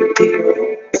will it be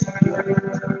all?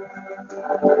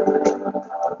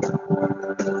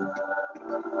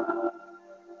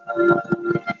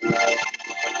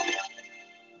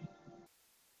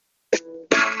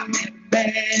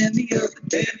 Man, the other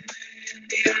day,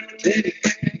 he had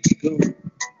to go.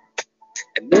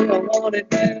 And no one wanted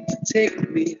him to take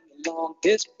me along.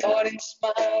 His parting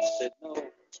smile said no.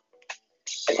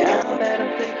 And now that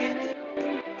I'm thinking it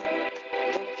over,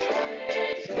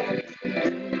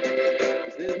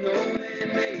 there's no way to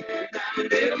make it. I'm a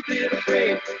little bit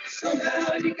afraid.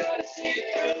 Somehow you gotta see it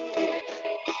through.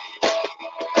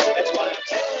 That's why I'm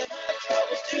telling my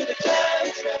troubles to the time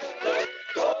traveler.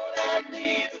 Lord, I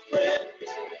need a friend.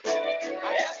 I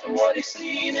asked him what he's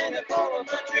seen and if all of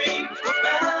my dreams were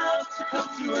bound to come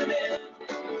to an end.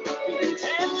 We've been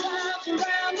 10 times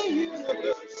around the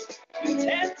universe,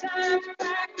 10 times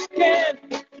back again.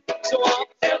 So I'm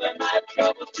telling my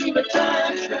troubles to the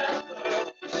time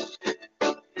traveler.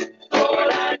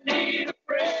 Lord, I need a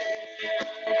friend.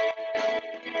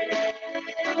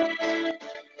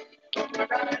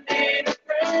 I need a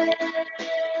friend.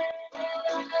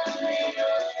 I need a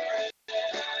friend.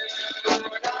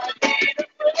 Lord, I need a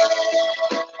friend.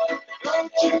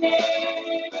 Don't you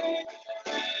need me?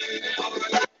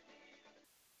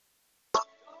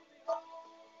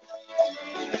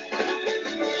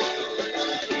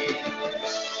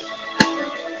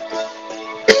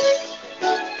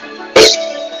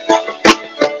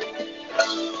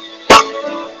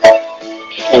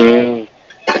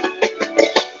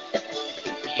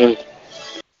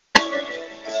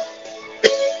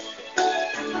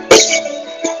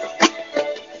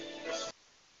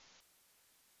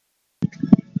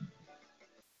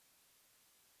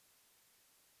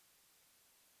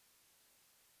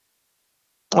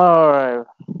 All right.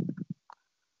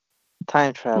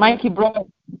 Time travel. Mikey, bro.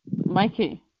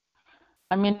 Mikey.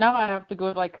 I mean, now I have to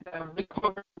go like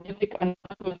recover music and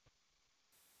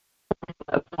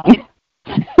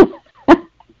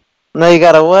No, you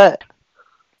got a what?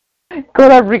 go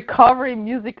to Recovery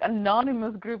Music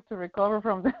Anonymous group to recover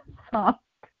from that song.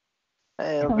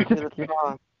 Hey, it'll be a good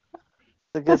song.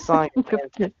 It's a good song.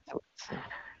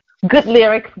 Good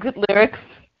lyrics, good lyrics.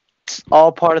 It's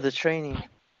all part of the training,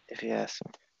 if you ask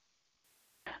me.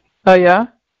 Oh, yeah?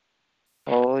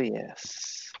 Oh,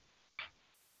 yes.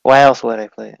 Why else would I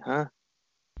play it, huh?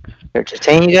 To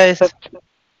entertain you guys?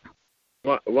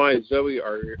 Why, Zoe?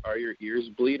 Are your ears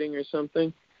bleeding or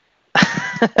something?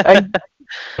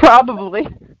 Probably.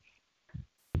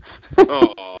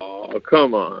 Oh,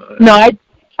 come on. No,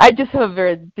 I just have a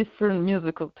very different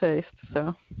musical taste,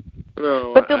 so.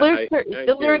 No, but the lyrics are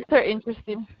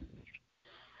interesting.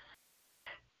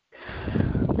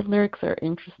 The lyrics are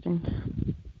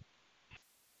interesting.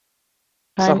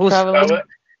 Time traveling.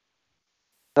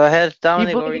 Go ahead,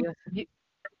 Dominic.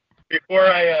 Before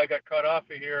I got cut off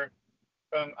of here,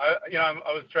 I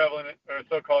was traveling or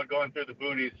so-called going through the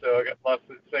boonies, so I got lost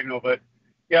of signal. But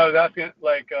yeah, I was asking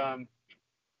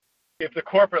if the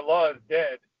corporate law is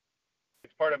dead,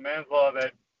 it's part of man's law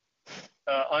that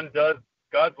undoes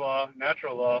God's law,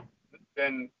 natural law.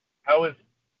 Then how is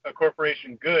a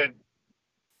corporation good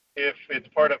if it's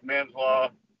part of man's law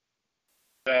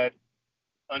that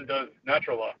undoes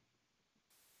natural law?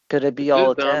 Could it be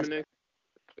all a Dominic?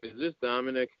 Is this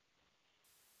Dominic?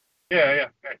 Yeah.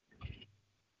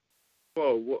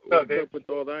 Whoa, what's up with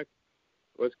all that?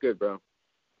 What's good, bro?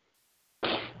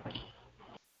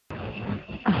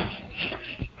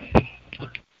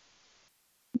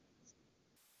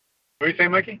 What are you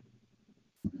saying, Mikey?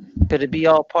 Could it be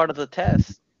all part of the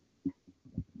test?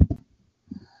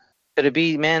 Could it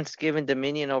be man's given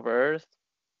dominion over Earth,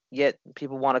 yet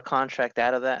people want to contract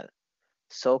out of that?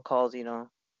 So-called,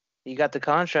 you got the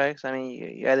contracts. I mean,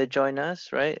 you either join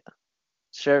us, right?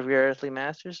 serve your earthly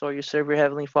masters or you serve your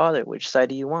heavenly Father. Which side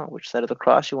do you want? Which side of the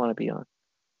cross you want to be on?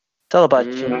 It's all about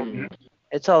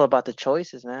it's all about the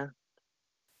choices, man.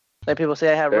 Like people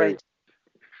say, I have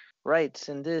rights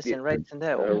and this and rights and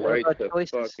that. A What right about to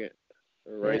choices? fucking,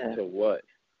 a right Yeah. to what?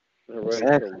 A right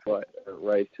Exactly. to what? A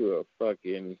right to a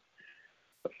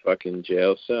fucking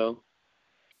jail cell?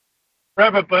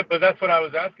 Right, but that's what I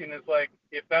was asking is like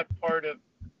if that's part of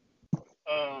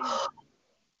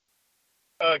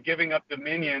giving up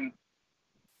dominion,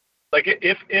 like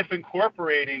if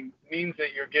incorporating means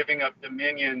that you're giving up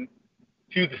dominion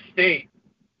to the state,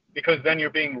 because then you're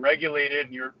being regulated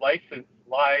and you're licensed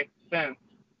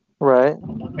Right.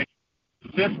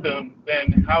 system,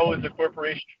 then how is a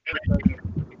corporation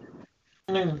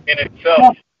in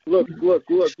itself? Look.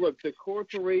 The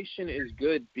corporation is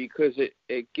good because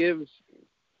it gives,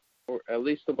 or at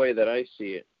least the way that I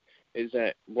see it, is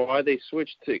that why they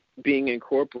switched to being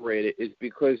incorporated is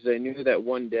because they knew that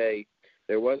one day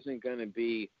there wasn't going to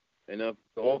be enough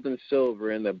gold and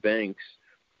silver in the banks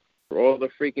for all the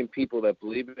freaking people that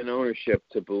believe in ownership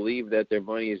to believe that their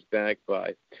money is backed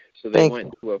by. So they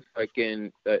went to a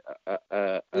fucking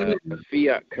a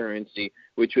fiat currency,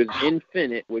 which was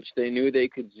infinite, which they knew they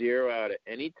could zero out at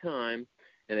any time.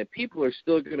 And that people are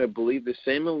still going to believe the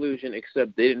same illusion,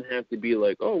 except they didn't have to be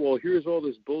like, oh, well, here's all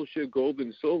this bullshit gold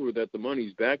and silver that the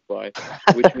money's backed by,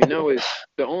 which we know is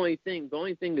the only thing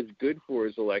it's good for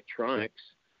is electronics.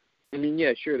 I mean,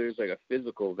 yeah, sure, there's like a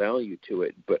physical value to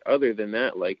it, but other than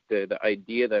that, like the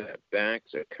idea that it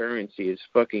backs a currency is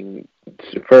fucking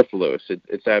superfluous.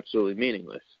 It's absolutely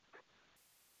meaningless.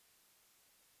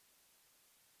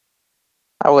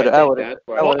 I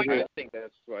think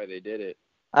that's why they did it.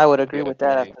 I would agree with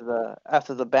that.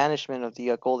 After the banishment of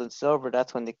the gold and silver,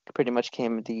 that's when they pretty much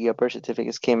the birth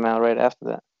certificates came out right after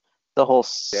that. The whole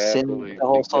social.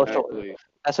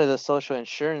 That's why the social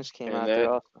insurance came out there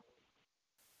also.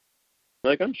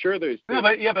 Like I'm sure there's. But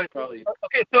probably.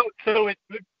 Okay, so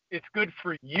it's good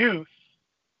for use,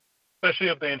 especially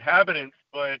of the inhabitants.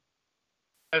 But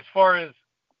as far as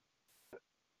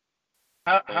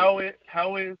how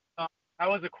is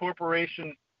a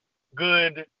corporation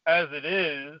good as it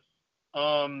is,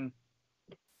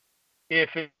 if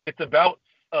it's about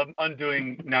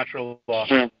undoing natural law?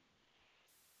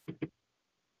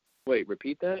 Wait,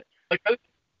 repeat that. Like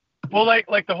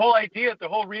the whole idea, the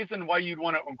whole reason why you'd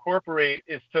want to incorporate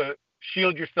is to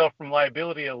shield yourself from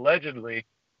liability, allegedly,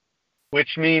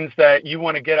 which means that you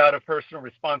want to get out of personal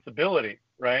responsibility,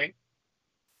 right?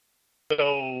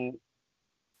 So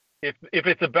if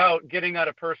it's about getting out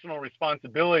of personal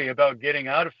responsibility, about getting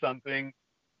out of something,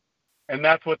 and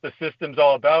that's what the system's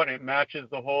all about, and it matches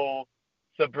the whole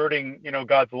subverting,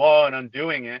 God's law and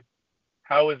undoing it,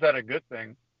 how is that a good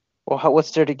thing? Well,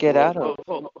 what's there to get out of?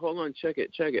 Hold on, check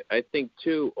it. I think,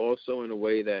 too, also in a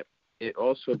way that it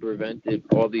also prevented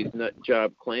all these nut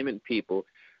job claimant people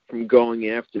from going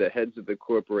after the heads of the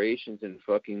corporations and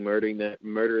fucking murdering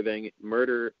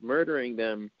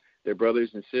them, their brothers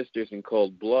and sisters in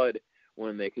cold blood,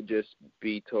 when they could just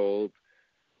be told,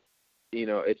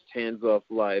 it's hands off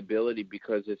liability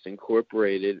because it's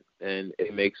incorporated and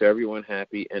it makes everyone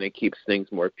happy and it keeps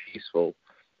things more peaceful,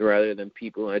 rather than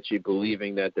people actually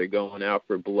believing that they're going out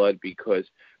for blood because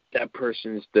that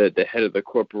person's the head of the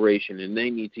corporation and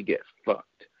they need to get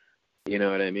fucked. You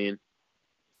know what I mean?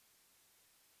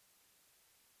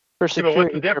 For security. But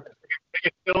what's the difference?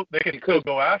 They could still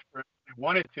go after it if they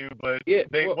wanted to, but yeah.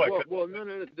 No.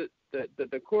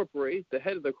 The corporation, the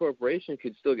head of the corporation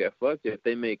could still get fucked if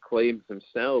they make claims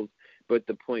themselves. But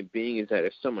the point being is that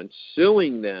if someone's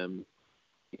suing them,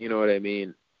 you know what I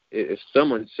mean? If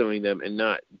someone's suing them and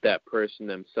not that person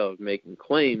themselves making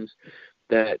claims,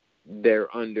 that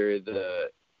they're under the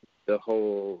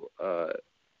whole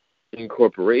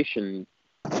incorporation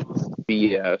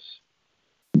BS,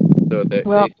 so that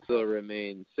they still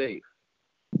remain safe.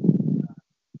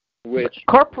 Which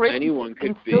anyone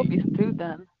could can still be sued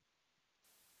then,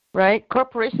 right?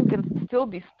 Corporation can still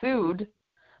be sued.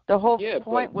 The whole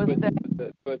point was that.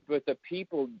 But the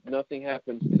people, nothing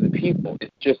happens to the people.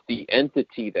 It's just the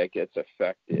entity that gets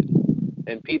affected.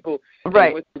 And people,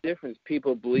 right? What's the difference?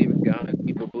 People believe in God.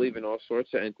 People believe in all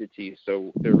sorts of entities.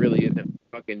 So there really isn't a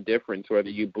fucking difference whether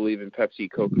you believe in Pepsi,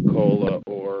 Coca-Cola,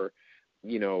 or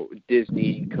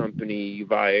Disney company,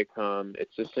 Viacom.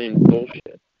 It's the same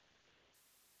bullshit.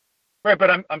 Right, but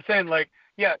I'm saying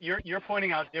you're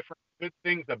pointing out different good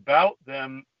things about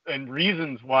them and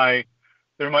reasons why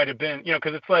there might have been,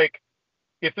 because it's like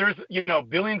if there's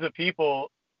billions of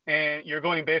people and you're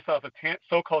going based off of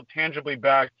so-called tangibly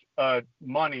backed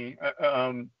money,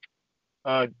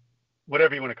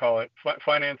 whatever you want to call it,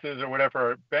 finances or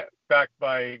whatever, backed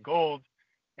by gold,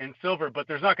 and silver, but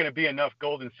there's not going to be enough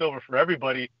gold and silver for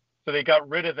everybody. So they got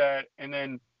rid of that, and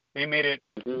then they made it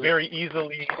very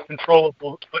easily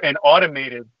controllable and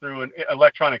automated through an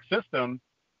electronic system.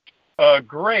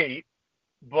 Great,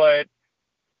 but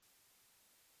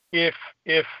if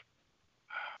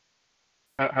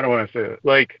how do I say it?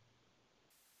 Like,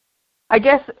 I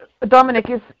guess, Dominic,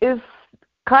 is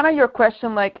kind of your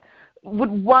question, like, would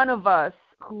one of us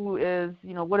who is,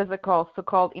 what is it called,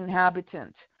 so-called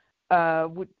inhabitant,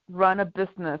 would run a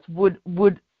business, would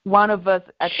one of us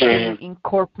actually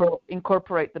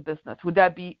incorporate the business? Would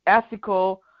that be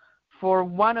ethical for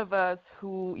one of us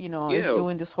who, is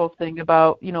doing this whole thing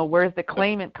about, where's the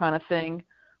claimant kind of thing?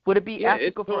 Would it be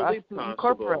ethical for us to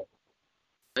incorporate?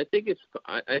 I think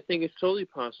it's totally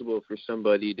possible for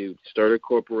somebody to start a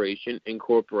corporation,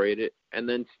 incorporate it, and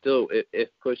then still, if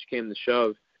push came to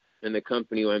shove, and the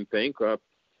company went bankrupt,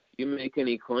 you make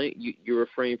any claim, you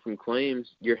refrain from claims.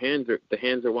 The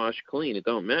hands are washed clean. It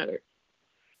don't matter.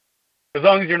 As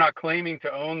long as you're not claiming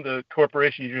to own the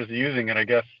corporation, you're just using it, I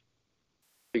guess.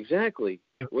 Exactly.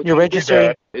 You're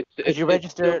registered. Because you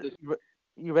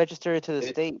register it to the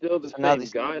state. Still the so same now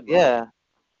guidelines. Yeah.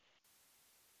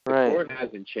 The Right. court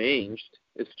hasn't changed.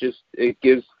 It's just it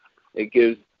gives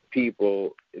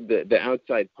people the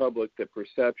outside public the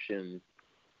perception,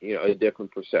 a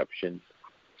different perception.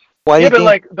 Why do you think?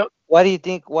 like Why do you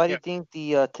think? Why do you think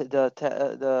the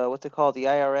what's it called? The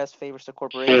IRS favors the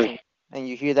corporation, and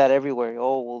you hear that everywhere.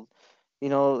 Oh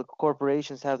well, the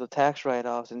corporations have the tax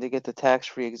write-offs and they get the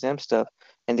tax-free exempt stuff,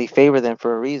 and they favor them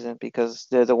for a reason because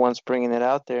they're the ones bringing it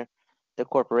out there. The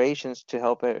corporations to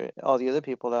help all the other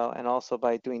people out, and also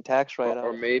by doing tax write-offs.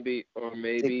 Or maybe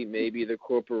the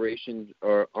corporations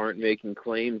aren't making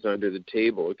claims under the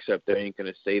table, except they ain't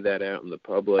going to say that out in the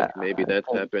public. Maybe that's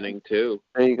happening too.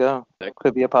 There you go. That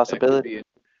could be a possibility.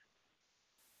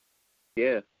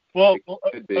 Yeah. Well,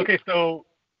 okay, so,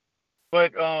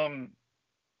 but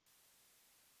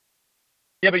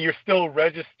yeah, but you're still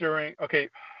registering. Okay,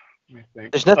 let me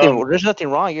think. There's nothing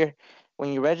wrong.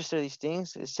 When you register these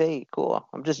things, say, cool,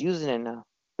 I'm just using it now.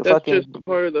 That's just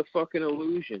part of the fucking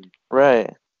illusion.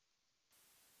 Right.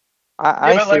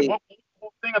 But like, one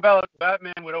thing about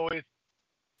Batman would always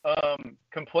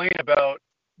complain about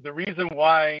the reason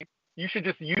why you should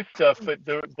just use stuff, but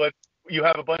you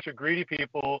have a bunch of greedy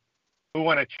people who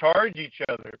want to charge each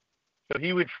other. So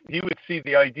he would see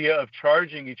the idea of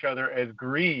charging each other as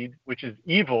greed, which is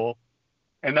evil,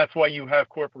 and that's why you have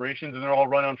corporations and they're all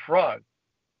run on fraud.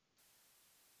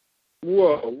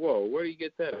 Whoa, where do you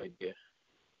get that idea?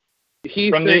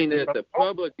 He's saying that the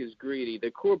public is greedy. The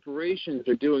corporations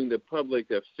are doing the public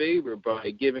a favor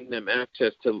by giving them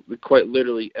access to quite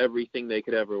literally everything they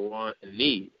could ever want and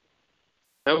need.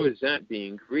 How is that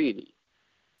being greedy?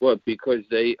 What, because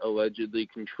they allegedly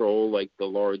control, like, the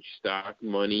large stock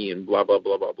money and blah, blah,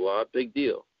 blah, blah, blah? Big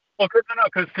deal. Well,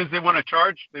 because they want to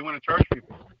charge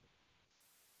people.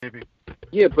 Maybe.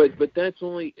 Yeah, but that's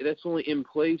only in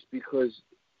place because,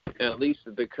 at least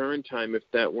at the current time, if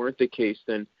that weren't the case,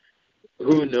 then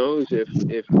who knows if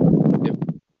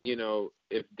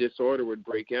disorder would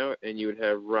break out and you would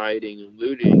have rioting and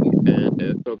looting and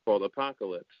a so-called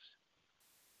apocalypse.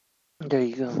 There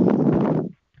you go.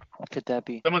 Could that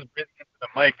be? Someone's breathing into the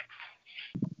mic.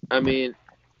 I mean,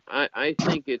 I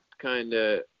think it's kind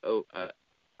of.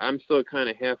 I'm still kind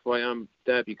of halfway on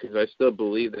that because I still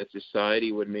believe that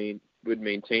society would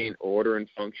maintain order and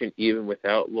function even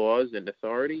without laws and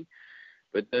authority.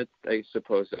 But I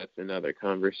suppose that's another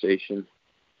conversation.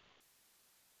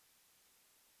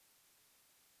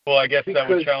 Well, I guess that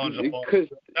would challenge the whole.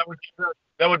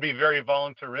 That would be very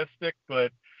voluntaristic,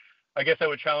 but I guess that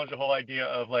would challenge the whole idea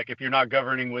of, like, if you're not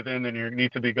governing within, then you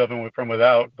need to be governed from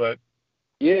without. But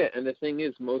yeah, and the thing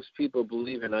is, most people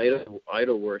believe in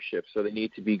idol worship, so they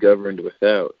need to be governed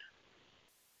without.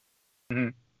 Mm-hmm.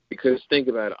 Because think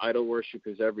about it, idol worship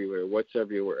is everywhere. What's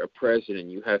everywhere? A president.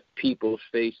 You have people's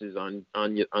faces on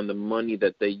the money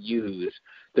that they use.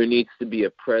 There needs to be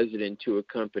a president to a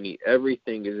company.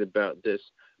 Everything is about this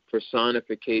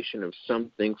personification of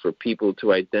something for people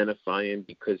to identify in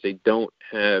because they don't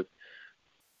have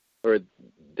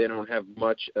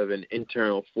much of an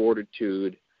internal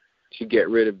fortitude to get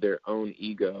rid of their own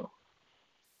ego.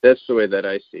 That's the way that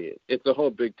I see it. It's a whole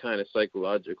big kind of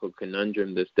psychological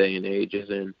conundrum this day and age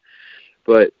is in.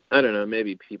 But, I don't know,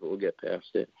 maybe people will get past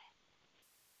it.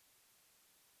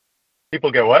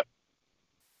 People get what?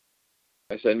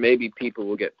 I said maybe people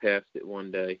will get past it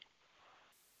one day.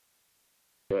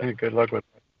 But, hey, good luck with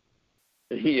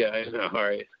that. Yeah, I know, all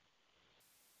right.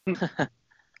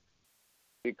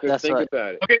 Because That's think right.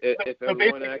 about it. Okay, if so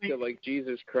everyone acted like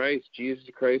Jesus Christ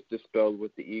dispelled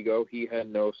with the ego. He had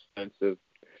no sense of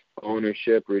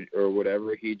ownership or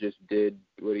whatever. He just did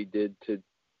what he did to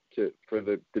for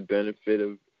the benefit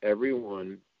of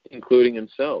everyone, including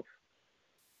himself.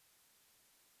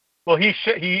 Well, he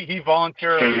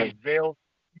voluntarily veiled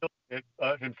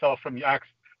himself from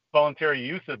voluntary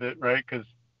use of it, right? Because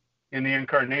in the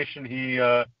incarnation,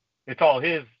 it's all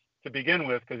his to begin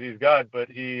with because he's God, but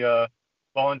he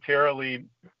voluntarily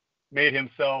made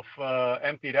himself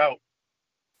emptied out,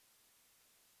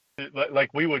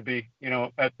 like we would be,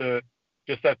 have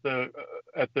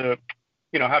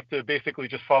to basically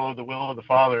just follow the will of the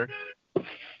Father.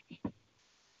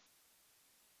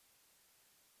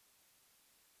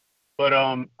 But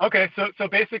okay, so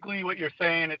basically what you're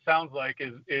saying, it sounds like,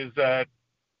 is that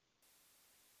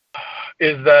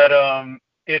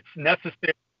it's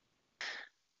necessary.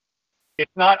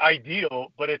 It's not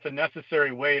ideal, but it's a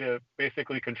necessary way to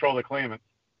basically control the claimant.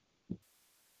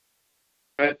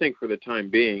 I think for the time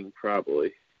being,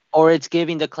 probably. Or it's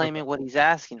giving the claimant what he's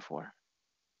asking for.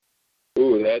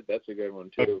 Ooh, that's a good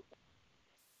one too.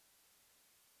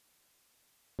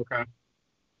 Okay.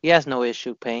 He has no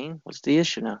issue paying. What's the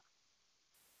issue now?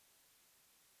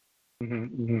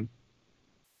 Mm-hmm.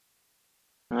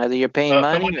 Either you're paying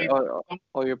money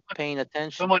or you're paying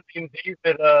attention. Someone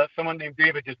named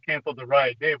David just canceled the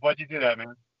ride. Dave, why'd you do that,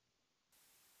 man?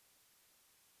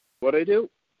 What'd I do?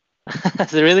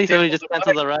 So really? Somebody just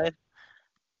canceled the ride?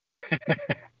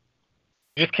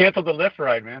 Just canceled the Lyft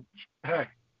ride, man. Hey.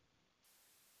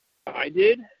 I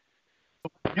did?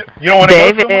 You don't want to go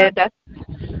somewhere? David,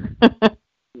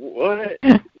 what?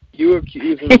 You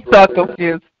accuse him. He's so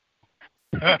confused.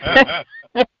 Come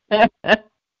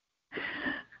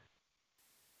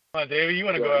on, David, you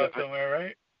want to go out somewhere,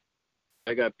 right?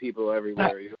 I got people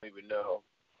everywhere. You don't even know.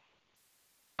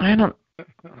 I don't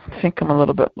think I'm a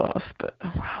little bit lost, but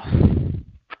wow.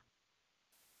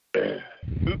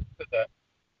 Who said that?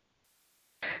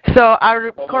 So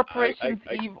are corporations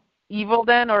evil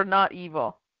then, or not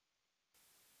evil?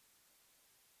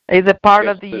 Is it part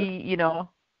of the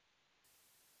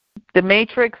the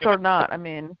matrix or not? I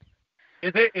mean,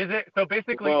 is it so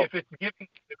basically if it's giving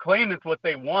the claimants what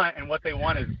they want and what they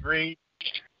want is greed,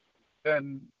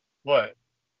 then what?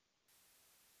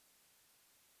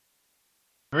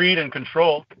 Greed and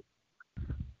control.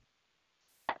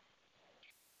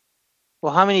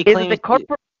 Well, how many claimants?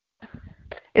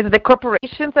 Is it the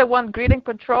corporations that want greed and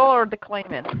control, or the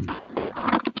claimants?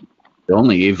 They're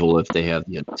only evil if they have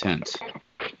the intent.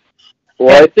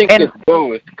 Well, I think it's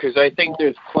both, because I think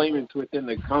there's claimants within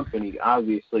the company,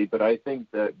 obviously, but I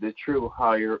think that the true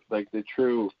the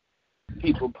true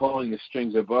people pulling the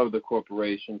strings above the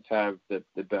corporations have the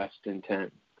best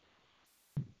intent.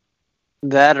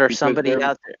 That or somebody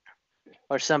out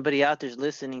there's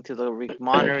listening to the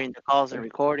monitoring the calls and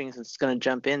recordings, and it's going to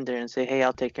jump in there and say, "Hey,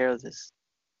 I'll take care of this."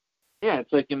 Yeah,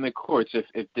 it's like in the courts.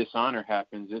 If dishonor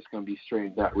happens, it's going to be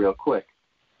straightened out real quick.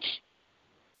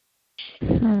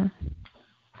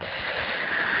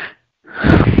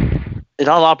 It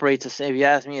all operates the same. If you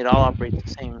ask me, it all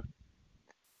operates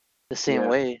the same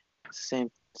way. Same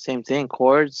thing.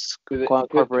 Courts,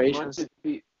 corporations.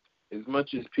 As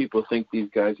much as people think these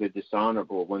guys are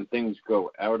dishonorable, when things go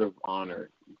out of honor,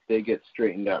 they get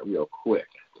straightened out real quick.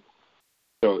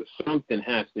 So something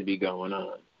has to be going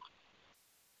on.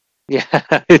 Yeah,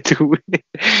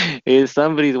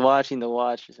 somebody's watching the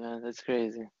watchers, man. That's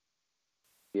crazy.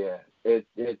 Yeah,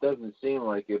 it doesn't seem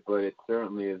like it, but it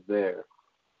certainly is there.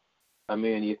 I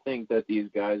mean, you think that these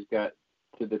guys got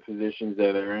to the positions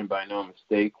that they're in by no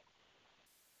mistake,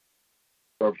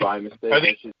 or by mistake?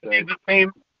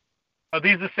 Are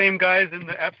these the same guys in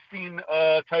the Epstein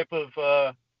type of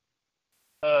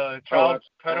child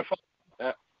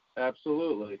pedophile?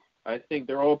 Absolutely. I think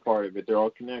they're all part of it. They're all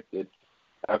connected.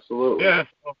 Absolutely. Yeah.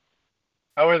 So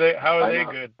how are they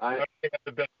good? How do they have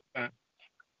the best intent?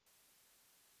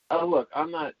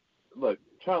 Look,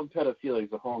 child pedophilia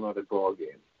is a whole other ball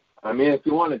game. I mean, if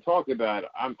you want to talk about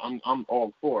it, I'm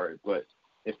all for it. But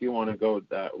if you want to go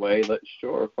that way, fuck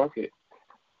it.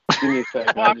 Give me a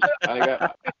second. I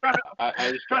gotta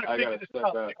step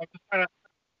out.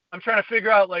 I'm trying to figure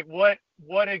out like what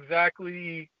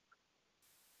exactly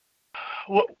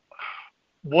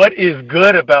what is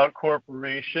good about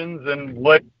corporations and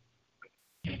what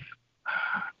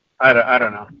I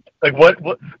don't know. Like what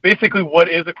basically what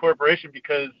is a corporation,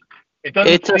 because it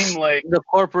doesn't seem like the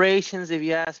corporations, if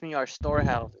you ask me, are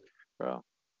storehouses, bro.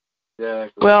 Yeah.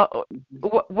 Well,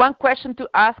 one question to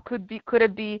ask could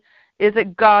it be, is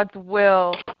it God's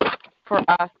will for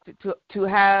us to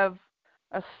have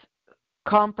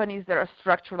companies that are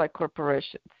structured like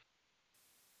corporations?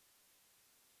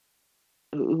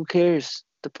 Who cares?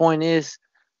 The point is,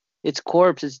 It's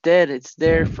corpse. It's dead. It's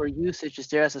there for usage. It's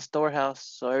there as a storehouse,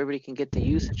 so everybody can get the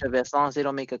usage of it as long as they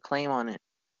don't make a claim on it.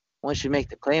 Once you make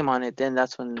the claim on it, then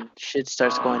that's when shit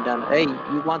starts going down. Hey,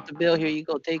 you want the bill? Here you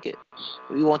go. Take it.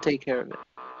 We won't take care of it.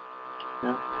 You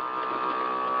know?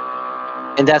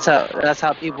 And that's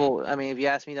how people. I mean, if you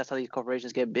ask me, that's how these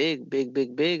corporations get big,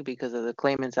 because of the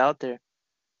claimants out there.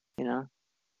 You know,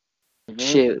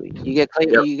 shit. You get claim.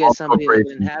 Yep, You get somebody that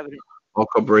would inhabit it. All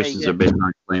corporations are based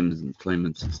on claims and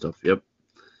claimants and stuff. Yep.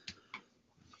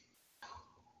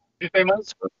 You say, Mike?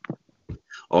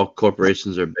 All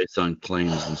corporations are based on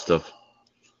claims and stuff.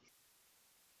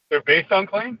 They're based on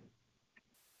claim?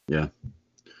 Yeah.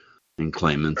 And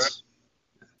claimants.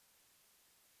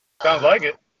 Sounds like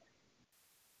it.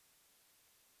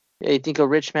 Yeah, you think a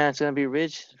rich man's gonna be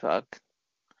rich? Fuck. I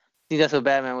think that's what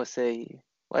Batman would say.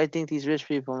 Why do you think these rich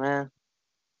people, man?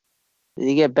 Did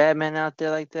you get Batman out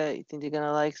there like that? You think they're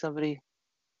gonna like somebody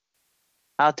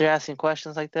out there asking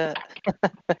questions like that?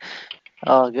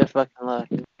 Oh, good fucking luck.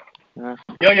 Yeah.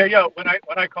 Yo. When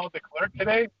I called the clerk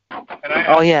today, and I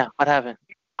Oh yeah, what happened?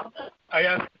 I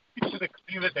asked to the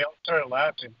claimant, they all started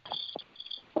laughing.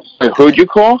 Who'd you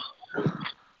call?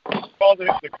 I called the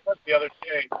clerk the other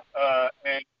day,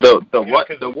 and The what?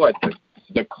 The what?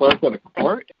 The clerk of the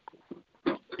court?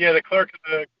 Yeah, the clerk of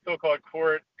the so-called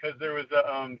court, because there was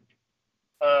a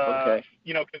Okay.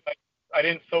 you know, because I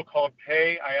didn't so-called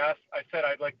pay. I said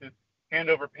I'd like to hand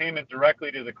over payment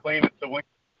directly to the claimant, so when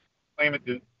the claimant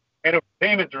to hand over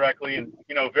payment directly and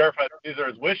verify that these are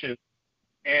his wishes,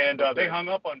 and they hung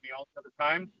up on me all the other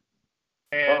times.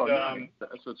 And nice.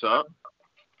 That's what's up.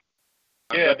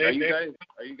 Yeah, are you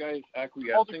guys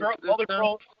acquiescing all to the this then?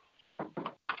 girls.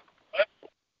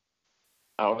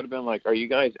 I would have been like, are you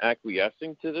guys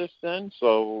acquiescing to this then?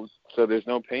 So there's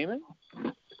no payment?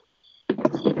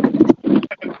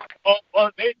 Well,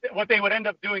 what they would end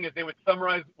up doing is they would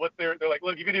summarize what they're like.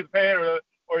 Look, you can either pay it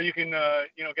or you can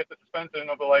get the suspension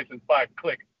of the license by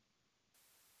click.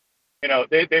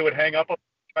 They would hang up on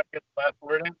try to get the last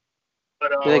word in.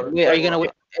 But Like, wait, are you gonna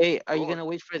wait? Hey, are you gonna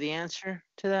wait for the answer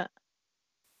to that?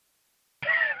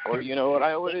 Or you know what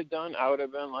I would have done? I would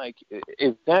have been like,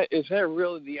 is that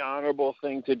really the honorable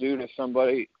thing to do to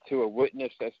somebody, to a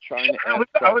witness that's trying to ask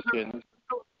questions?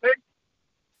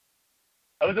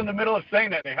 I was in the middle of saying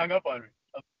that, and they hung up on me.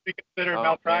 Be considered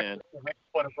malpractice.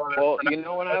 Well, you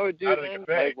know what I would do then?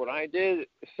 Like what I did,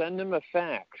 send them a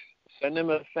fax. Send them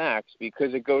a fax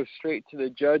because it goes straight to the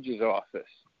judge's office.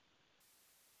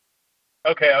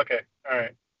 Okay, all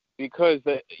right. Because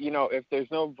if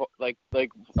there's no like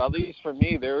at least for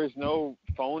me, there is no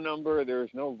phone number, there is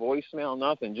no voicemail,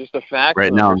 nothing, just a fax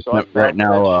number.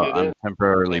 I'm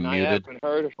temporarily and muted. I haven't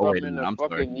heard from in a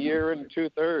fucking year and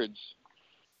 2/3.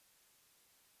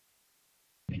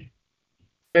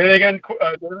 Say it again,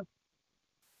 David.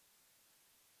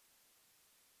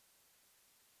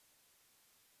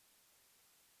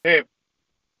 Dave.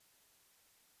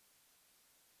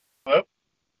 Hello?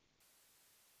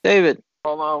 David.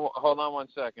 Hold on 1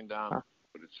 second, Dom. Huh.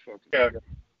 But it's fucking. Okay.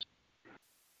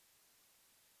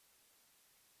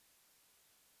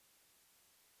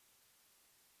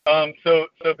 So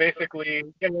basically,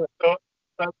 so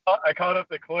I called up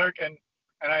the clerk and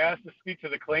I asked to speak to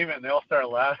the claimant, and they all started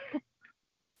laughing.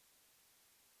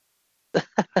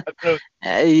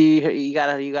 You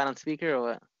got on speaker or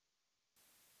what?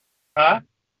 Huh?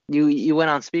 You went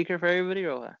on speaker for everybody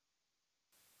or what?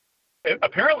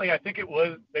 Apparently, I think it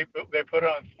was they put it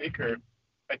on speaker.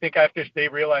 I think after they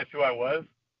realized who I was,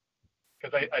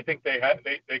 because I think they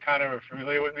kind of are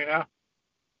familiar with me now.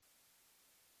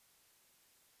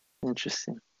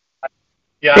 Interesting.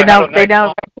 Yeah, they now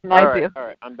recognize you. All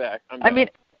right, I'm back. I mean,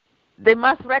 they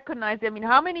must recognize you. I mean,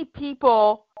 how many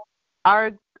people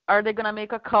are they gonna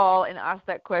make a call and ask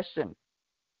that question?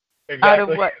 Exactly. Out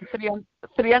of what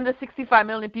 365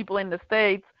 million people in the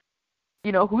States,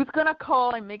 who's gonna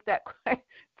call and make that question?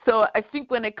 So I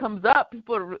think when it comes up,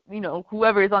 people,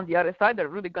 whoever is on the other side, they're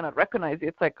really gonna recognize you.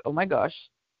 It's like, oh my gosh,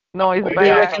 no, it's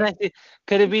bad.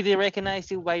 Could it be they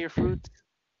recognize you by your fruit?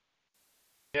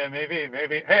 Yeah, maybe.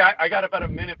 Hey, I got about a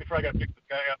minute before I got to pick this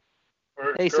guy up.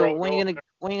 Hey, so when you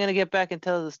gonna get back and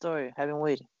tell the story? I've been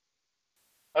waiting.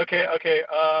 Okay.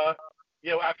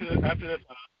 Yeah, well, after this,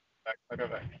 I'll go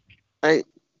back. Hey,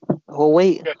 well,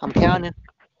 wait. Okay. I'm counting.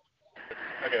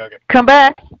 Okay. Come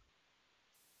back.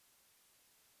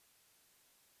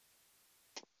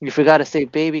 You forgot to say,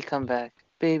 "Baby, come back.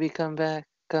 Baby, come back.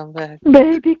 Come back.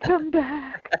 Baby, come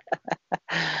back."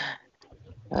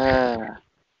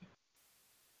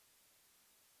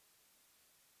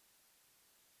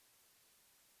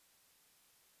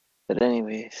 But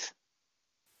anyways,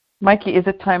 Mikey, is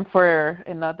it time for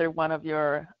another one of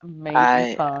your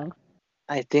amazing songs?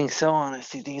 I think so,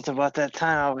 honestly. I think it's about that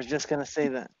time. I was just gonna say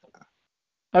that.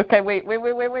 Okay, wait.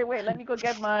 Let me go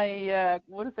get my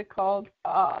what is it called?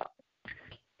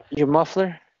 Your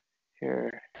muffler?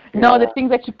 No, the things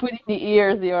that you put in the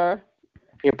ears, your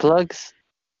plugs?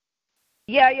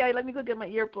 Yeah, let me go get my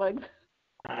earplugs.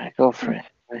 All right, go for it.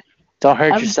 Don't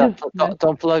hurt yourself.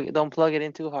 Don't plug it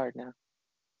in too hard now.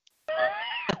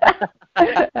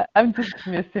 I'm just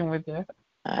messing with you.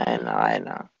 I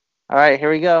know. All right,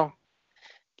 here we go.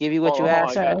 Give you what you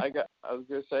asked. I was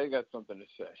gonna say I got something to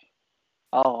say.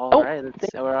 All right.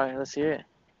 Let's hear it.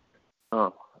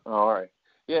 Oh, all right.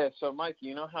 Yeah. So, Mike,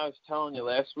 you know how I was telling you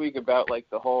last week about like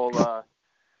the whole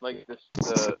like the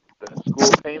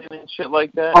school payment and shit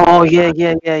like that? Oh yeah.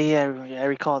 I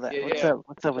recall that. Yeah,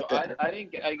 What's up with that? I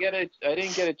didn't get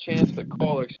a chance to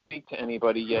call or speak to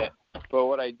anybody yet. But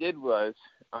what I did was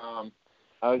I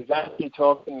was actually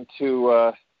talking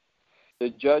to the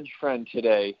judge friend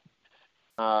today.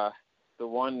 The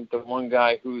one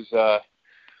guy who's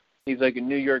he's like a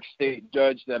New York State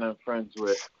judge that I'm friends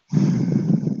with.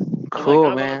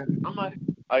 Cool, man.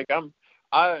 I don't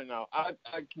know. I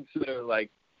consider like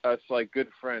us like good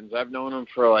friends. I've known him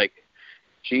for like,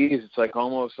 it's like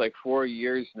almost like 4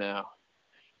 years now,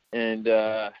 and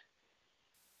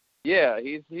yeah,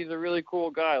 he's a really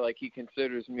cool guy. Like he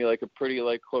considers me like a pretty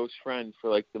like close friend for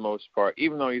like the most part,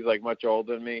 even though he's like much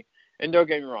older than me. And don't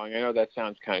get me wrong, I know that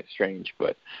sounds kind of strange,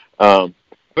 but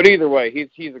either way,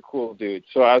 he's a cool dude.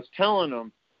 So I was telling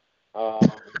him,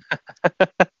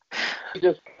 he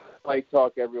just like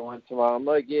talk every once in a while. I'm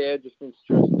like, yeah, just been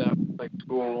stressed out with like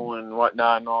school and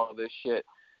whatnot and all this shit.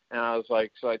 And I was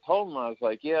like, so I told him, I was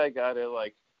like, yeah, I gotta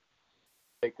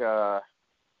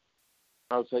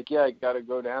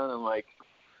go down and like,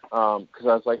 because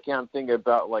I was like, yeah, I'm thinking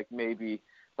about like maybe.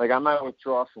 Like, I might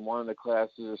withdraw from one of the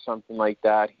classes or something like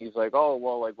that. He's like, oh,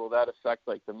 well, like, will that affect,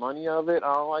 like, the money of it?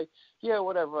 I'm like, yeah,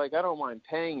 whatever. Like, I don't mind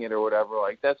paying it or whatever.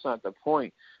 Like, that's not the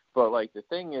point. But, like, the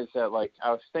thing is that, like, I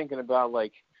was thinking about,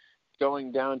 like,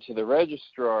 going down to the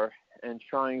registrar and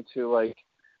trying to, like,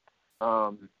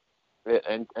 and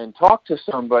talk to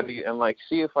somebody and, like,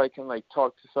 see if I can, like,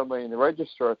 talk to somebody in the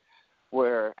registrar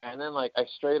and then, like, I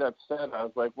straight up said, I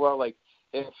was like, well, like,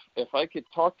 if I could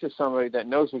talk to somebody that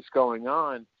knows what's going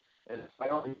on, and if I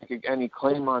don't make any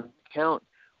claim on the account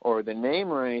or the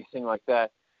name or anything like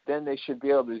that, then they should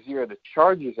be able to zero the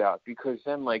charges out, because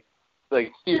then like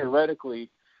theoretically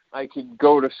I could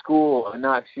go to school and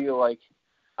not feel like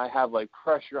I have like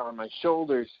pressure on my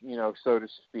shoulders, you know, so to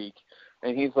speak.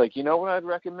 And he's like, you know what I'd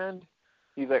recommend?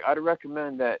 He's like, I'd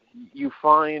recommend that you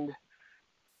find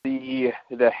the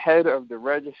head of the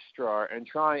registrar and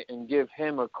try and give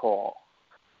him a call.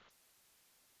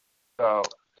 So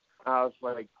I was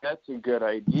like, that's a good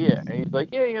idea. And he's like,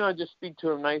 yeah, you know, just speak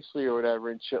to him nicely or whatever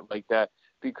and shit like that.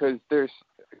 Because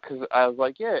I was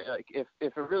like, yeah, like if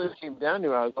it really came down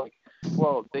to it, I was like,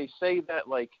 well, they say that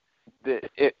like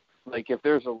if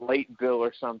there's a late bill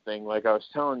or something, like I was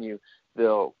telling you,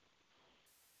 they'll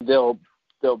send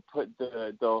the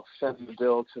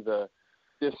bill to the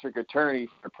district attorney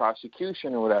for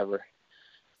prosecution or whatever.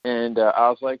 And I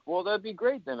was like, well, that'd be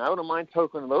great then. I wouldn't mind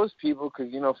talking to those people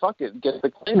because, you know, fuck it, get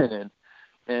the claimant in.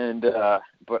 And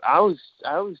but I was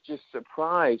just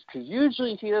surprised because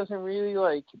usually he doesn't really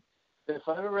like, if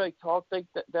I ever like talk like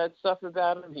that stuff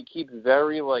about him, he keeps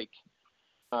very like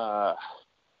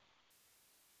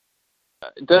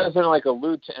doesn't like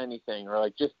allude to anything or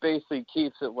like just basically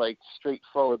keeps it like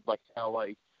straightforward, like how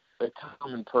like the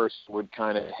common person would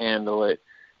kind of handle it.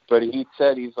 But he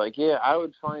said, he's like, yeah, I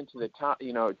would find to the top,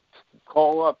 you know,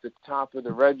 call up the top of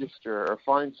the register or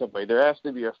find somebody. There has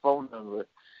to be a phone number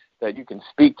that you can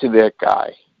speak to that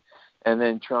guy and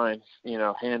then try and, you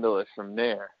know, handle it from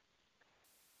there.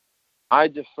 I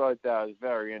just thought that was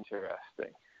very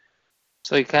interesting.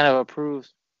 So he kind of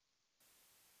approves.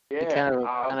 Yeah,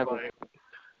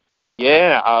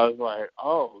 I was like,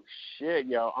 oh, shit,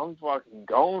 yo, I'm fucking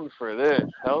going for this.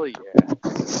 Hell yeah.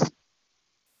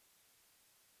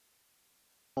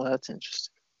 Well, that's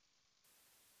interesting.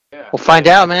 Yeah. We'll find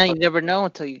out, man. You never know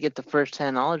until you get the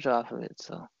first-hand knowledge off of it.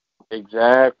 So.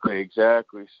 Exactly.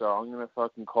 So I'm gonna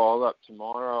fucking call up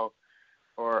tomorrow,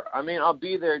 or I mean, I'll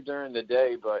be there during the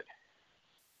day, but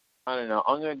I don't know.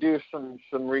 I'm gonna do some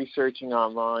researching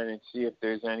online and see if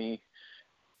there's any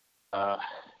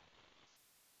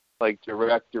like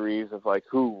directories of like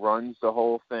who runs the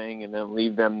whole thing, and then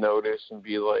leave them notice and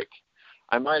be like.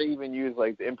 I might even use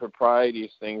like the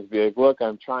improprieties things. Be like, look,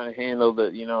 I'm trying to handle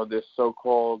this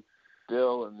so-called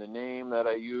bill and the name that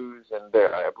I use, and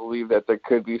I believe that there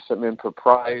could be some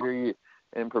impropriety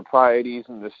improprieties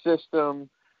in the system,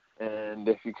 and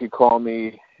if you could call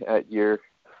me at your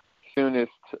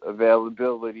soonest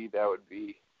availability, that would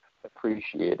be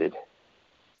appreciated.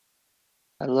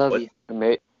 I love you. And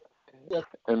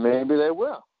maybe they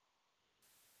will.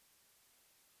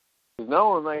 Because no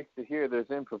one likes to hear there's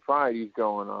improprieties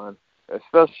going on,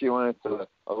 especially when it's an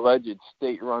alleged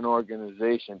state-run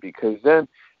organization, because then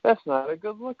that's not a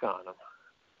good look on them.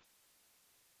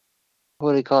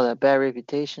 What do you call that? Bad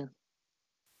reputation?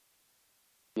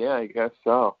 Yeah, I guess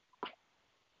so.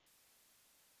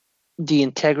 The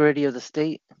integrity of the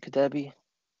state? Could that be?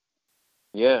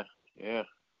 Yeah.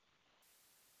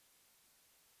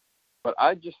 But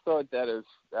I just thought that it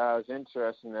was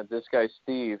interesting that this guy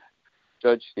Steve,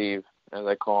 Judge Steve, as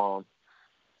I call him,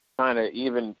 kind of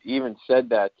even said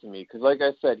that to me. Because like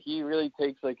I said, he really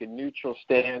takes like a neutral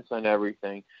stance on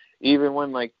everything. Even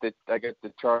when like I get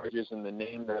the charges and the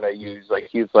name that I use, like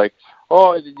he's like,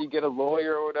 oh, did you get a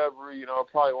lawyer or whatever? You know, it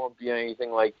probably won't be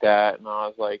anything like that. And I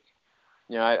was like,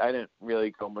 you know, I didn't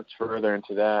really go much further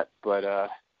into that. But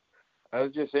I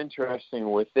was just interesting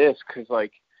with this because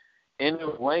like, in a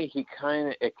way, he kind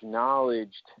of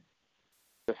acknowledged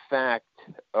the fact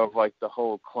of like the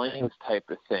whole claims type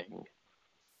of thing.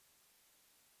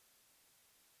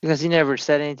 Because he never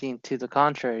said anything to the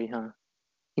contrary, huh?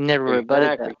 He never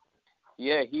rebutted that.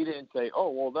 Yeah, he didn't say, oh,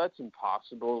 well, that's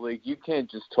impossible. Like, you can't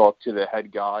just talk to the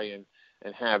head guy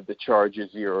and have the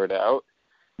charges zeroed out.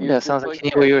 Yeah, sounds like he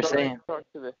knew what you were saying.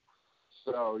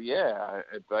 So, yeah,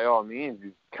 by all means,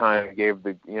 he kind of gave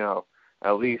the, you know,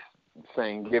 at least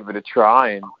saying give it a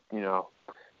try and, you know,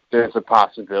 there's a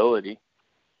possibility.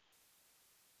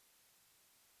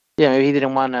 Yeah, maybe he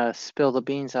didn't want to spill the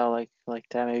beans out like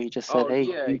that. Maybe he just said,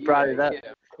 you brought it up. Yeah,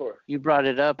 of course. You brought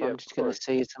it up. Yeah, I'm just going to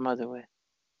say it some other way.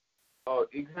 Oh,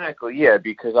 exactly. Yeah,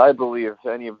 because I believe if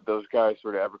any of those guys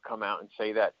were to ever come out and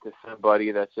say that to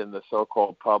somebody that's in the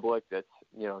so-called public, that's,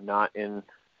 you know, not in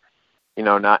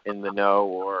the know,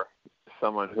 or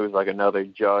someone who's like another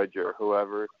judge or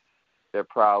whoever, they're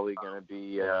probably going to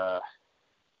be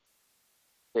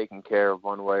taken care of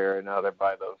one way or another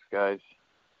by those guys.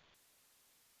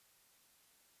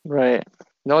 Right.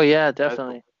 Oh, yeah,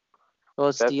 definitely. Well,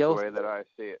 it's That's the the oath. way that I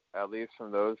see it, at least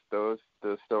from those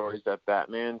stories that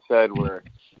Batman said, where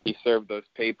he served those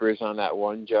papers on that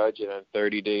one judge, and then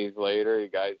 30 days later,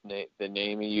 the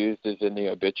name he used is in the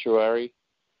obituary.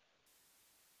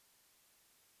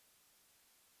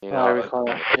 You know, I recall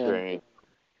that. Yeah. Strange.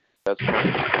 That's kind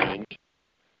of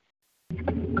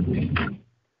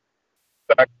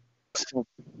strange.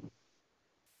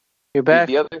 You're back.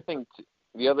 The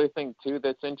other thing too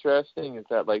that's interesting is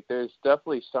that like there's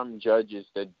definitely some judges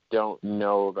that don't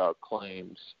know about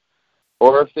claims,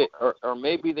 or if they or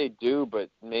maybe they do, but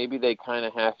maybe they kind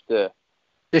of have to.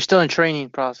 They're still in training,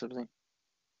 possibly.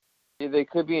 They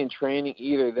could be in training,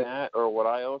 either that, or what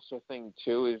I also think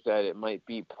too is that it might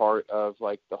be part of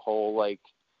like the whole like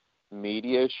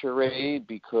media charade,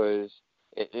 because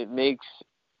it makes,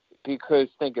 because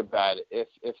think about it,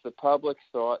 if the public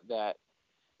thought that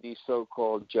these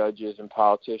so-called judges and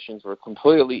politicians were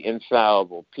completely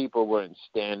infallible, people wouldn't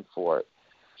stand for it.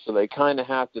 So they kind of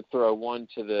have to throw one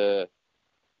to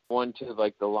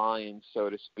like the lion, so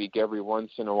to speak, every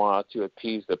once in a while to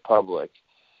appease the public.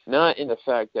 Not in the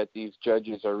fact that these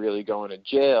judges are really going to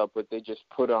jail, but they just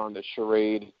put on the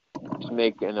charade to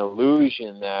make an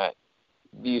illusion that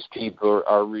these people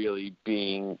are really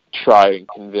being tried and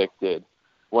convicted.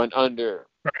 When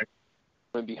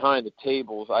behind the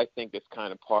tables, I think it's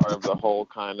kind of part of the whole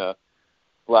kind of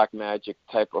black magic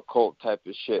type of cult type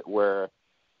of shit, where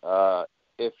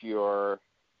if you're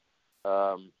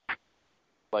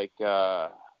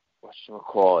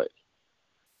whatchamacallit,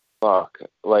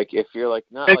 like if you're like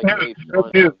not like made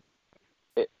fun of,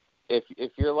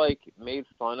 if you're like made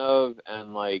fun of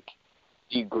and like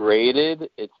degraded,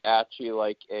 it's actually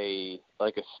like a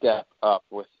step up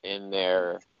within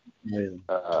their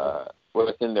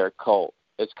cult.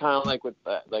 It's kind of like with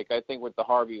like I think with the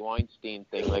Harvey Weinstein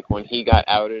thing, like when he got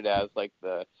outed as like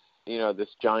the, you know, this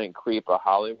giant creep of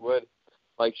Hollywood.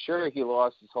 Like, sure, he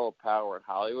lost his whole power in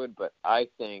Hollywood, but I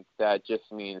think that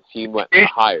just means he went a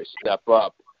higher step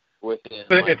up within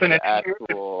like, the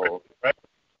actual. Right?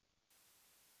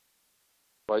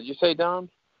 What did you say, Dom?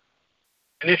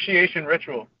 Initiation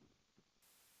ritual.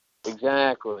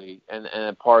 Exactly, and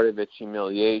a part of it's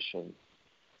humiliation.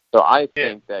 So I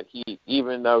think that he,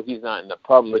 even though he's not in the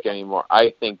public anymore,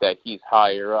 I think that he's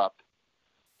higher up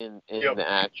in the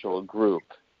actual group.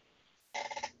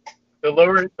 The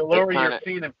lower you're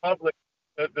seen in public,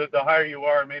 the higher you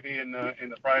are maybe in the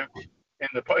private, in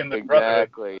the brotherhood.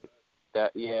 Exactly.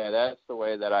 That's the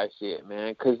way that I see it,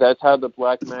 man. Because that's how the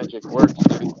black magic works.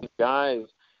 These guys,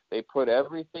 they put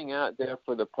everything out there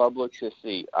for the public to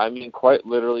see. I mean, quite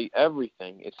literally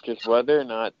everything. It's just whether or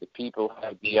not the people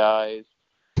have the eyes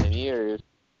and ears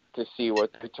to see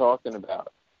what they're talking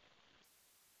about.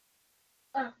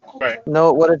 Right.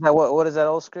 No, what is that? What is that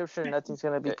old scripture? Nothing's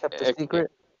gonna be kept a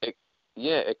secret.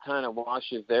 It kind of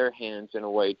washes their hands in a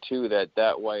way too.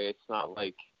 That way, it's not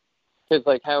like, because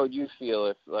like, how would you feel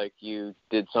if like you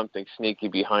did something sneaky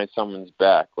behind someone's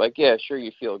back? Like, yeah, sure,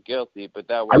 you feel guilty, but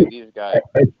that way these guys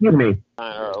Excuse me.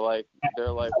 are like,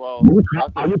 they're like, well,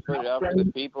 nothing, put it out for the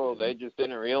people. They just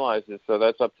didn't realize it, so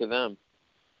that's up to them.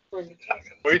 What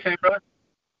are you saying, brother?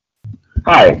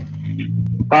 Hi.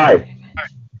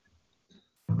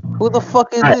 Who the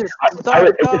fuck is this? This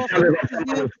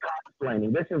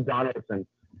is Donaldson.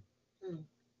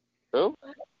 Who?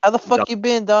 How the fuck you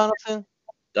been, Donaldson?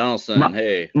 Donaldson,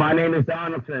 hey. My name is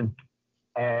Donaldson.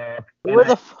 Where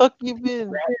the fuck you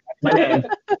been? My name.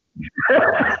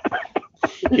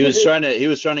 He was trying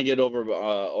to get over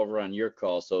on your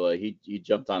call, so he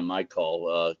jumped on my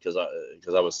call because I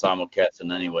was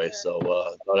simulcasting anyway. So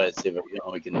thought I'd see if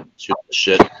we can shoot the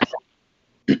shit.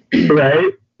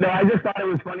 Right. No, I just thought it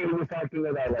was funny. He was talking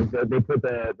about like they put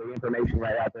the information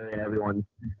right out there and everyone.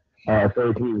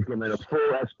 So he was giving a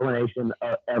full explanation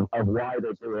of why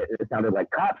they do it. It sounded like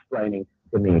cop-splaining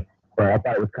to me, but I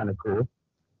thought it was kind of cool.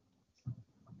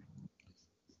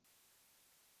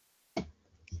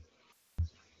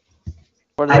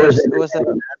 Was that?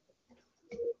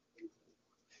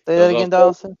 Say that again,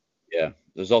 Donaldson. Yeah,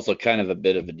 there's also kind of a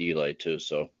bit of a delay too.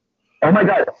 So. Oh my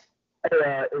God,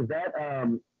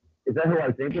 is that who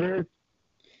I think it is?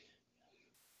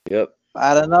 Yep.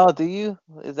 I don't know. Do you?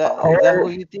 Is that who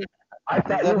you think? Is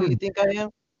that who you think I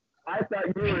am? I thought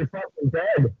you were fucking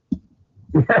dead.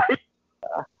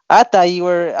 I thought you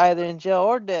were either in jail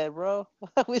or dead, bro.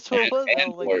 Which one was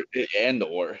it? And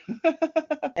or.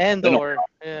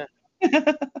 Yeah.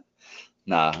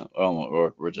 Nah,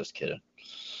 we're just kidding.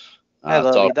 I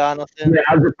love you, Donaldson. Yeah,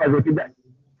 I'm just fucking with you.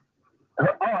 I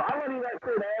love you guys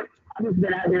too, man. I've just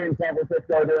been out here in San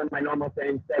Francisco doing my normal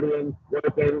thing, studying,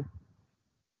 working.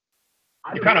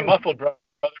 You're kind of muffled, bro.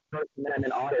 First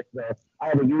Amendment audits, though. I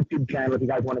have a YouTube channel if you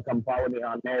guys want to come follow me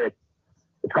on there.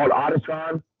 It's called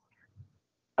Auditron.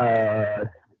 I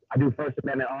do First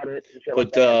Amendment audits.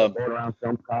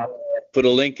 Put a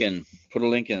link in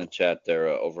the chat there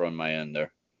over on my end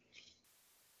there.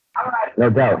 No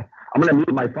doubt. I'm gonna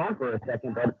mute my phone for a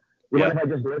second, but you mind if I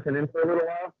just listen in for a little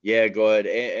while? Yeah, go ahead.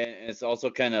 And it's also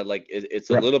kind of like it's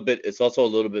a little bit. It's also a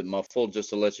little bit muffled, just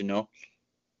to let you know.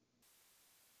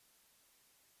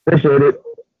 Appreciate it.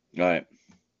 All right.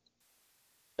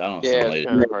 Yeah, it's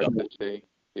kind of hard to see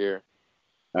here.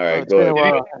 All right, go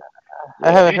ahead.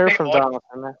 I haven't heard from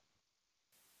Donaldson, man.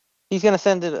 He's gonna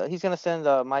send it. He's gonna send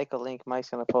Mike a link. Mike's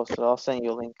gonna post it. I'll send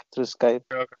you a link through Skype.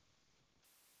 Okay.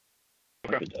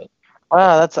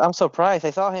 Wow, I'm surprised. I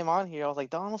saw him on here. I was like,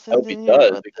 Donaldson's I hope he in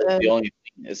does, here. because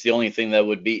it's the only thing that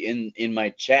would be in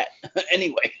my chat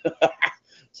anyway.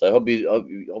 So I hope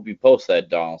you post that,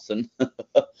 Donaldson.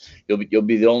 you'll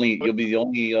be the only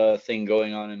thing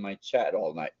going on in my chat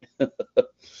all night. All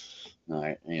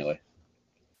right. Anyway,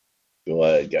 go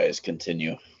ahead, guys.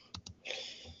 Continue.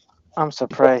 I'm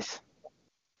surprised.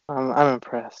 I'm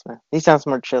impressed, man. He sounds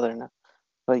more chiller now.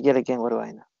 But yet again, what do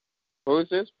I know? Who is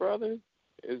this, brother?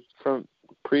 Is from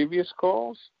previous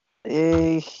calls?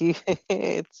 It's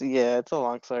a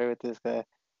long story with this guy.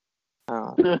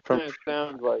 It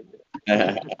sounds like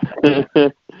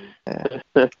it.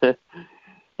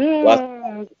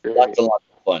 Lots of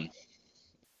fun.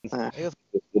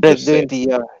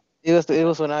 It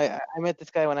was when I met this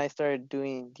guy when I started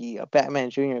doing the Batman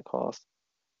Junior calls,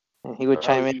 and he would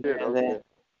chime in, and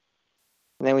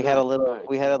then we had a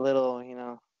little, you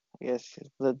know. I guess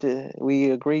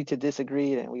we agreed to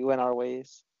disagree, and we went our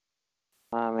ways.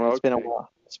 It's been a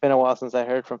while. It's been a while since I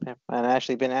heard from him, and I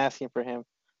actually been asking for him,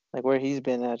 like where he's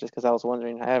been at, just because I was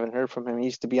wondering. I haven't heard from him. He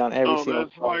used to be on every single.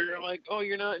 That's why you're like,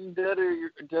 you're not in debt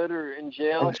or in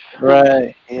jail.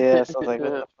 Right. Yeah. So I was like,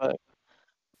 what the fuck?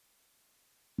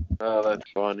 Oh, that's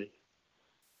funny.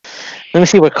 Let me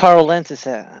see where Carl Lentz is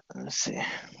at. Let's see.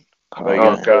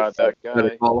 God, that guy.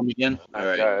 Better call him again. All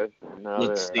That right. guy's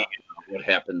Let's see what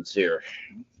happens here.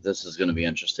 This is going to be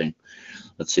interesting.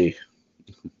 Let's see.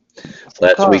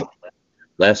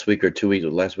 Last week or 2 weeks.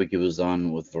 Last week he was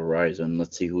on with Verizon.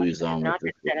 Let's see who he's on with.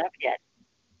 This week. Up yet.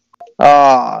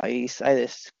 Oh, he either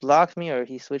blocked me or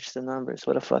he switched the numbers.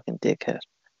 What a fucking dickhead.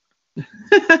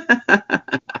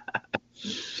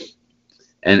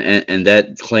 And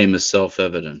that claim is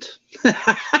self-evident.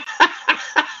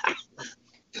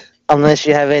 Unless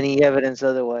you have any evidence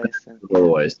otherwise. Then.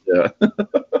 Otherwise, yeah.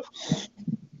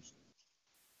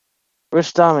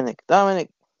 Where's Dominic? Dominic,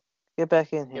 get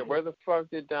back in Yeah, here. where the fuck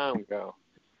did Dom go?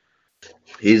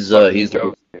 He's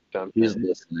Joking or something. he's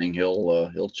listening.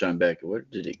 He'll chime back. Where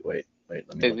did he? Wait.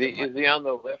 Let me. Is he on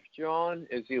the lift, John?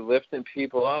 Is he lifting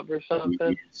people up or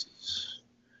something?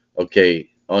 Okay.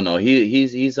 Oh no,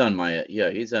 he's on my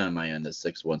he's on my end at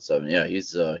 617. Yeah, he's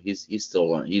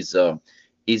still on. He's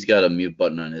got a mute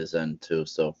button on his end too,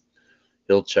 so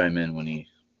he'll chime in when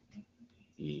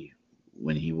he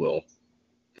will.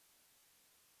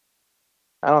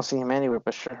 I don't see him anywhere,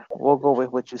 but sure, we'll go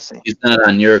with what you say. He's not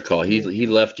on your call. He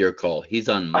left your call. He's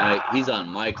on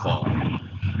my call.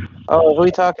 Oh, who are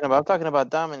you talking about? I'm talking about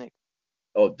Dominic.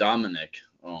 Oh, Dominic.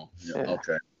 Oh, yeah.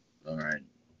 Okay. All right.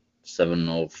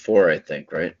 704, I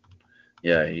think, right?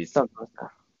 Yeah,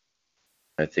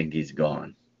 I think he's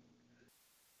gone.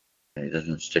 He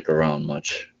doesn't stick around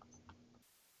much.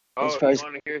 Oh, you want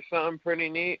to hear something pretty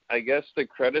neat? I guess the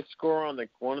credit score on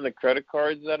one of the credit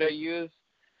cards that I use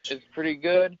is pretty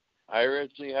good. I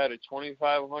originally had a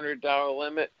 $2,500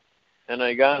 limit, and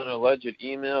I got an alleged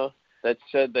email that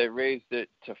said they raised it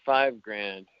to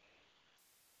 $5,000.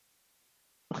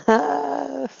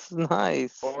 That's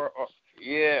nice. I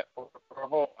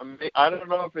don't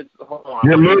know if it's. Hold on.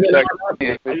 You're moving check up.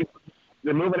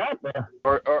 You're moving up. Wait,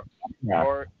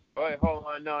 hold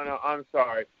on. No, I'm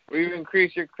sorry. We've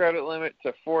increased your credit limit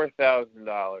to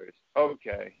 $4,000.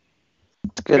 Okay.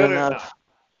 Good enough.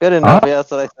 Good enough. Yeah, that's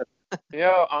what I said.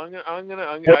 Yo, I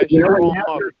should call him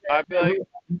up. I'd be like,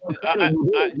 I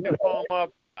should call him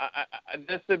up.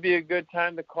 This would be a good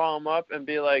time to call him up and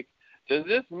be like, does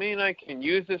this mean I can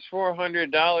use this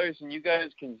 $400 and you guys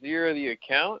can zero the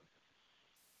account?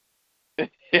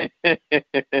 That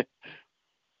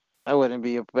wouldn't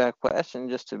be a bad question,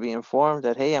 just to be informed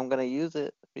that, hey, I'm going to use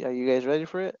it. Are you guys ready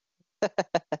for it?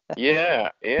 Yeah.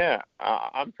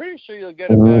 I'm pretty sure you'll get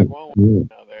it back one way or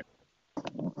another.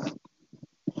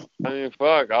 I mean,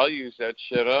 fuck, I'll use that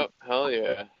shit up. Hell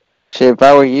yeah. Shit, if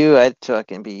I were you, I'd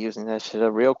fucking be using that shit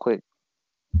up real quick.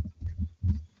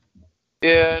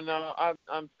 Yeah, no, I'm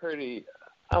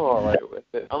all right with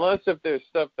it. Unless if there's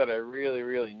stuff that I really,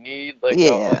 really need, like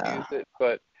I'll use it.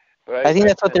 But I think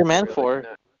that's what they're meant for.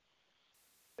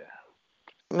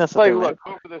 That's like, look,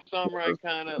 over the summer I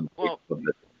kind of,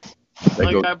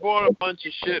 I bought a bunch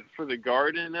of shit for the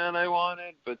garden that I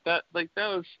wanted, but that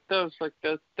was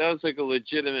like a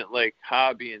legitimate like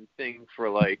hobby and thing for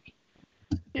like,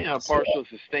 partial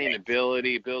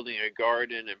sustainability, building a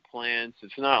garden and plants.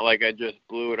 It's not like I just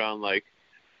blew it on like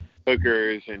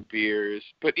hookers and beers.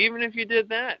 But even if you did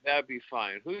that, that'd be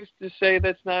fine. Who's to say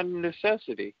that's not a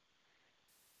necessity?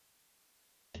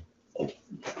 You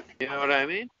know what I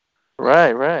mean?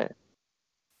 Right.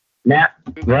 Now,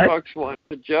 who the fuck's one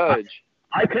to judge?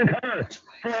 I concur.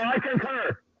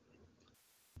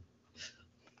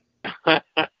 I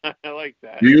like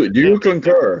that. Do you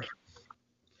concur?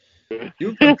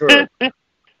 You concur.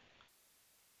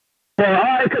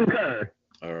 I concur.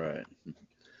 All right.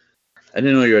 I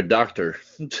didn't know you're a doctor.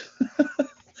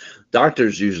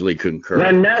 Doctors usually concur.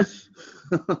 When NASA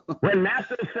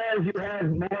says you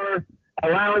have more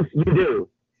allowance, you do.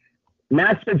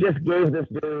 NASA just gave this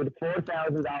dude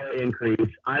 $4,000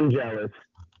 increase. I'm jealous.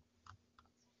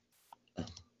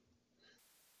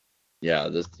 Yeah,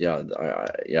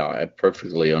 I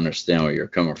perfectly understand where you're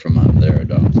coming from out there,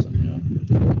 Dawson. No.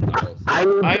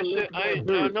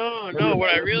 What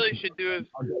I really should do is,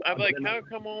 I'm like, how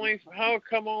come only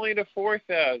to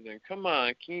 4,000? Come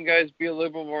on, can you guys be a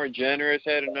little bit more generous?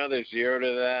 Add another zero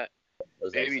to that.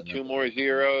 Maybe two more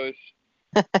zeros.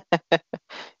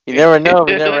 You never know.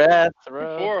 You never ask,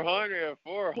 bro.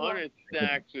 400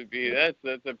 stacks would be that's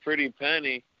a pretty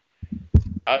penny.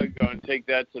 I would go and take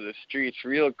that to the streets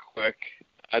real quick.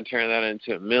 I'd turn that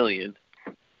into $1 million.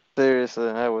 Seriously,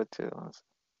 I would too.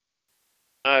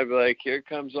 I'd be like, here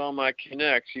comes all my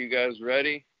connects. You guys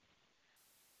ready?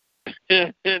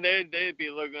 And they'd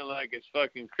be looking like it's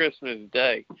fucking Christmas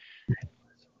Day.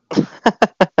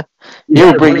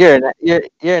 You're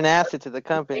an asset to the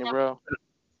company, bro.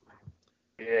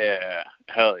 Yeah,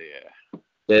 hell yeah.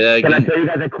 Can I tell you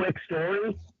guys a quick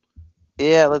story?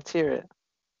 Yeah, let's hear it.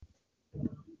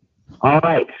 All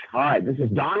right. This is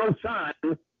Donald's son.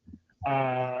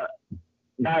 Guys,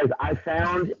 I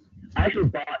actually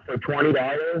bought for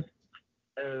 $20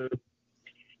 a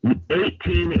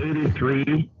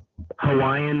 1883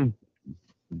 Hawaiian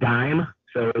dime.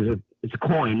 So it's a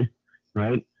coin,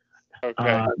 right?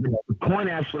 Okay. The coin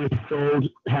actually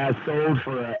has sold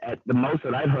for at the most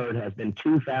that I've heard has been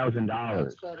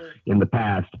 $2,000 in the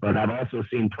past, but I've also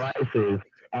seen prices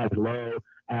as low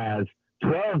as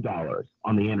 $1,200. $12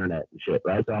 on the internet and shit,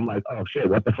 right? So I'm like, oh shit,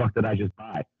 what the fuck did I just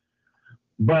buy?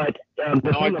 But the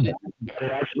thing about it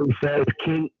actually says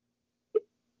King.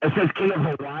 It says King of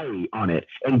Hawaii on it.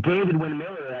 And David Wynn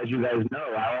Miller, as you guys know,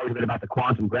 I always read about the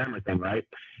quantum grammar thing, right?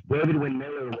 David Wynn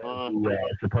Miller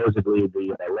was supposedly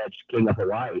the alleged King of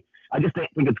Hawaii. I just think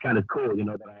it's kind of cool, you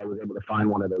know, that I was able to find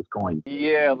one of those coins.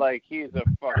 Yeah, like he's a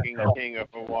fucking King of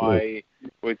Hawaii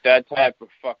with that type of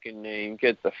fucking name.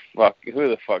 Get the fuck. Who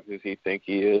the fuck does he think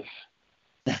he is?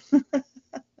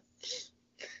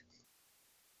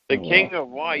 The King of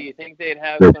Hawaii, you think they'd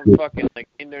have some fucking like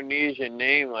Indonesian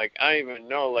name, like I don't even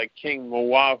know, like King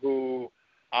Mawahu,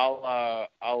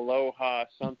 Aloha,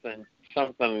 something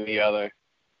or the other.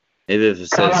 Maybe if it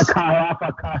says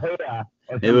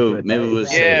maybe it was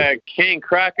King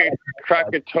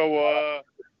Krakatoa.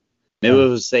 Maybe it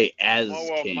would say as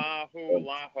King. Mahu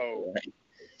Laho.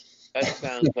 That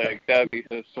sounds like that'd be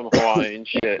some Hawaiian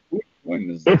shit.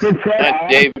 Not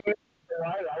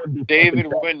David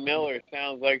Wynn Miller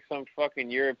sounds like some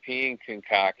fucking European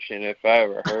concoction if I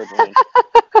ever heard one.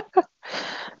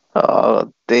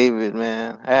 Oh, David,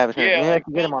 man. I haven't heard. Maybe I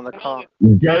can get him on the call.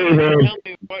 David.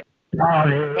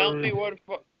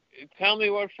 Tell me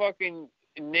what fucking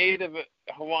native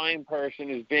Hawaiian person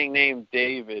is being named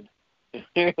David.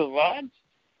 What?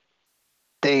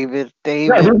 David.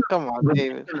 Come on,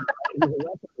 David.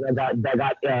 That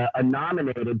got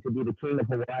nominated to be the King of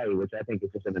Hawaii, which I think is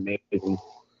just an amazing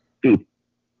feat.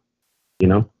 You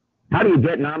know? How do you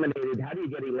get nominated? How do you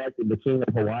get elected the King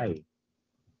of Hawaii?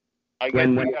 I guess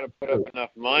you got to put up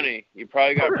enough money. You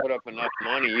probably got to put up enough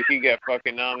money. You can get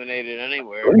fucking nominated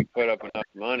anywhere if you put up enough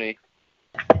money.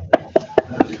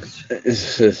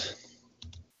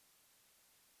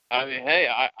 I mean, hey,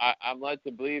 I'm led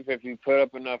to believe if you put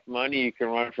up enough money, you can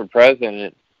run for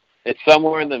president. It's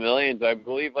somewhere in the millions. I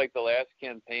believe, like, the last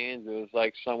campaigns, it was,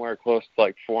 like, somewhere close to,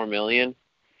 like, 4 million.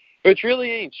 Which really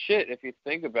ain't shit if you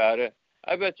think about it.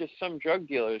 I bet you some drug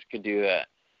dealers could do that.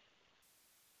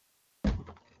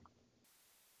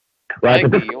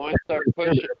 Mikey, you want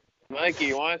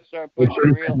to start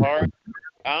pushing real hard?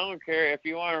 I don't care if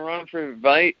you want to run for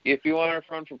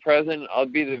president. I'll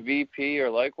be the VP or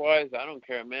likewise. I don't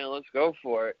care, man. Let's go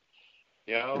for it.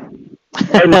 You know.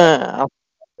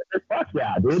 Fuck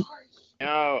yeah, dude. You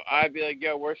know, I'd be like,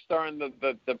 yo, we're starting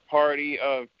the party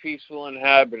of peaceful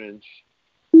inhabitants.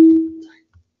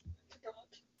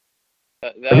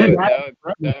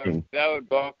 That would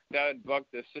buck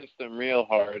the system real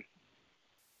hard.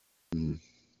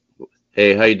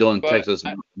 Hey, how you doing, Texas?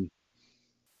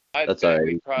 I'd say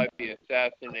we'd probably be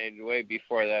assassinated way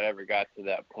before that ever got to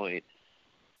that point.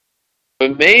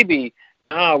 But maybe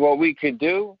what we could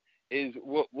do is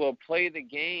we'll play the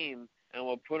game and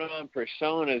we'll put on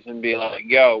personas and be like,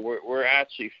 yo, we're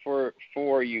actually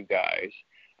for you guys,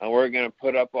 and we're gonna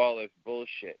put up all this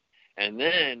bullshit. And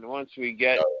then once we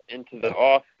get into the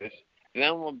office,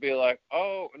 then we'll be like,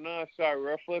 oh no, sorry,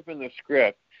 we're flipping the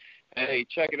script. Hey,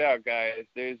 check it out, guys.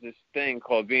 There's this thing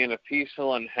called being a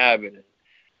peaceful inhabitant.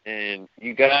 And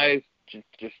you guys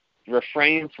just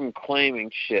refrain from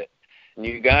claiming shit. And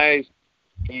you guys,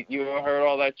 you heard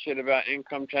all that shit about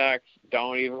income tax?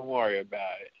 Don't even worry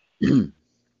about it. And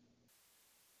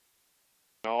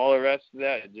all the rest of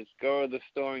that, just go to the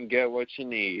store and get what you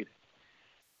need.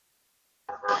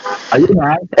 Are you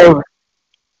mad?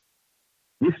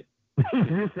 You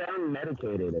sound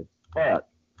medicated as fuck.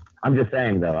 I'm just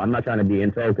saying, though. I'm not trying to be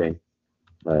insulting.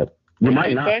 But you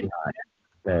might not be high.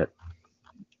 But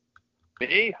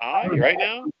me? High right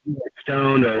now?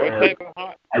 Stoned or what type of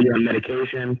high? Are you on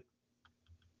medication?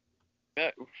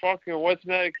 Fucking what's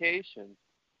medication?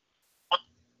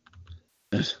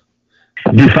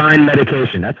 Define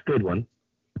medication. That's a good one.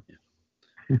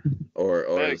 Or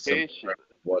medication.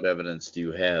 What evidence do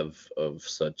you have of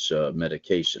such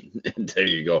medication? There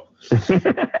you go.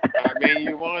 I mean,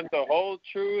 you want the whole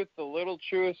truth, the little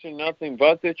truth, or nothing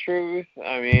but the truth?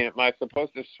 I mean, am I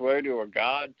supposed to swear to a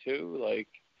god too? Like,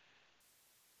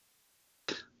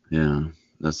 yeah,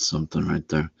 that's something right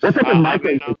there. I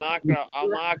mean, I'm not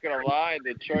gonna lie.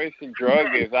 The choice of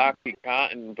drug is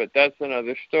OxyContin, but that's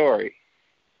another story.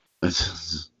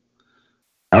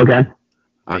 Okay.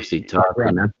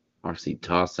 Oxytocin,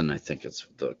 I think it's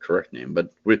the correct name,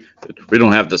 but we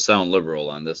don't have to sound liberal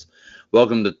on this.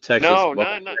 Welcome to Texas. No,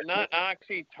 not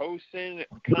oxytocin.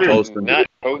 Not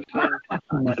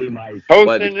tocin.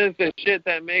 Tocin is the shit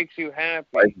that makes you happy.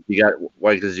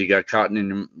 Why? Because you got cotton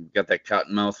in got that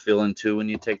cotton mouth feeling too when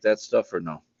you take that stuff, or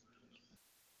no?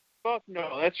 Fuck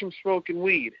no, that's from smoking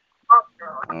weed.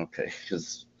 Okay,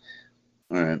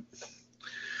 all right.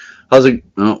 How's it?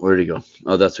 Oh, where'd he go?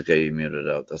 Oh, that's okay. You muted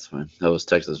out. That's fine. That was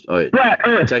Texas. Oh, wait.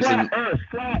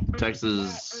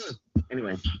 Texas.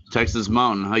 Anyway. Texas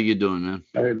Mountain. How you doing, man?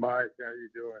 Hey, Mike. How you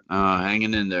doing?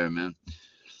 Hanging in there, man.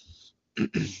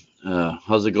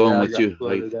 How's it going with you?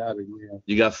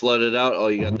 You got flooded out? Oh,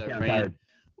 you got that rain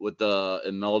with the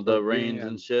Imelda rains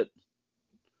and shit?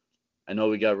 I know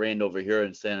we got rained over here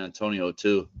in San Antonio,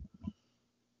 too.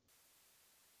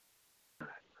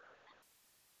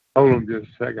 Hold on just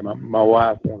a second. My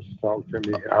wife wants to talk to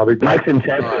me. I'll be back. Mike's in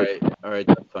Texas. All right,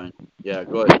 that's fine. Yeah,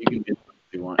 go ahead. You can get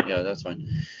if you want. Yeah, that's fine.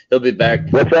 He'll be back.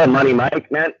 What's up, Money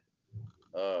Mike, man?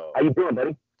 How you doing,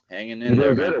 buddy? Hanging in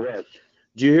there, man. Did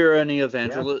you hear any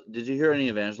evangelist? Yeah. Did you hear any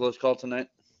evangelist call tonight?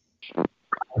 I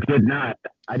did not.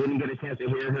 I didn't get a chance to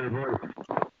hear her voice.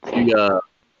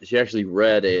 She actually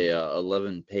read a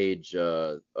 11-page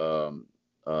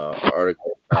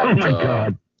article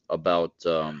about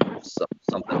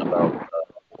something about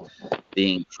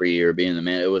being free or being the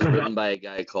man. It was written by a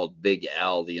guy called Big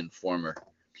Al, the Informer,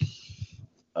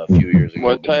 a few years ago.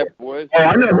 What type? What? Oh,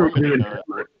 I know who's the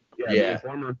Informer. Yeah. The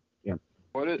Informer. Yeah.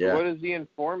 What is he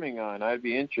informing on? I'd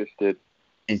be interested.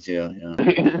 Yeah.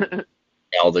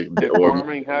 Al,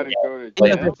 informing how to go to jail.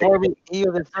 He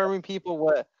was informing people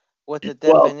what the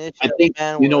definition. I think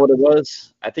you know what it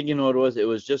was. I think you know what it was. It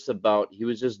was just about he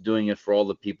was just doing it for all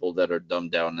the people that are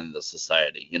dumbed down in the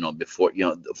society.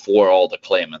 For all the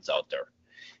claimants out there,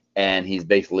 and he's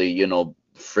basically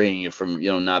freeing you from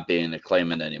not being a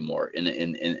claimant anymore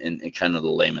in kind of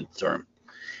the layman term.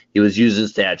 He was using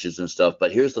statutes and stuff,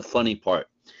 but here's the funny part: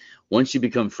 once you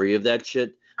become free of that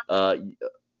shit,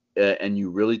 and you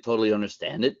really totally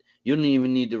understand it, you don't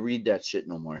even need to read that shit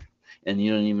no more. And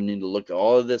you don't even need to look at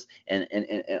all of this, and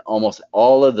almost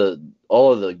all of the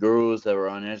gurus that were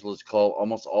on Angela's call,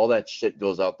 almost all that shit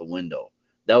goes out the window.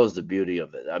 That was the beauty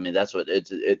of it. I mean, that's what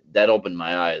that opened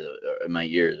my eyes and my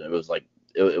ears. It was like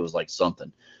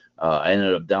something. I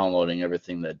ended up downloading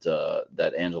everything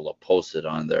that Angela posted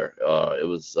on there. It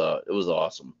was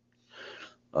awesome.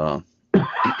 Pass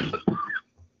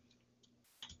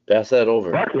that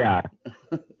over. Fuck yeah.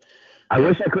 I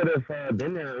wish I could have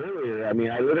been there earlier. I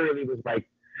mean, I literally was like,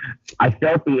 I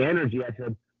felt the energy. I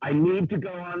said, I need to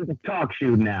go on the talk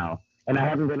show now. And I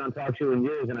haven't been on talk show in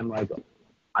years. And I'm like,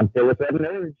 I'm still with that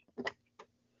urge.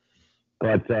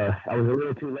 But I was a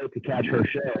little too late to catch her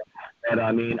show. But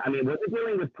I mean, was it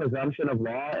dealing with presumption of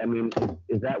law? I mean,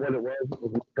 is that what it was?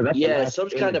 Yeah, some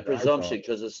kind of presumption,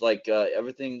 because it's like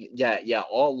everything. Yeah.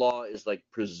 All law is like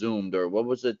presumed, or what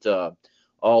was it?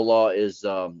 All law is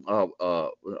what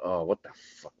the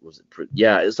fuck was it?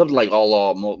 It's something like all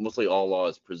law. Mostly all law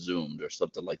is presumed, or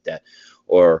something like that,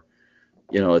 or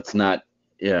it's not.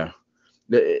 Yeah,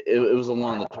 it was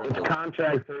along the terms of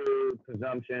contract through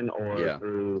presumption, or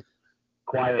through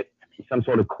some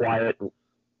sort of quiet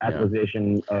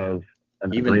acquisition of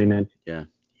an agreement. Yeah.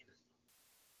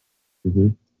 Mm-hmm.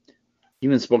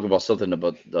 Even spoke about something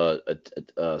about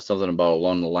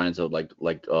along the lines of like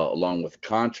along with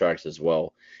contracts as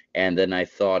well. And then I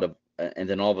thought of, and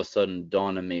then all of a sudden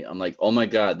dawned on me, I'm like, oh my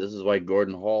God, this is why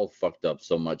Gordon Hall fucked up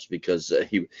so much, because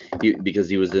he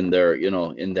was in there,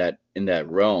 in that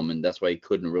realm, and that's why he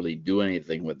couldn't really do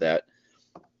anything with that.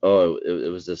 Oh, it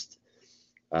was just.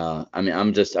 I mean,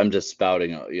 I'm just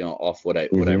spouting, off what I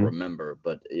remember,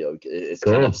 but it's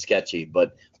kind of sketchy.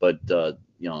 But the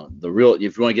real,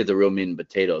 if you want to get the real meat and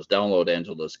potatoes, download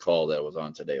Angela's call that was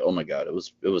on today. Oh my God, it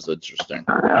was interesting.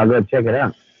 I'll go check it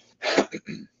out.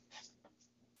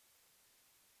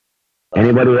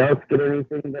 Anybody else get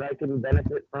anything that I can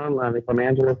benefit from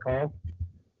Angela's call?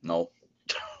 No.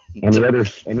 Any other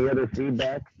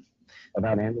feedback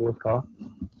about Angela's call?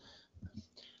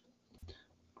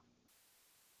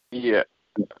 Yeah.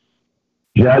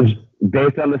 Judge,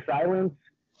 based on the silence,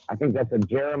 I think that's a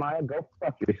Jeremiah. Go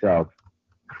fuck yourself.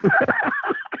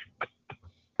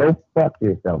 Go fuck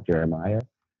yourself, Jeremiah.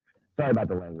 Sorry about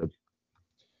the language.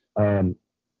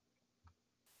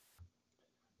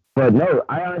 But no,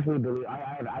 I honestly believe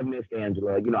I missed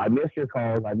Angela. I missed your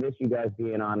calls. I missed you guys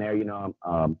being on there.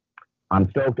 I'm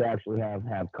stoked to actually have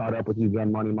caught up with you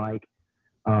again, Money Mike.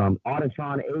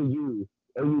 Auditron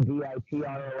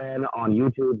AUDITRON on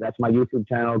YouTube. That's my YouTube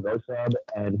channel. Go sub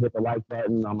and hit the like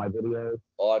button on my videos.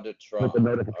 Auditron. Hit the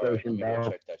notification bell.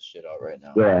 Check that shit out right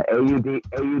now. Yeah,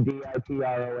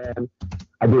 AUDITRON.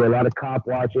 I do a lot of cop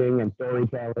watching and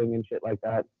storytelling and shit like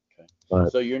that. Okay.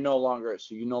 But, so you no longer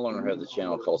have the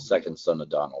channel called Second Son of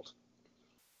Donald.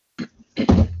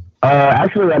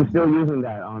 Actually, I'm still using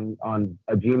that on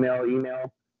a Gmail email.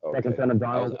 Okay. Second Son of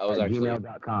Donald at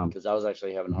gmail.com. Because I was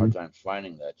actually having a hard time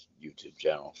finding that YouTube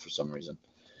channel for some reason.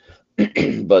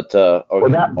 But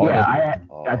okay.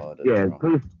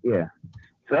 Please, yeah.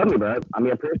 Certainly, bud. I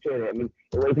mean, appreciate it. I mean,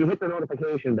 if you hit the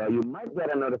notification bell, you might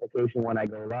get a notification when I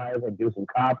go live and do some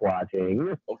cop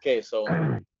watching. Okay, so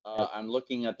I'm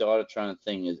looking at the Autotron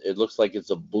thing. It looks like it's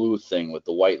a blue thing with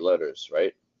the white letters,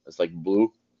 right? It's like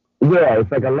blue. Yeah,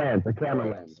 it's like a lens, a camera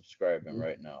lens. I'm subscribing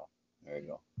right now. There you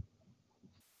go.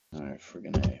 All right,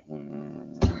 friggin' A.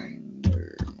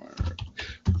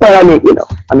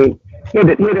 Well, here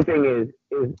the thing is,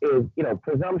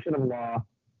 presumption of law.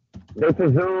 They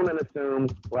presume and assume,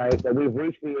 right, that we've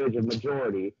reached the age of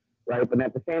majority, right? But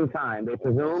at the same time, they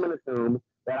presume and assume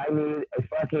that I need a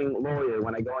fucking lawyer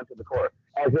when I go into the court,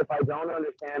 as if I don't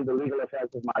understand the legal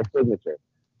effects of my signature.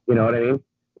 You know what I mean?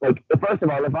 Like, first of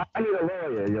all, if I need a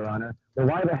lawyer, Your Honor, then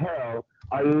why the hell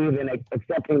are you even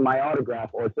accepting my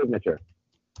autograph or signature?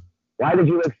 Why did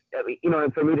you,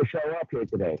 for me to show up here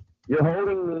today? You're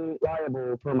holding me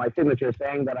liable for my signature,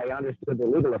 saying that I understood the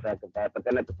legal effect of that, but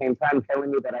then at the same time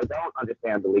telling me that I don't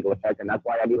understand the legal effect, and that's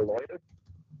why I need a lawyer?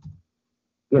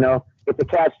 It's a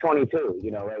catch-22,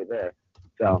 right there.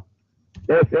 So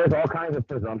there's all kinds of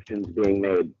presumptions being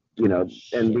made,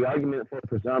 and the argument for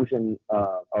presumption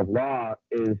of law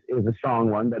is a strong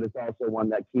one, but it's also one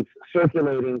that keeps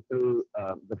circulating through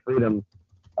the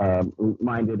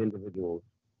freedom-minded individuals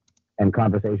and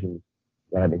conversations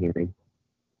that I've been hearing.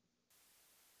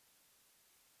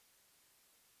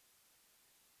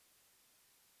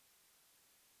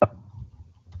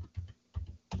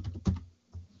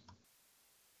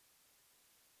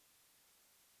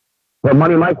 Well,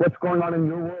 Money Mike, what's going on in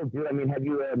your world, dude? I mean, have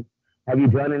you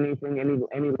done anything,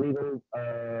 any legal?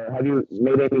 Have you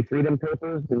made any freedom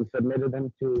papers and submitted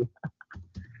them to,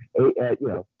 like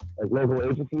local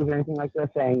agencies or anything like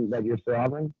that, saying that you're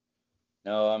sovereign?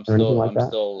 No, I'm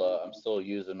still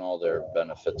using all their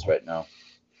benefits right now.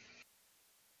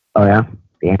 Oh yeah,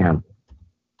 damn.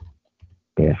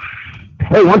 Yeah.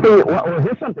 Hey, one thing. Well,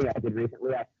 here's something I did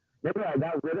recently. I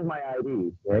got rid of my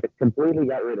ID. Right? Completely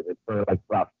got rid of it for like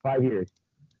about 5 years.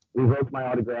 Revoked my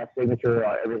autograph, signature,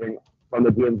 everything from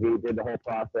the DMV. Did the whole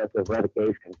process of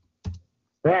revocation.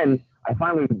 Then I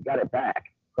finally got it back.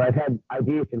 So I've had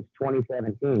ID since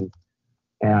 2017,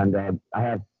 and I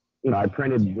have, I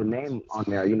printed the name on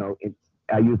there.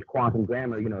 I used quantum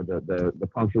grammar. The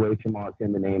punctuation marks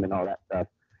in the name and all that stuff.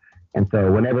 And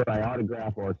so whenever I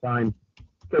autograph or sign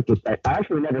tickets, I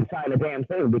actually never sign a damn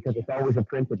thing because it's always a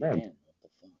printed name.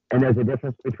 And there's a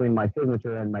difference between my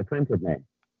signature and my printed name.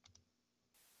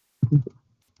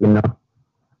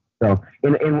 So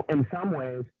in some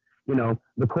ways,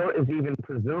 the court is even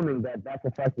presuming that that's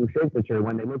affecting signature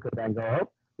when they look at that and go, oh,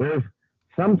 there's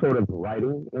some sort of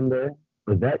writing in there.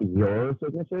 Is that your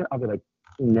signature? I'll be like,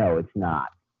 no, it's not.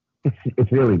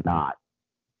 It's really not.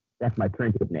 That's my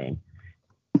printed name.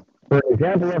 For an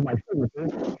example of my signature,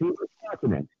 see this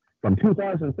document from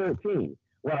 2013,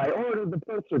 where I ordered the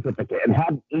birth certificate and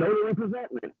had notary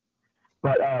presentment.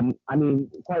 But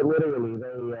quite literally,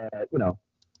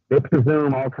 they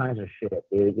presume all kinds of shit,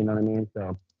 dude. You know what I mean?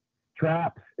 So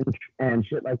traps and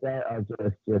shit like that are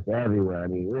just everywhere. I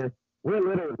mean, we're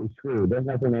literally screwed. There's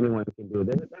nothing anyone can do.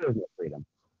 There is no freedom.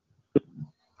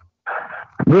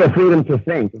 We have freedom to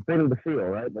think, freedom to feel,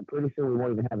 right? But pretty soon we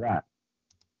won't even have that.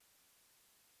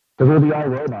 Because we'll be all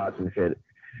robots and shit.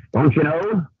 Don't you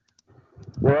know?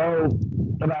 We're all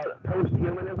about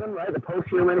post-humanism, right? The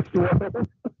post-humanist world.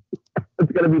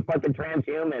 It's going to be fucking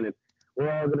transhuman. And we're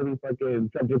all going to be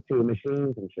fucking subject to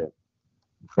machines and shit.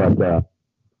 But,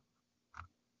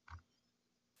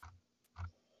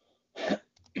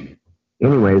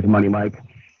 anyways, Money Mike.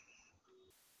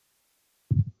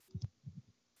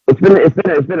 It's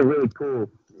been a really cool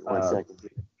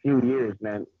few years,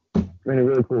 man. It's been a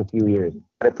really cool few years.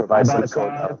 It provides I bought a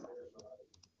car.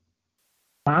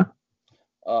 Huh?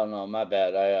 Oh no, my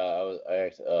bad.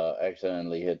 I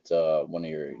accidentally hit one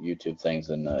of your YouTube things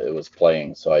and it was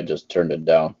playing, so I just turned it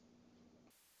down.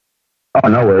 Oh,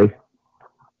 no worries.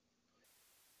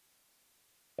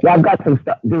 Yeah, I've got some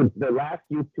stuff, dude. The last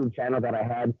YouTube channel that I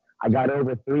had, I got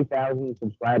over 3,000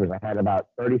 subscribers. I had about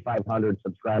 3,500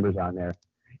 subscribers on there,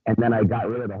 and then I got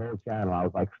rid of the whole channel. I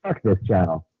was like, fuck this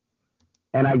channel.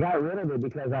 And I got rid of it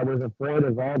because I was afraid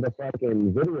of all the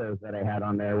fucking videos that I had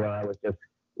on there where I was just,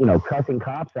 cussing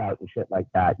cops out and shit like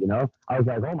that, I was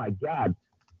like, oh my God,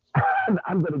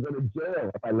 I'm going to go to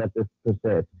jail if I let this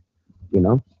persist,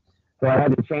 So I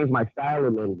had to change my style a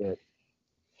little bit.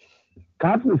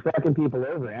 Cops be fucking people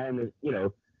over, and,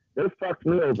 they fucked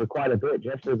me over quite a bit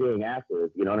just for being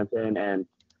active, you know what I'm saying? And,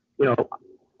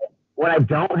 when I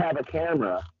don't have a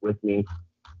camera with me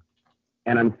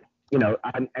and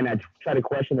I try to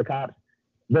question the cops,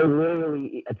 they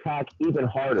literally attack even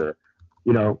harder.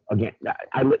 You know, again,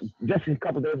 just a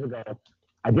couple days ago,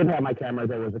 I didn't have my camera.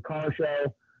 There was a car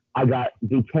show. I got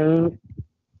detained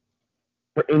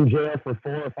in jail for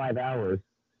 4 or 5 hours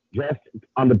just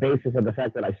on the basis of the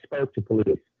fact that I spoke to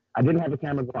police. I didn't have the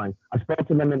camera going. I spoke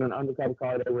to them in an undercover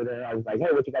car. They were there. I was like,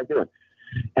 hey, what you guys doing?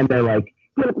 And they're like,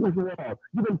 get up against the wall.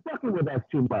 You've been fucking with us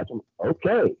too much. I'm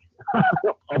okay.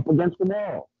 Up against the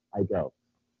wall, I go.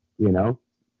 You know,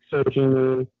 searching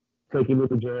me, taking me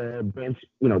to jail, bench,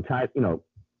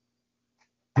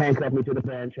 handcuff me to the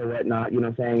bench or whatnot, you know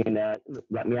what I'm saying? And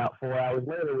let me out 4 hours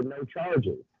later with no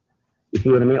charges. You see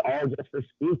what I mean? All just for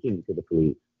speaking to the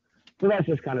police. So that's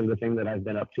just kind of the thing that I've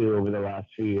been up to over the last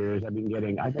 2 years. I think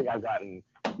I've gotten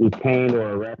detained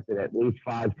or arrested at least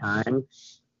 5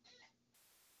 times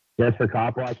just for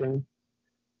cop watching.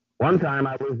 One time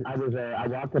I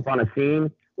walked up on a scene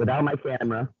without my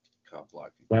camera. Cop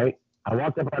blocking. Right? I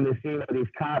walked up on this scene where these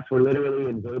cops were literally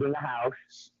invading a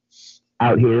house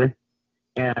out here.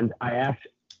 And I asked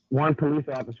one police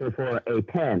officer for a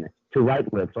pen to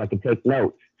write with so I could take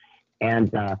notes.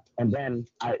 And then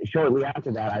shortly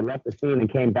after that, I left the scene and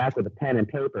came back with a pen and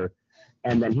paper.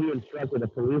 And then he instructed a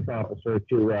police officer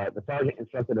the sergeant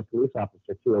instructed a police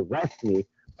officer to arrest me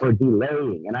for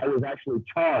delaying. And I was actually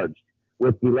charged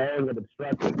with delaying and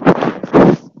obstructing.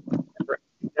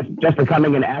 Just for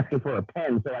coming and asking for a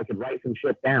pen so I could write some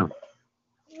shit down.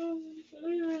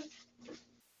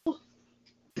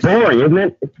 Boring, isn't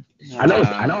it? I know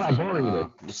how boring it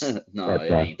is. No, but,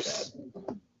 it ain't that.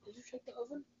 Did you check the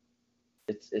oven?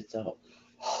 It's out.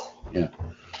 Yeah.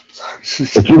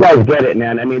 But you guys get it,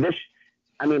 man. I mean,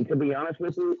 to be honest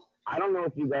with you, I don't know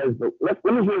if you guys. Let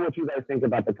me hear what you guys think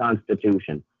about the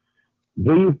Constitution.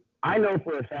 I know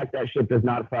for a fact that shit does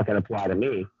not fucking apply to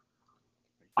me.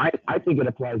 I think it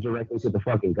applies directly to the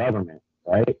fucking government,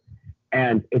 right?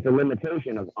 And it's a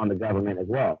limitation on the government as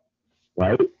well,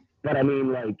 right? But I mean,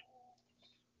 what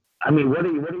are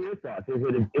your thoughts?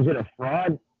 Is it a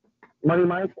fraud, Money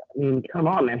Mike? I mean, come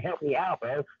on, man, help me out,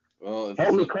 bro. Well,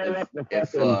 help me clear up the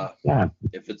fucking.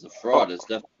 If it's a fraud, it's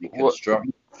definitely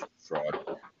constructive fraud.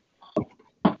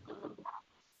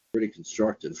 Pretty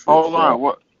constructive. Hold on.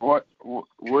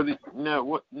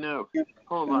 No.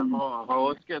 Hold on.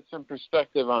 Let's get some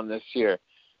perspective on this here.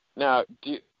 Now,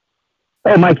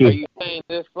 Oh, Mikey. Are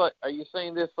you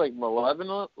saying this like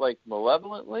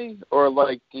malevolently, or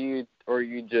are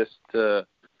you just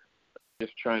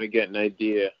trying to get an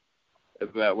idea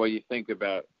about what you think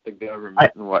about the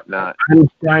government and whatnot? I'm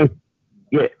trying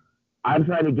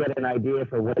to get an idea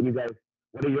for what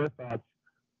are your thoughts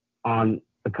on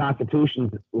the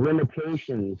Constitution's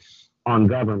limitations on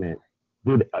government?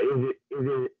 Is it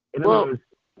in other words,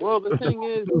 well, the thing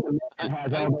is,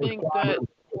 I think that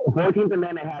the 14th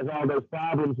Amendment has all those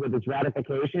problems with its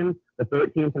ratification. The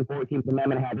 13th and 14th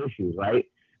Amendment have issues, right?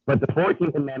 But the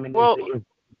 14th Amendment is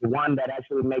the one that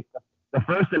actually makes the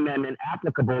First Amendment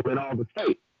applicable in all the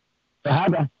states. So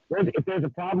if there's a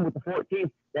problem with the 14th,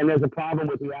 then there's a problem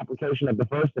with the application of the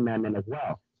First Amendment as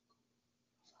well.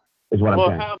 Is what I'm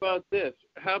saying. Well, how about this?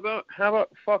 How about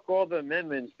fuck all the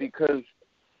amendments? Because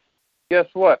guess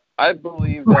what? I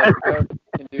believe that the government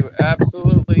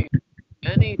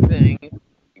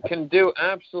can do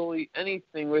absolutely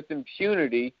anything with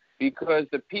impunity because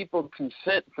the people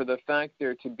consent for the fact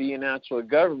there to be an actual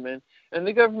government, and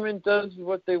the government does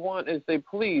what they want as they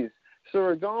please. So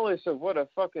regardless of what a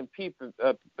fucking piece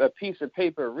of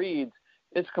paper reads,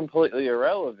 it's completely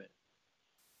irrelevant.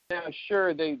 Now,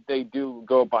 sure, they do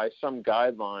go by some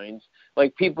guidelines.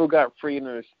 Like, people got freedom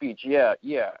of speech. Yeah,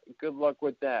 good luck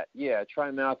with that. Yeah,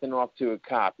 try mouthing off to a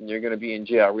cop, and you're going to be in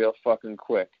jail real fucking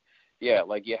quick. Yeah,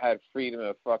 like you had freedom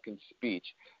of fucking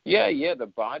speech. Yeah, the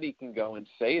body can go and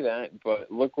say that, but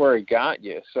look where it got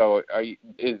you. So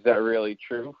is that really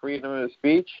true, freedom of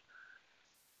speech?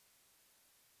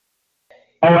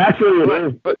 Oh, actually it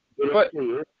is. But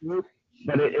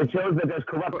it shows that there's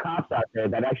corrupt cops out there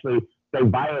that actually they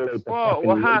violate the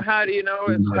Well, how do you know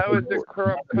how is it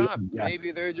corrupt cops?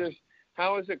 Maybe they're just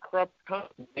how is it corrupt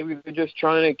cops? Maybe they're just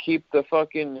trying to keep the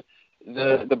fucking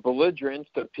the belligerents,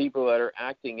 the people that are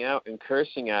acting out and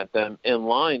cursing at them in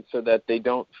line so that they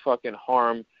don't fucking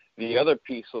harm the other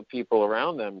peaceful people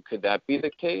around them. Could that be the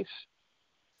case?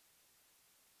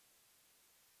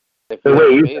 If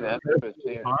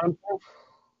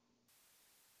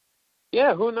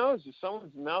yeah, who knows? If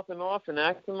someone's mouthing off and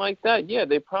acting like that, yeah,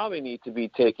 they probably need to be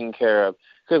taken care of.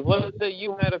 Because let's say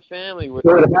you had a family with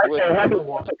and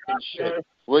shit.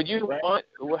 How would you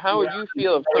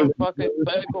feel if some fucking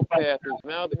psychopath is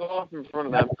mouthing off in front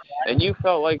of them and you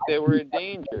felt like they were in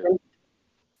danger?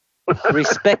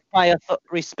 Respect my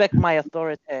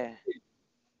authority.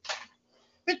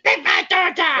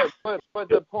 But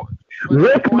the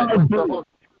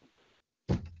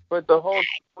point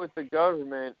with the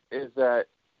government is that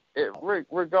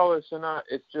regardless or not,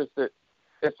 it's just that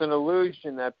it's an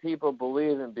illusion that people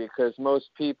believe in, because most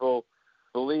people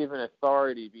believe in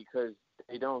authority because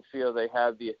they don't feel they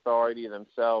have the authority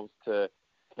themselves to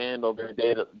handle their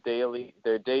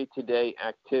day-to-day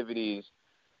activities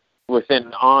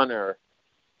within honor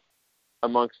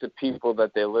amongst the people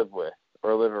that they live with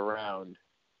or live around.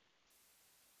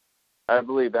 I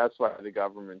believe that's why the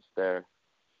government's there.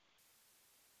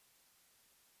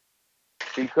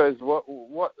 Because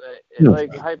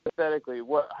like hypothetically,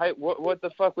 what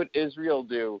the fuck would Israel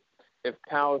do if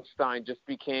Palestine just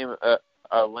became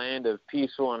a land of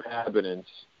peaceful inhabitants?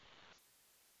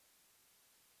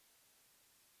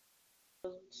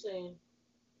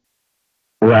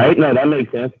 Right? No, that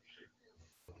makes sense.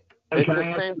 It's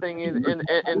the same thing in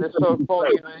the so-called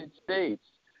United States.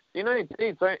 The United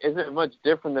States isn't much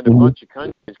different than a bunch of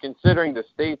countries, considering the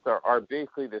states are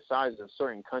basically the size of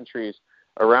certain countries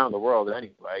around the world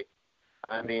anyway.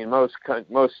 I mean, most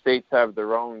states have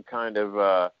their own kind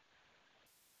of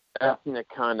ethnic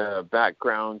kind of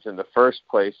backgrounds in the first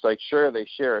place. Like, sure, they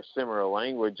share a similar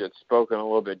language that's spoken a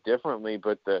little bit differently,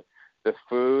 but the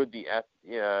food, the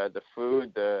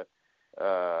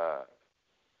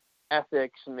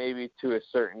ethics, maybe to a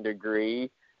certain degree,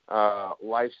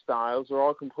 lifestyles are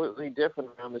all completely different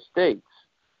around the states.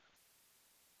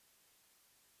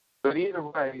 But either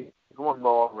way, it's one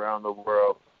law around the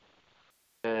world.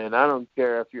 And I don't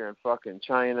care if you're in fucking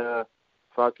China,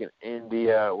 fucking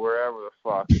India, wherever the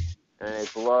fuck. And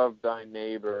it's love thy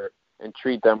neighbor and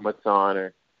treat them with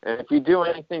honor. And if you do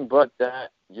anything but that,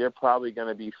 you're probably going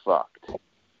to be fucked.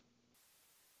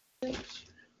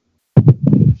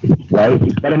 Right?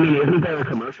 But I mean, isn't there a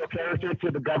commercial character to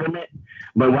the government?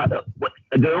 But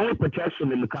the only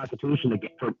protection in the Constitution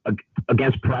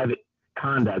against private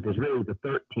conduct is really the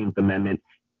 13th Amendment,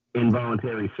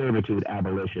 involuntary servitude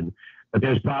abolition. But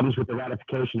there's problems with the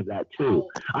ratification of that too.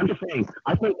 I'm just saying,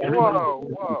 I think Whoa.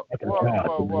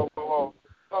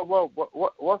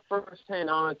 What first-hand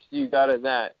honesty you got of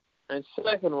that? And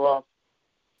second of all,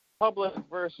 public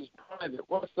versus private,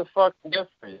 what's the fucking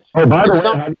difference? Oh, by the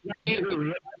way,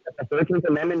 the 13th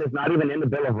Amendment is not even in the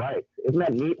Bill of Rights. Isn't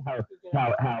that neat how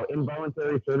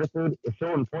involuntary servitude is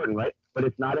so important, right? But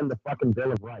it's not in the fucking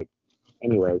Bill of Rights.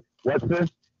 Anyways, what's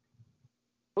this?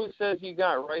 Who says you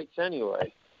got rights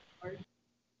anyway?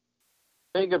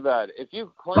 Think about it. If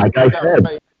you claim you got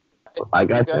rights, you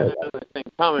got another thing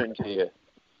coming to you.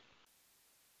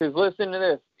 Because listen to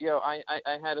this. I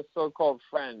had a so-called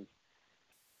friend.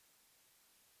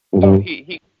 So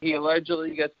he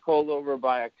allegedly gets pulled over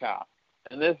by a cop.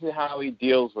 And this is how he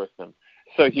deals with them.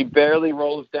 So he barely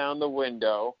rolls down the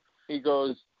window. He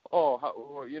goes, what?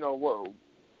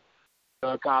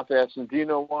 The cop asks him, do you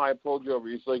know why I pulled you over?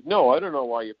 He's like, no, I don't know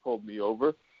why you pulled me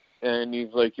over. And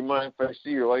he's like, you mind if I see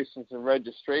your license and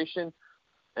registration?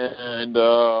 And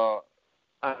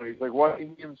he's like, why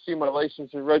didn't you even see my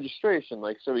license and registration?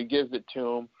 Like, so he gives it to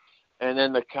him. And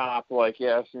then the cop,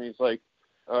 asks him, he's like,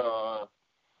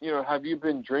 have you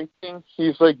been drinking?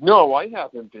 He's like, no, I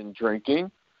haven't been drinking.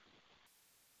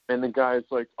 And the guy's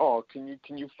like, oh, can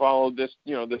you follow this,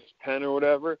 this pen or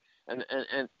whatever? And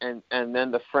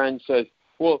then the friend says,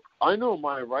 well, I know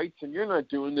my rights and you're not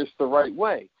doing this the right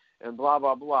way, and blah,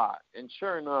 blah, blah. And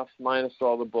sure enough, minus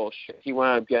all the bullshit, he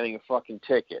wound up getting a fucking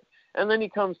ticket. And then he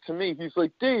comes to me. He's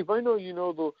like, Dave, I know you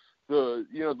know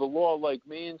the law like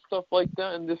me and stuff like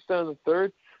that and this, that, and the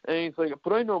third. And he's like,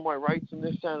 but I know my rights and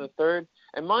this, that, and the third.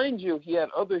 And mind you, he had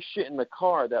other shit in the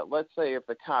car that, let's say, if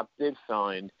the cop did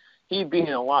find, he'd be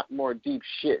in a lot more deep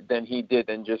shit than he did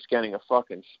than just getting a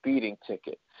fucking speeding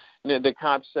ticket. And the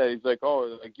cop said, he's like,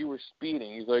 oh, like you were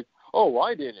speeding. He's like, oh,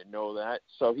 I didn't know that.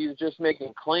 So he's just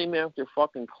making claim after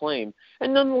fucking claim,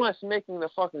 and nonetheless making the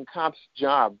fucking cop's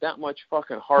job that much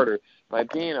fucking harder by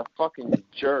being a fucking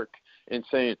jerk and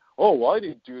saying, oh, I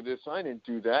didn't do this, I didn't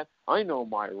do that, I know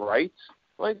my rights.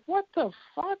 Like, what the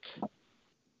fuck?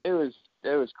 It was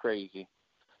crazy.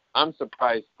 I'm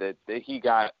surprised that he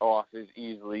got off as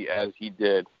easily as he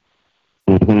did.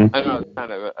 Mm-hmm. I know it's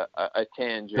kind of a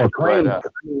tangent, but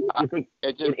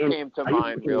it just came to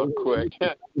mind real quick.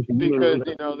 Because,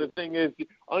 the thing is,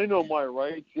 I know my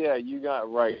rights. Yeah, you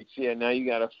got rights. Yeah, now you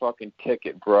got a fucking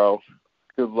ticket, bro.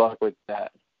 Good luck with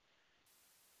that.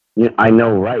 Yeah, I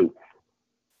know rights.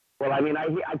 Well, I mean, I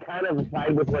kind of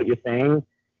side with what you're saying,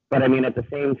 but I mean, at the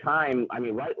same time, I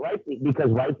mean, rights,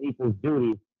 because rights equals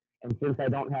duties, and since I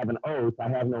don't have an oath, I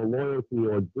have no loyalty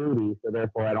or duty, so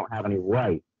therefore I don't have any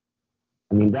rights.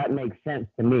 I mean, that makes sense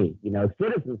to me.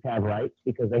 Citizens have rights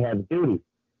because they have duties.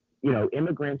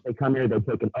 immigrants, they come here, they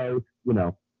take an oath,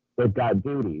 they've got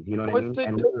duties, you know what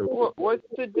I mean? What's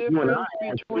the difference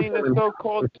between a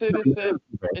so-called citizen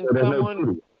and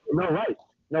someone? No rights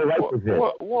exist.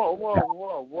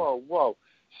 Whoa.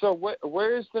 So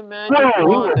where's the magic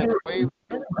wand that waves?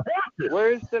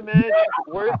 Where's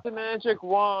the magic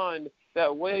wand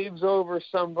that waves over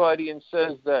somebody and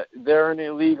says that they're an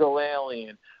illegal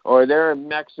alien, or they're a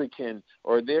Mexican,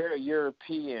 or they're a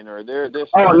European, or they're this?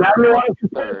 Oh, now you want to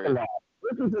say that.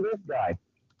 Listen to this guy.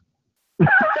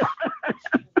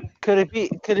 Could it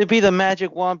be the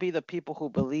magic wand? Be the people who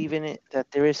believe in it,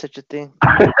 that there is such a thing?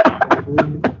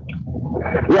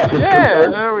 Yeah,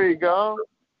 there we go.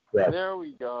 There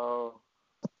we go.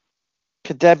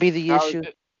 Could that be the issue?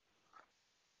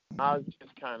 I was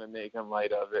just kind of making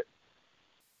light of it.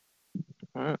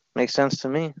 Makes sense to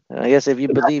me. I guess if you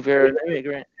believe you're an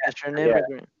immigrant, you're an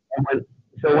immigrant.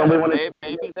 So when we want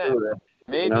maybe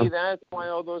that's why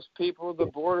all those people at the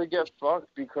border get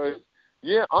fucked, because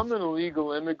I'm an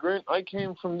illegal immigrant. I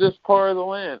came from this part of the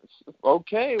land.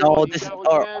 Okay, well, you got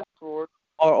what you asked for.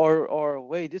 Or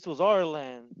wait, this was our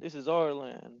land. This is our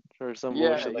land, or some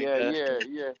bullshit like that.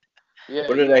 Yeah.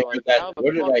 Where did I hear that?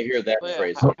 Where did I hear that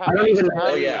phrase? I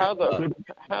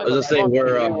was just saying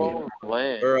where back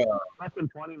in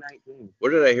 2019.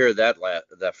 Where did I hear that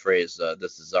phrase?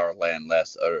 This is our land.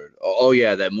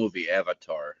 That movie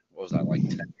Avatar. What was that, like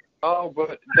 10? Oh,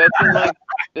 but that's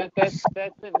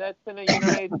in a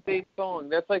United States song.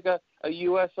 That's like a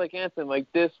U.S. like anthem.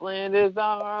 Like, this land is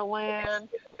our land.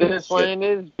 This land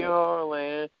is your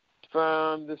land.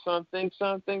 From the something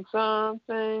to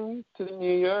the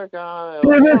New York Isle.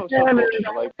 Something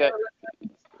like that.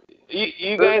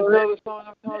 You guys know the song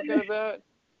I'm talking about?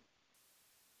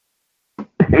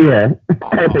 Yeah,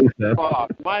 I think so.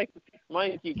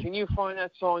 Mikey, can you find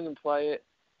that song and play it?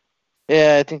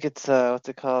 Yeah, I think it's what's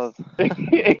it called? From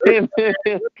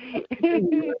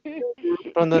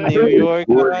the New York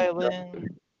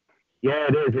Island. Yeah,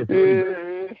 it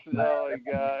is. Oh my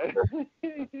God.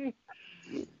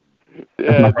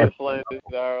 Yeah, this land is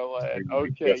our land.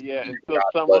 Okay, yeah. Until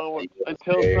someone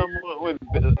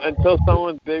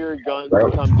with bigger guns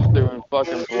comes through and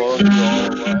fucking blows it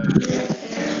all away.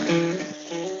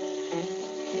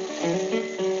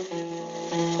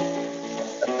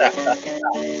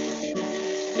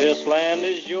 This land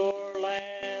is your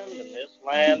land, and this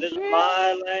land is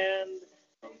my land.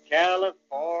 From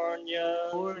California,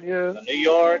 the New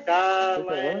York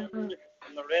Island, from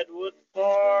the Redwood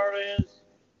Forest,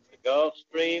 Gulf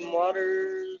Stream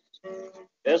waters,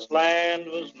 this land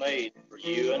was made for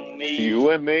you and me.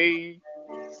 You and me.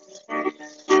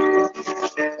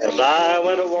 As I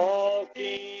went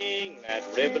a-walking that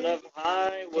ribbon of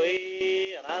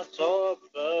highway, and I saw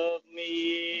above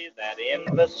me that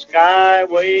endless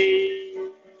skyway,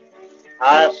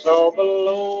 I saw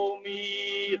below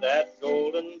me that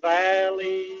golden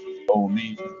valley.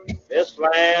 This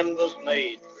land was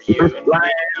made for you and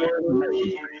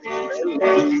me.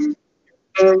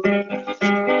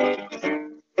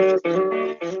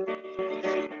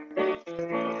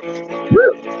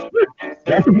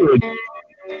 That's good.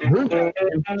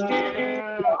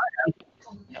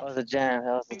 That was a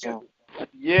jam.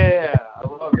 Yeah, I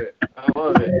love it.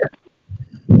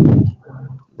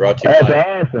 Brought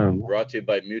to you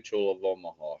by Mutual of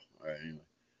Omaha. All right, anyway.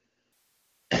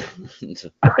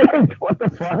 What the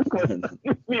fuck?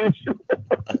 Mutual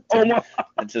Omaha.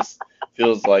 It just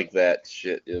feels like that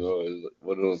shit,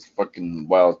 one of those fucking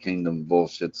Wild Kingdom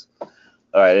bullshits. All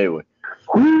right, anyway.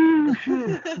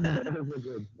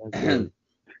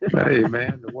 Hey,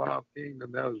 man, the Wild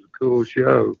Kingdom, that was a cool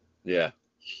show. Yeah.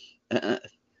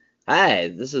 Hi,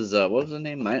 this is, what was the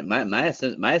name? My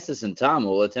assistant Tom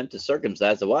will attempt to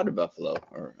circumcise the water buffalo.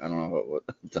 Or, I don't know what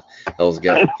the hell's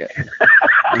got.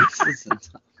 My assistant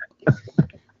Tom.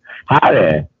 Hi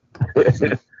there.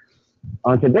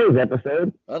 On today's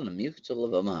episode. On the Mutual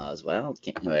of Omaha's Wild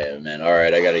Kingdom. Wait a minute. All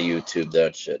right, I got to YouTube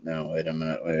that shit now. Wait a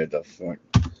minute. Wait the fuck.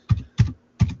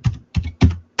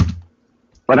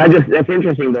 But that's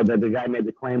interesting, though, that the guy made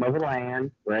the claim over land,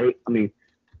 right? I mean,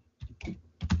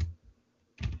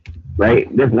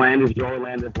 right? This land is your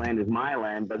land, this land is my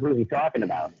land, but who's he talking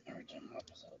about?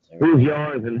 Who's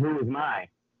yours and who is mine?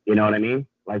 You know what I mean?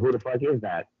 Like, who the fuck is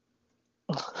that?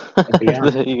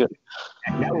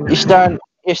 You're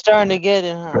starting to get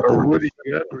it, huh? Woody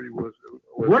Guthrie was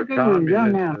a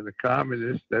communist, and the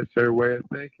communists, that's their way of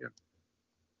thinking.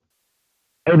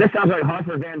 Hey, this sounds like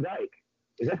Hartford Van Dyke.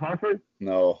 Is that Hartford?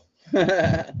 No.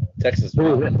 Texas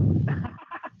Mountain.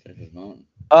 Texas Mountain.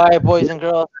 All right, boys and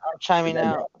girls, I'm chiming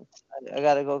out. I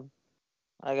gotta go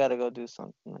do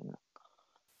something right now.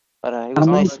 But it was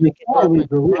nice speaking.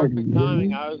 Perfect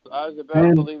timing. I was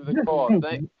about to leave the call.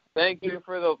 Thank you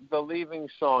for the leaving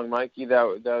song, Mikey. That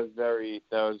was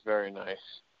very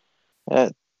nice.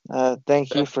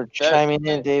 Thank you for chiming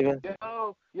in, David.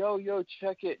 Yo,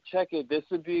 check it. This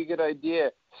would be a good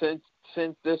idea. Since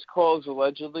this call is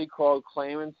allegedly called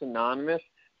Claimants Anonymous,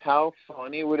 how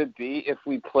funny would it be if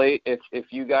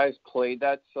you guys played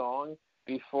that song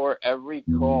before every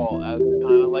call as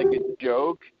kind of like a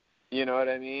joke? You know what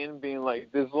I mean? Being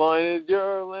like, this line is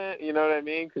your land. You know what I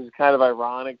mean? Because it's kind of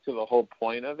ironic to the whole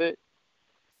point of it.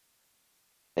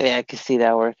 Yeah, I can see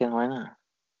that working. Why not?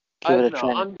 Give it a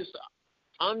try.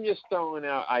 I'm just throwing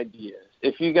out ideas.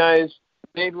 If you guys,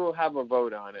 maybe we'll have a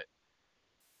vote on it.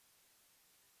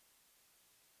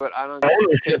 But I don't see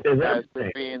you guys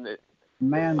being the.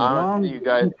 I don't see you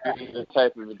guys being the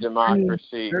type of a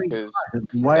democracy because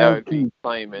that would be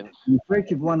claimants. You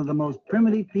pictured one of the most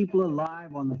primitive people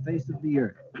alive on the face of the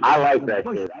earth. I like that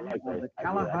shit. I like that. The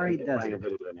Kalahari Desert.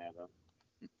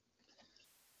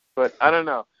 But I don't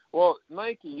know. Well,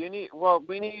 Mikey, we need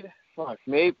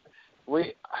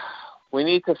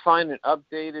to find an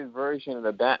updated version of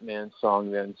the Batman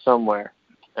song then somewhere,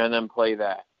 and then play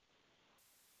that.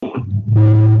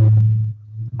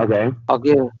 Okay. I'll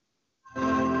give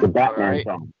the Batman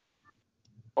song.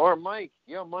 Or Mike,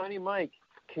 Mike,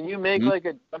 can you make like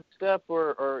a dubstep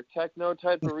or techno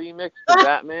type of remix to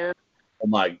Batman? Oh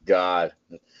my God.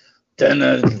 Do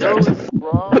it,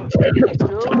 bro. Do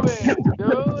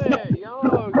it.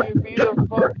 Yo, you be the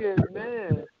fucking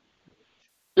man.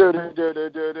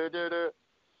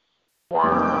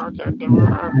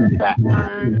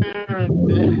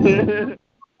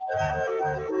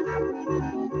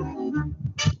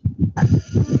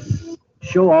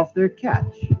 Show off their catch.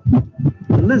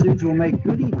 The lizards will make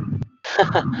good eating.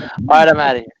 All right, I'm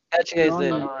out of here. Catch you guys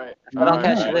later. All right. If I don't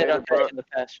catch you later, I'll catch you in the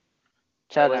patch.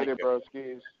 Ciao, later,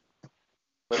 broskies.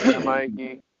 Later,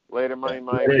 Mikey. Later, Money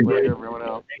Mike. Later, everyone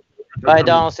else. Bye,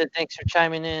 Donaldson. Thanks for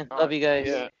chiming in. Love you guys.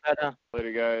 Yeah. Bye now.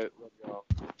 Later, guys. Love y'all.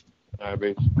 All right,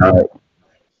 peace. All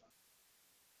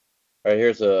right,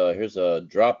 here's a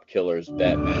Drop Killers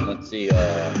Batman.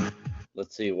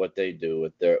 Let's see what they do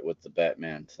with the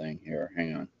Batman thing here.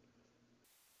 Hang on.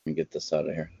 Let me get this out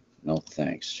of here. No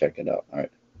thanks. Check it out. All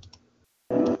right.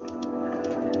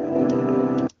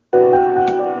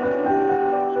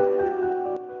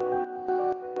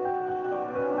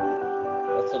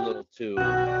 That's a little too.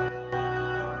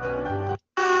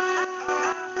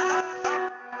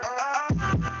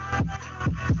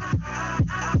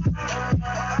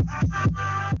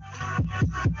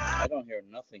 I don't hear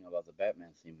nothing about the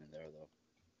Batman theme in there though.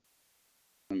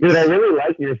 Dude, I really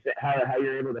like how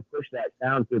you're able to push that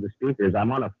sound through the speakers.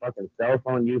 I'm on a fucking cell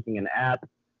phone using an app,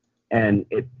 and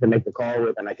it's to make the call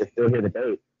with, and I can still hear the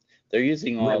bass. They're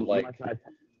using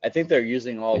I think they're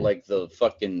using all like the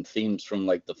fucking themes from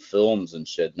like the films and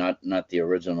shit, not the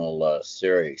original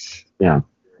series. Yeah.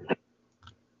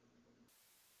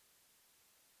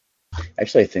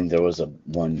 Actually, I think there was a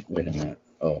one. Wait a minute.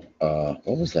 Oh,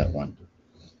 what was that one?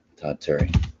 Todd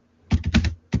Terry.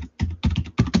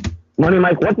 Money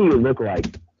Mike, what do you look like?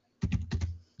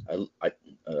 I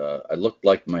look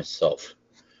like myself.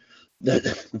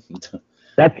 That's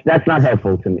not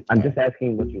helpful to me. I'm just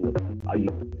asking what you look like.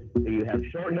 Do you have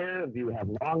short hair? Do you have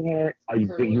long hair?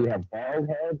 Do you have bald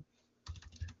head?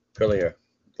 Curly hair,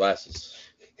 glasses.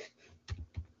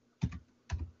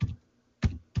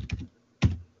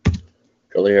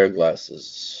 Curly hair,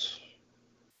 glasses.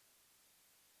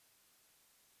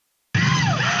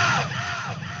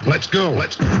 Let's go.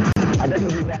 I bet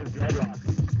you have dreadlocks.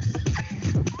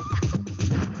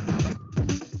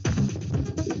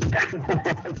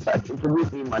 I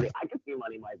can see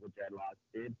Money Mike with dreadlocks,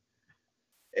 dude.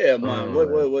 Yeah, man. What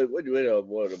a boy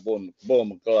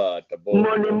McCloud.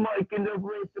 Money Mike in the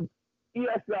race of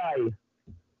ESI.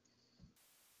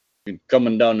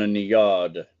 Coming down in the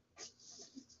yard.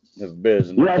 Have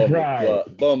business.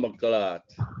 Bomber Clot.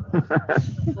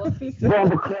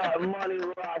 Bomber Clot, Money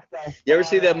Rasta. You ever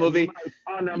see that movie?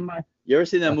 You ever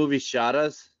seen that movie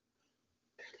Shadas?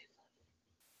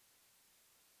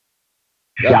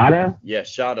 Shada? Yeah,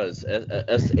 Shadas.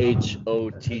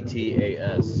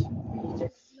 SHOTTAS.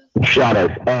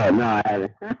 Shadas. Oh no, I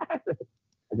haven't.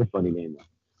 That's a funny name though.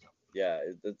 Yeah,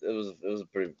 it was a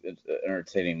pretty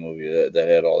entertaining movie that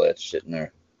had all that shit in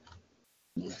there.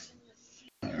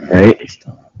 Right.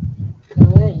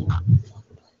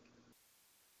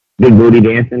 Big booty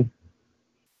dancing.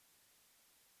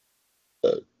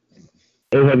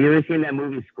 Hey, have you ever seen that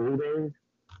movie School Days?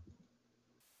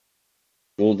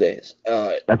 School Days.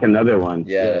 That's another one.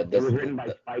 Yeah, it was written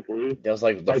by Spike Lee. That was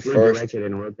like the Spike first. Lee directed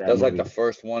and wrote that was like movie. the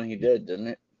first one he did, didn't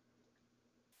it?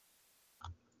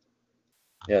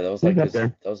 Yeah, that was He's like up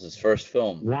there. that was his first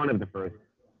film. One of the first.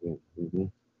 Mm-hmm.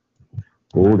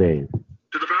 Cool days.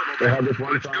 They had this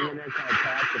one song in there called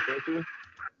Pass the Pussy,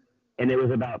 and it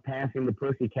was about passing the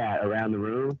pussy cat around the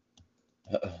room.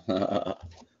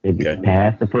 Okay.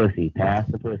 Pass the pussy, pass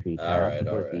the pussy, pass All right,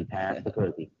 the all pussy, right. pass the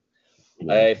pussy.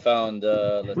 I found,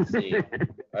 let's see. All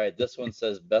right, this one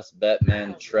says best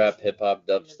Batman trap hip hop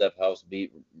dubstep house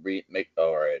beat remake.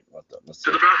 All right, let's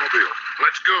see. To the Batmobile.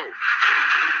 Let's go.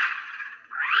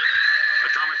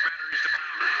 Atomic batteries to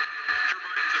power.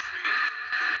 Turbines to speed.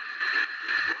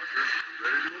 Rogers,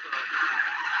 ready to move out.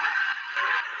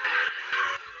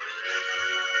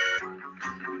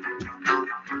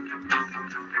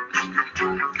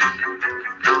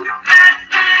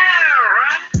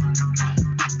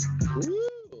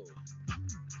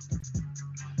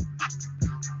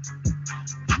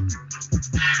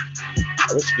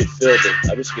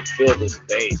 I wish you could feel this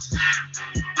bass.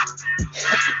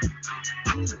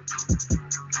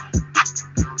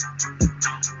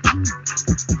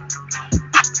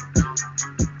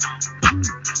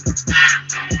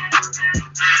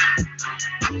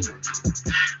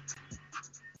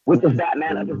 With the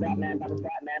Batman of the Batman, by the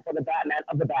Batman, for the Batman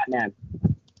of the Batman.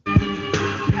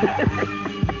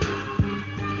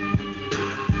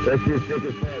 That's just sick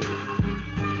as fuck.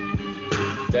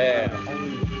 Damn.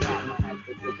 Only the Batman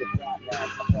with the Batman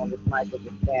up on the mic with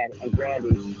the stand, and Grandy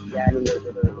standing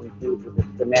over there in the with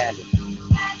his command.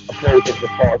 Approaches the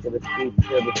fall to the street,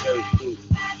 till the first street.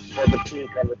 For the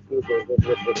pink on the speaker with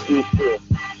the street too.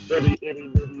 Itty, itty,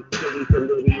 litty, kitty, to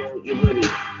litty, you litty.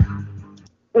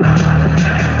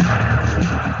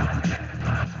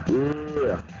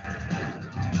 Yeah.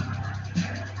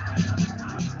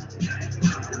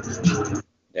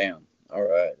 Damn. All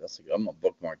right. I'm gonna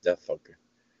bookmark that fucker.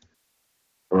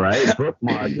 Right,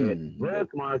 bookmark it.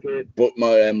 Bookmark it.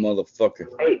 Bookmark that motherfucker.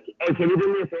 Hey, can you do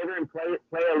me a favor and play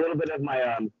a little bit of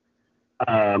my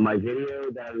my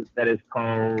video that is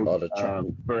called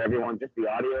for everyone, just the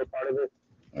audio part of it.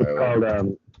 It's called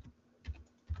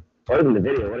or even the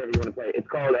video, whatever you want to play. It's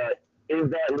called Is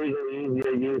That Legally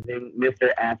You're Using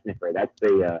Mr. Assniffer? That's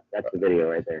the video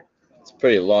right there. It's a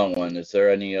pretty long one. Is there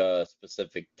any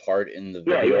specific part in the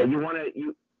video? Yeah,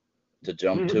 you to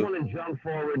jump you to? just want to jump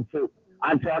forward to.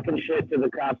 I'm talking shit to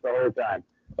the cops the whole time.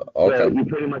 Okay. So you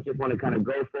pretty much just want to kind of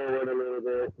go forward a little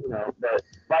bit, you know. But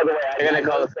by the way, I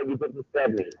noticed that you didn't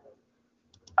sub me.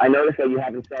 I noticed that you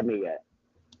haven't subbed me yet.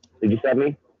 Did you sub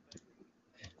me?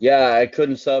 Yeah, I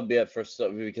couldn't sub yet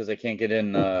because I can't get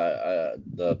in.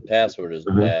 The password is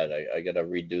bad. I gotta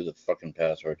redo the fucking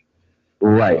password.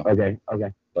 Right. Okay.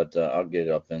 But I'll get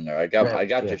it up in there. I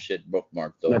got your shit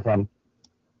bookmarked though. No problem.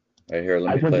 Right here,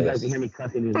 let I me told play you guys this. to hear me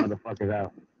cussing these motherfuckers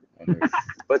out.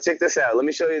 But check this out. Let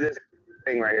me show you this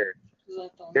thing right here.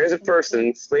 Here's a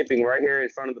person sleeping right here in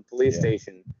front of the police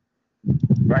station,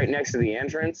 right next to the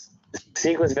entrance.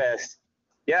 Sequence vest.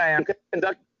 Yeah, I am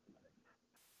conducting.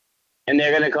 And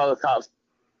they're gonna call the cops.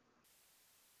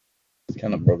 It's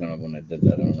kind of broken up when I did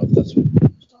that. I don't know if that's.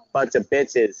 Bunch of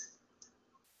bitches.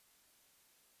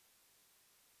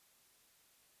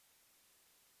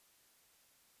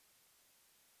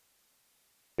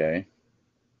 Okay.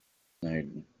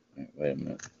 Wait a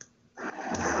minute.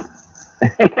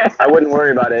 I wouldn't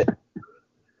worry about it.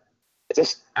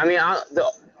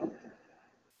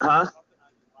 Huh?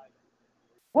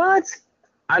 What?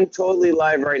 I'm totally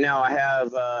live right now. I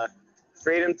have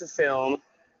freedom to film.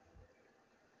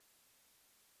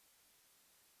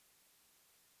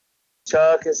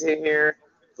 Chuck is in here.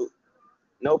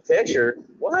 No picture.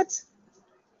 What?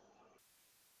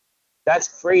 That's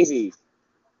crazy.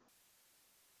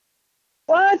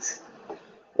 What?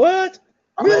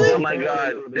 Really? Oh my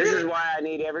god. This is why I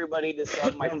need everybody to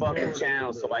sub my fucking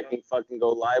channel so I can fucking go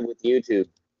live with YouTube.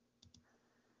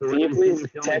 Can you please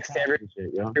text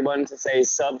everyone to say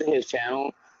sub to his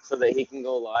channel so that he can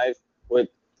go live with,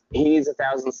 he needs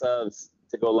 1,000 subs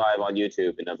to go live on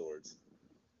YouTube, in other words.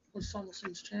 You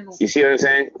see what I'm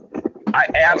saying? I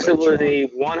absolutely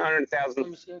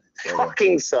 100,000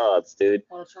 fucking subs, dude,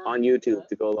 on YouTube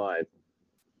to go live.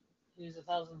 He's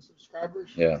 1,000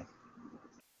 subscribers. Yeah.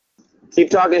 Keep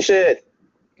talking shit.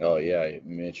 Oh yeah, you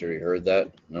made sure you heard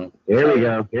that. No. Here we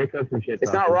go. Here comes some shit.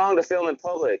 It's not wrong to film in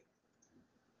public.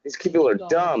 These people are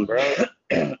dumb, bro.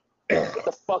 What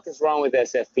the fuck is wrong with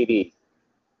SFPD?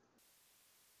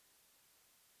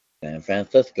 San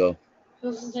Francisco.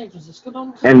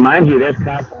 And mind you, there's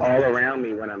cops all around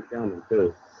me when I'm filming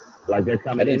too. Like they're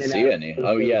coming in and out. I didn't see any.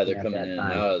 Oh yeah, they're coming in and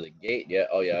out of the gate. Yeah.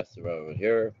 Oh yeah, that's right over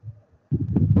here.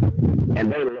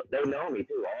 And they know me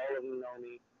too. All of them know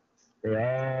me. They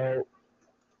all,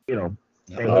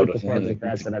 They hate the fucking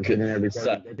fact that I'm sitting there recording.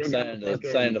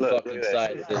 Sign the fucking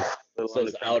side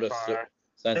says out of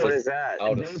What is that?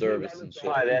 out of service and shit.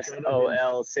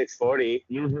 5SOL 640.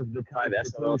 Uses the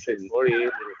 5SOL 640.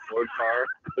 Little Ford car.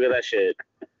 Look at that shit.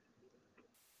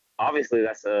 Obviously,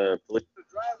 that's a police.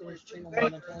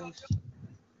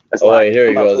 That's Oh, wait, here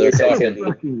you go. They're police talking.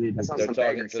 activity. That sounds They're some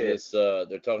talking bigger to shit. this.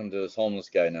 They're talking to this homeless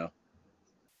guy now.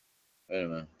 Wait a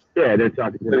minute. Yeah, they're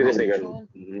talking to Look at this the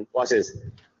nigga. Watch this.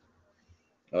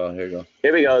 Oh, here you go.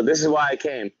 Here we go. This is why I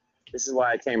came. This is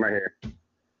why I came right here.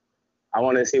 I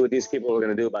wanted to see what these people were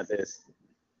gonna do about this.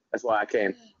 That's why I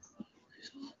came.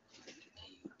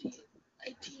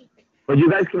 But you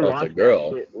guys can Oh, watch it's a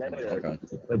girl. that shit later. Okay.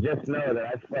 But just know that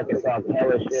I fucking talk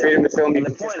hella shit. Freedom to film. You And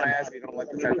can the kiss point my of ass if you don't like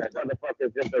the these fact that.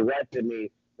 motherfuckers just arrested me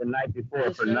the night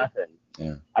before for nothing.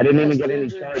 Yeah. I didn't even get any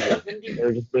charges. They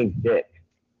were just being dicks.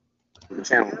 The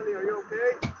channel.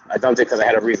 I dumped it because I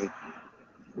had a reason.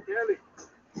 There you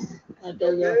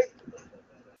go.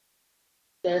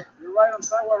 There. You're right on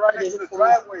sidewalk right next to the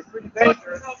driveway. It's pretty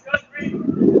dangerous.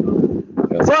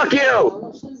 Fuck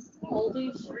you! All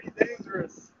these. Pretty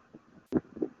dangerous.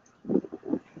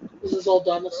 This is all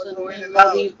Donaldson. Go in and All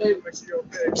out. these, baby. Make sure you're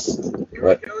okay.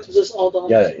 What? Is this all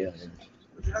Donaldson? Yeah.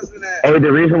 Where's your husband at? Hey,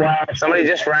 the reason why I Somebody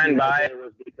just ran by.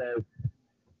 was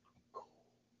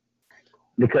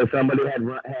because somebody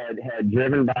had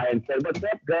driven by and said, "What's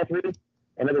up, Guthrie?"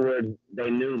 In other words, they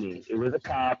knew me. It was a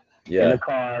cop in Yeah. a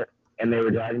car, and they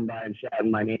were driving by and shouting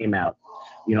my name out.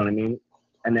 You know what I mean?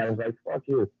 And I was like, "Fuck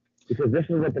you," because this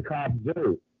is what the cops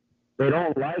do. They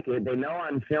don't like it. They know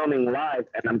I'm filming live,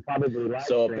 and I'm probably live.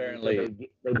 So streaming, apparently,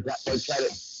 they try to.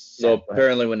 So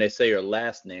apparently, when they say your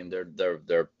last name,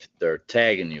 they're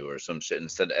tagging you or some shit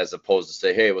instead, as opposed to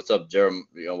say, "Hey, what's up,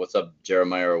 what's up,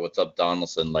 Jeremiah, or what's up,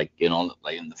 Donaldson?" Like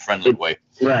like in the friendly way.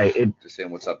 Right. Just saying,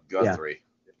 "What's up, Guthrie?"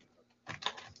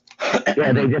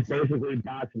 Yeah, they just basically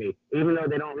dox me, even though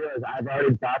they don't realize I've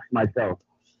already doxed myself.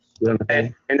 You know what I'm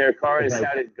saying? In their car It's is like-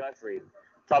 shouted Guthrie.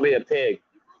 Probably a pig.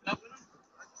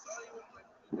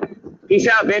 Peace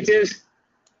out, bitches.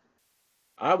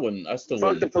 I wouldn't. I still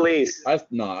Fuck wouldn't. the police. I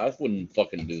wouldn't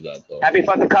fucking do that though. Happy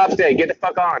fucking Cops Day. Get the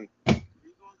fuck on.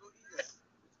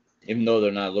 Even though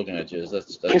they're not looking at you,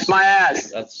 that's Kiss my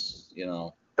ass. That's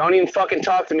Don't even fucking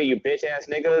talk to me, you bitch ass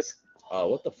niggas. Oh,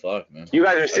 what the fuck, man? You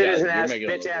guys are Oh, yeah, citizen you're ass making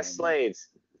it bitch look ass slaves.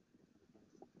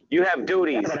 You have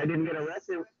duties. Yeah, but I didn't get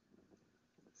arrested.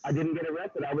 I didn't get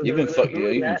arrested. I was You can over fuck- there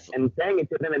doing you can that and saying it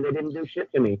to them, and they didn't do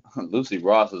shit to me. Lucy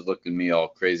Ross is looking at me all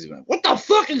crazy, man. What the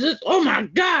fuck is this? Oh my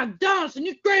God, Donaldson,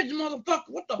 you crazy motherfucker!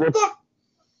 What the fuck?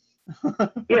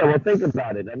 Yeah, well, think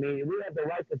about it. I mean, we have the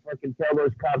right to fucking tell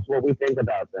those cops what we think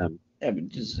about them. Yeah, but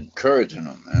just encouraging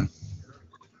them, man.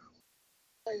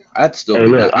 I'd still, Hey,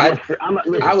 look, I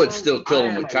listen, would still kill I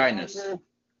him am with a kindness. radical-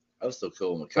 I would still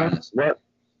kill him with kindness. What?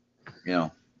 You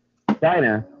know,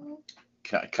 China.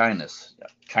 kindness, yeah.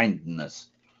 Kindness.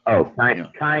 Oh, Yeah.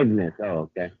 kindness. Oh,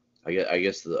 okay. I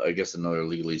guess another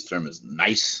legalese term is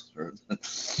nice. Or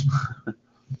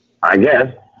I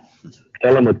guess.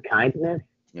 Kill them with kindness?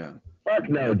 yeah. Fuck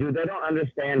no, dude. They don't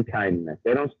understand kindness.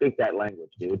 They don't speak that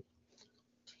language, dude.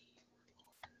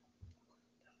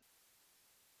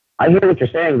 I hear what you're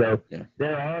saying, though. Yeah.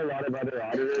 There are a lot of other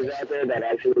auditors out there that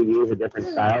actually use a different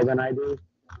style than I do.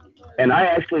 And I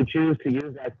actually choose to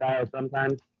use that style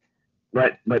sometimes.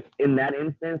 But in that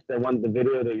instance, the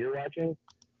video that you're watching,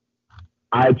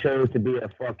 I chose to be a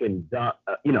fucking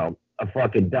a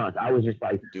fucking dunce. I was just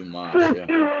like, Do mine. fuck Yeah.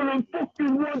 you, I'm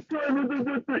fucking one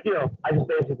time, I just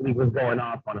basically was going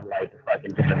off on like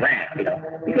fucking just a rant,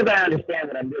 because I understand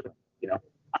what I'm doing,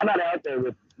 I'm not out there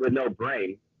with no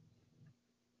brain.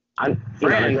 I'm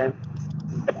Fran,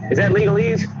 is that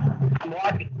legalese? I'm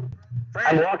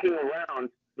walking around,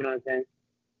 you know what I'm saying,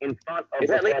 in front of Is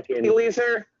that the fucking legalese,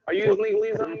 sir? Are you using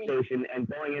legalese on police me? station and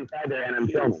going inside there and I'm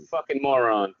You filming fucking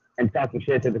moron. and talking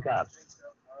shit to the cops. What's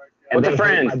And a they hate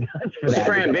friend? my guts for What's a that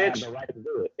friend, because I have bitch? the right to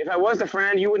do it. If I was the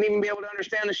friend, you wouldn't even be able to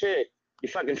understand the shit. You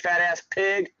fucking fat ass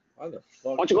pig. Why the fuck?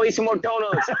 Why don't you go eat some more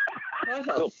donuts? Why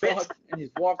the Little bitch. fuck? And he's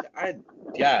walking.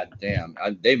 God damn.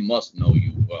 They must know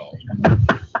you well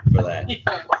for that.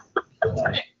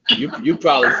 You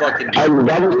probably fucking.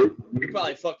 You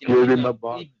probably fucking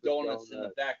eat donuts in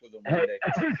the back with them one day.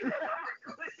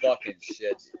 Fucking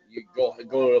shit. You go to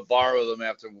the bar with them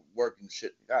after work and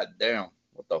shit. God damn.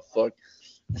 What the fuck?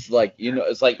 It's like,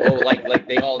 it's like, oh, like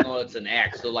they all know it's an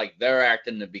act. So like they're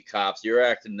acting to be cops. You're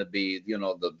acting to be, the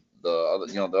other,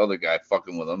 the other guy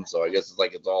fucking with them. So I guess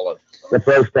it's all The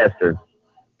protester.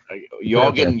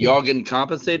 y'all getting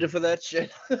compensated for that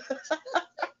shit?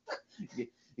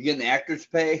 You getting actors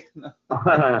pay?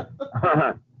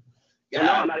 No,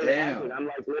 I'm not even asking. I'm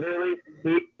like, literally,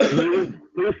 he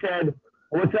said,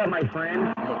 "What's up, my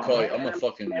friend?" I'm gonna call you. I'm gonna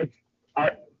fucking.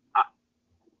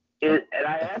 And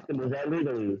I asked him, "Was that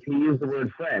legalese?" He used the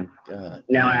word friend. God.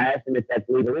 Now I asked him if that's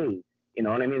legalese. You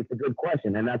know what I mean? It's a good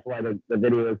question, and that's why the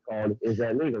video is called "Is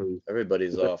That Legalese?"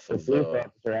 Everybody's off of.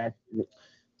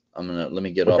 I'm gonna let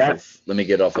me get What's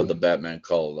off of the Batman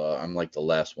call. I'm like the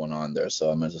last one on there, so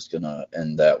I'm just gonna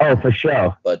end that. Oh, for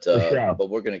sure. But For sure. but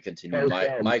we're gonna continue For my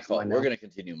sure. call. We're gonna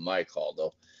continue my call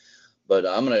though. But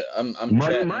I'm Money,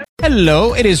 chatting. money.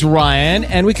 Hello, it is Ryan,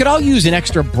 and we could all use an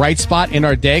extra bright spot in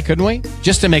our day, couldn't we?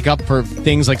 Just to make up for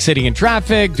things like sitting in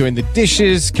traffic, doing the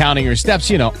dishes, counting your steps,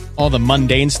 you know, all the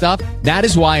mundane stuff. That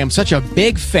is why I'm such a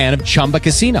big fan of Chumba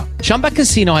Casino. Chumba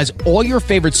Casino has all your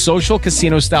favorite social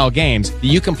casino-style games that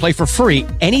you can play for free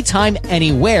anytime,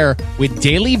 anywhere with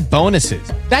daily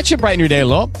bonuses. That should brighten your day a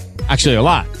little. Actually, a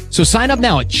lot. So sign up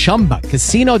now at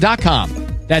ChumbaCasino.com.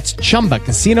 That's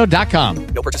ChumbaCasino.com.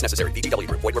 No purchase necessary. VGW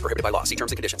Group. Void where prohibited by law. See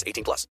terms and conditions. 18+.